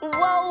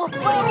 Whoa,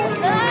 whoa.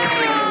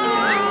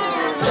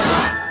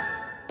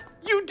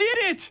 You did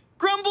it!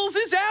 Grumbles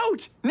is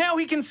out! Now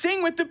he can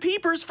sing with the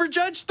Peepers for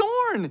Judge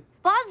Thorne.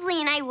 Bosley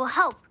and I will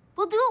help.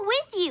 We'll do it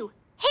with you.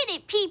 Hit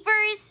it,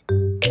 Peepers.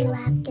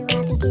 Do-wop,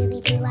 do-woppy,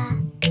 dooby, do-wop.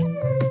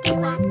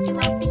 Do-wop,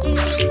 do-woppy,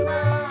 dooby,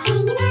 do-wop.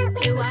 Hanging out with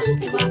the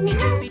peepers in the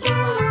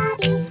hotel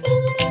lobby.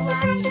 Singing is a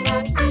passion,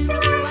 also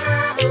our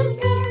hobby.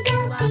 Little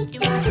Doe, Big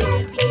Doe, Foxy,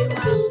 the peepers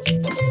are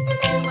secrets.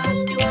 Stay a while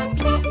and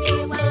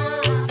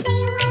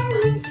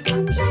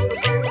join the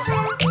song as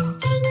well.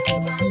 Hanging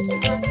with the squeaky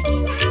peepers in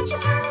the Hatcher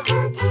Palace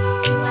Hotel.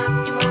 Doo-wop,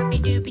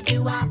 doo-woppy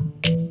doo-wop.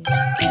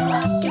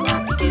 Doo-wop,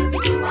 doo-woppy dooby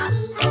doo-wop.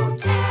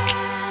 Hotel.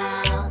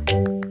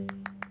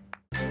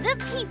 The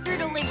Peeper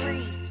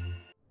Deliveries.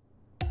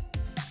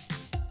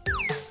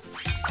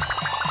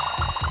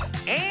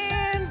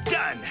 And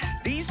done!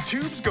 These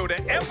tubes go to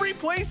every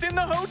place in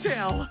the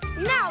hotel.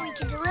 Now we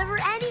can deliver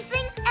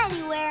anything,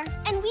 anywhere.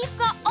 And we've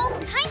got all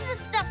kinds of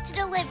stuff to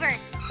deliver.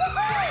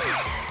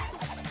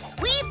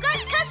 We've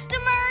got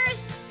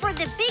customers for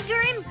the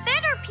bigger and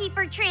better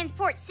Peeper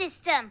transport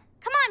system.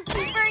 Come on,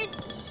 Peepers.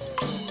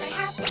 Peeper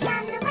help is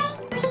on the way.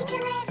 We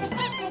deliver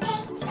save the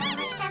day. So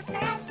much stuff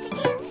for us to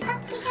do.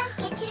 Hope we don't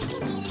get too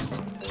confused.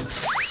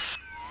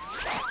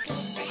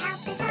 Peeper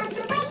help is on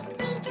the way.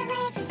 We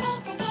deliver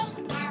save the day.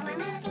 Now we're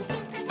moving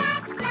super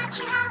fast. Not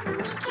sure how long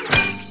we can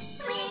last.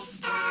 We're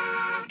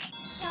stuck.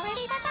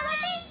 Already that's all I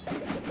see.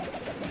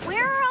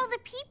 Where are all the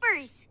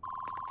Peepers?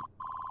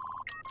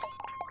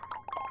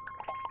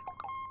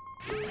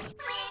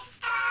 We're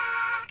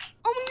stuck.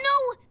 Oh no!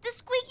 The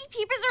Squeaky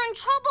Peepers are in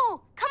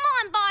trouble! Come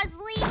on,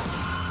 Bosley!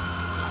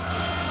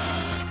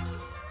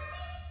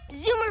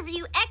 Zoomer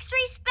View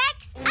X-ray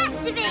specs,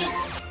 activate!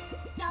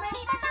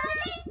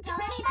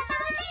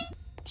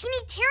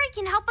 Teeny Terry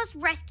can help us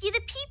rescue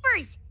the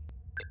Peepers.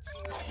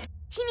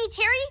 Teeny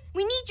Terry,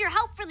 we need your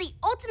help for the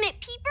ultimate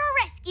Peeper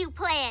rescue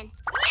plan.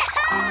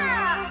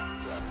 Yeah!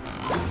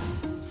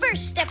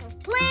 First step of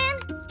plan,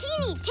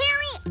 Teeny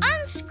Terry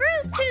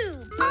unscrew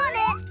tube. On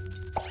it.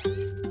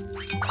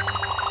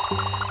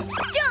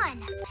 Done.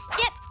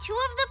 Step 2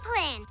 of the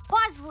plan.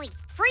 Bosley,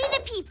 free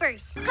the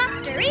Peepers.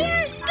 Copter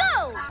ears,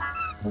 go!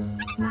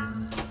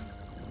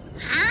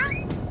 Huh?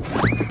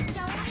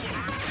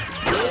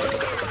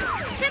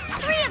 Step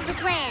 3 of the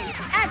plan.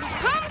 Abbey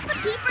calms the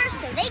Peepers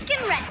so they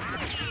can rest.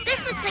 This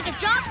looks like a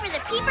job for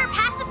the Peeper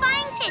Pass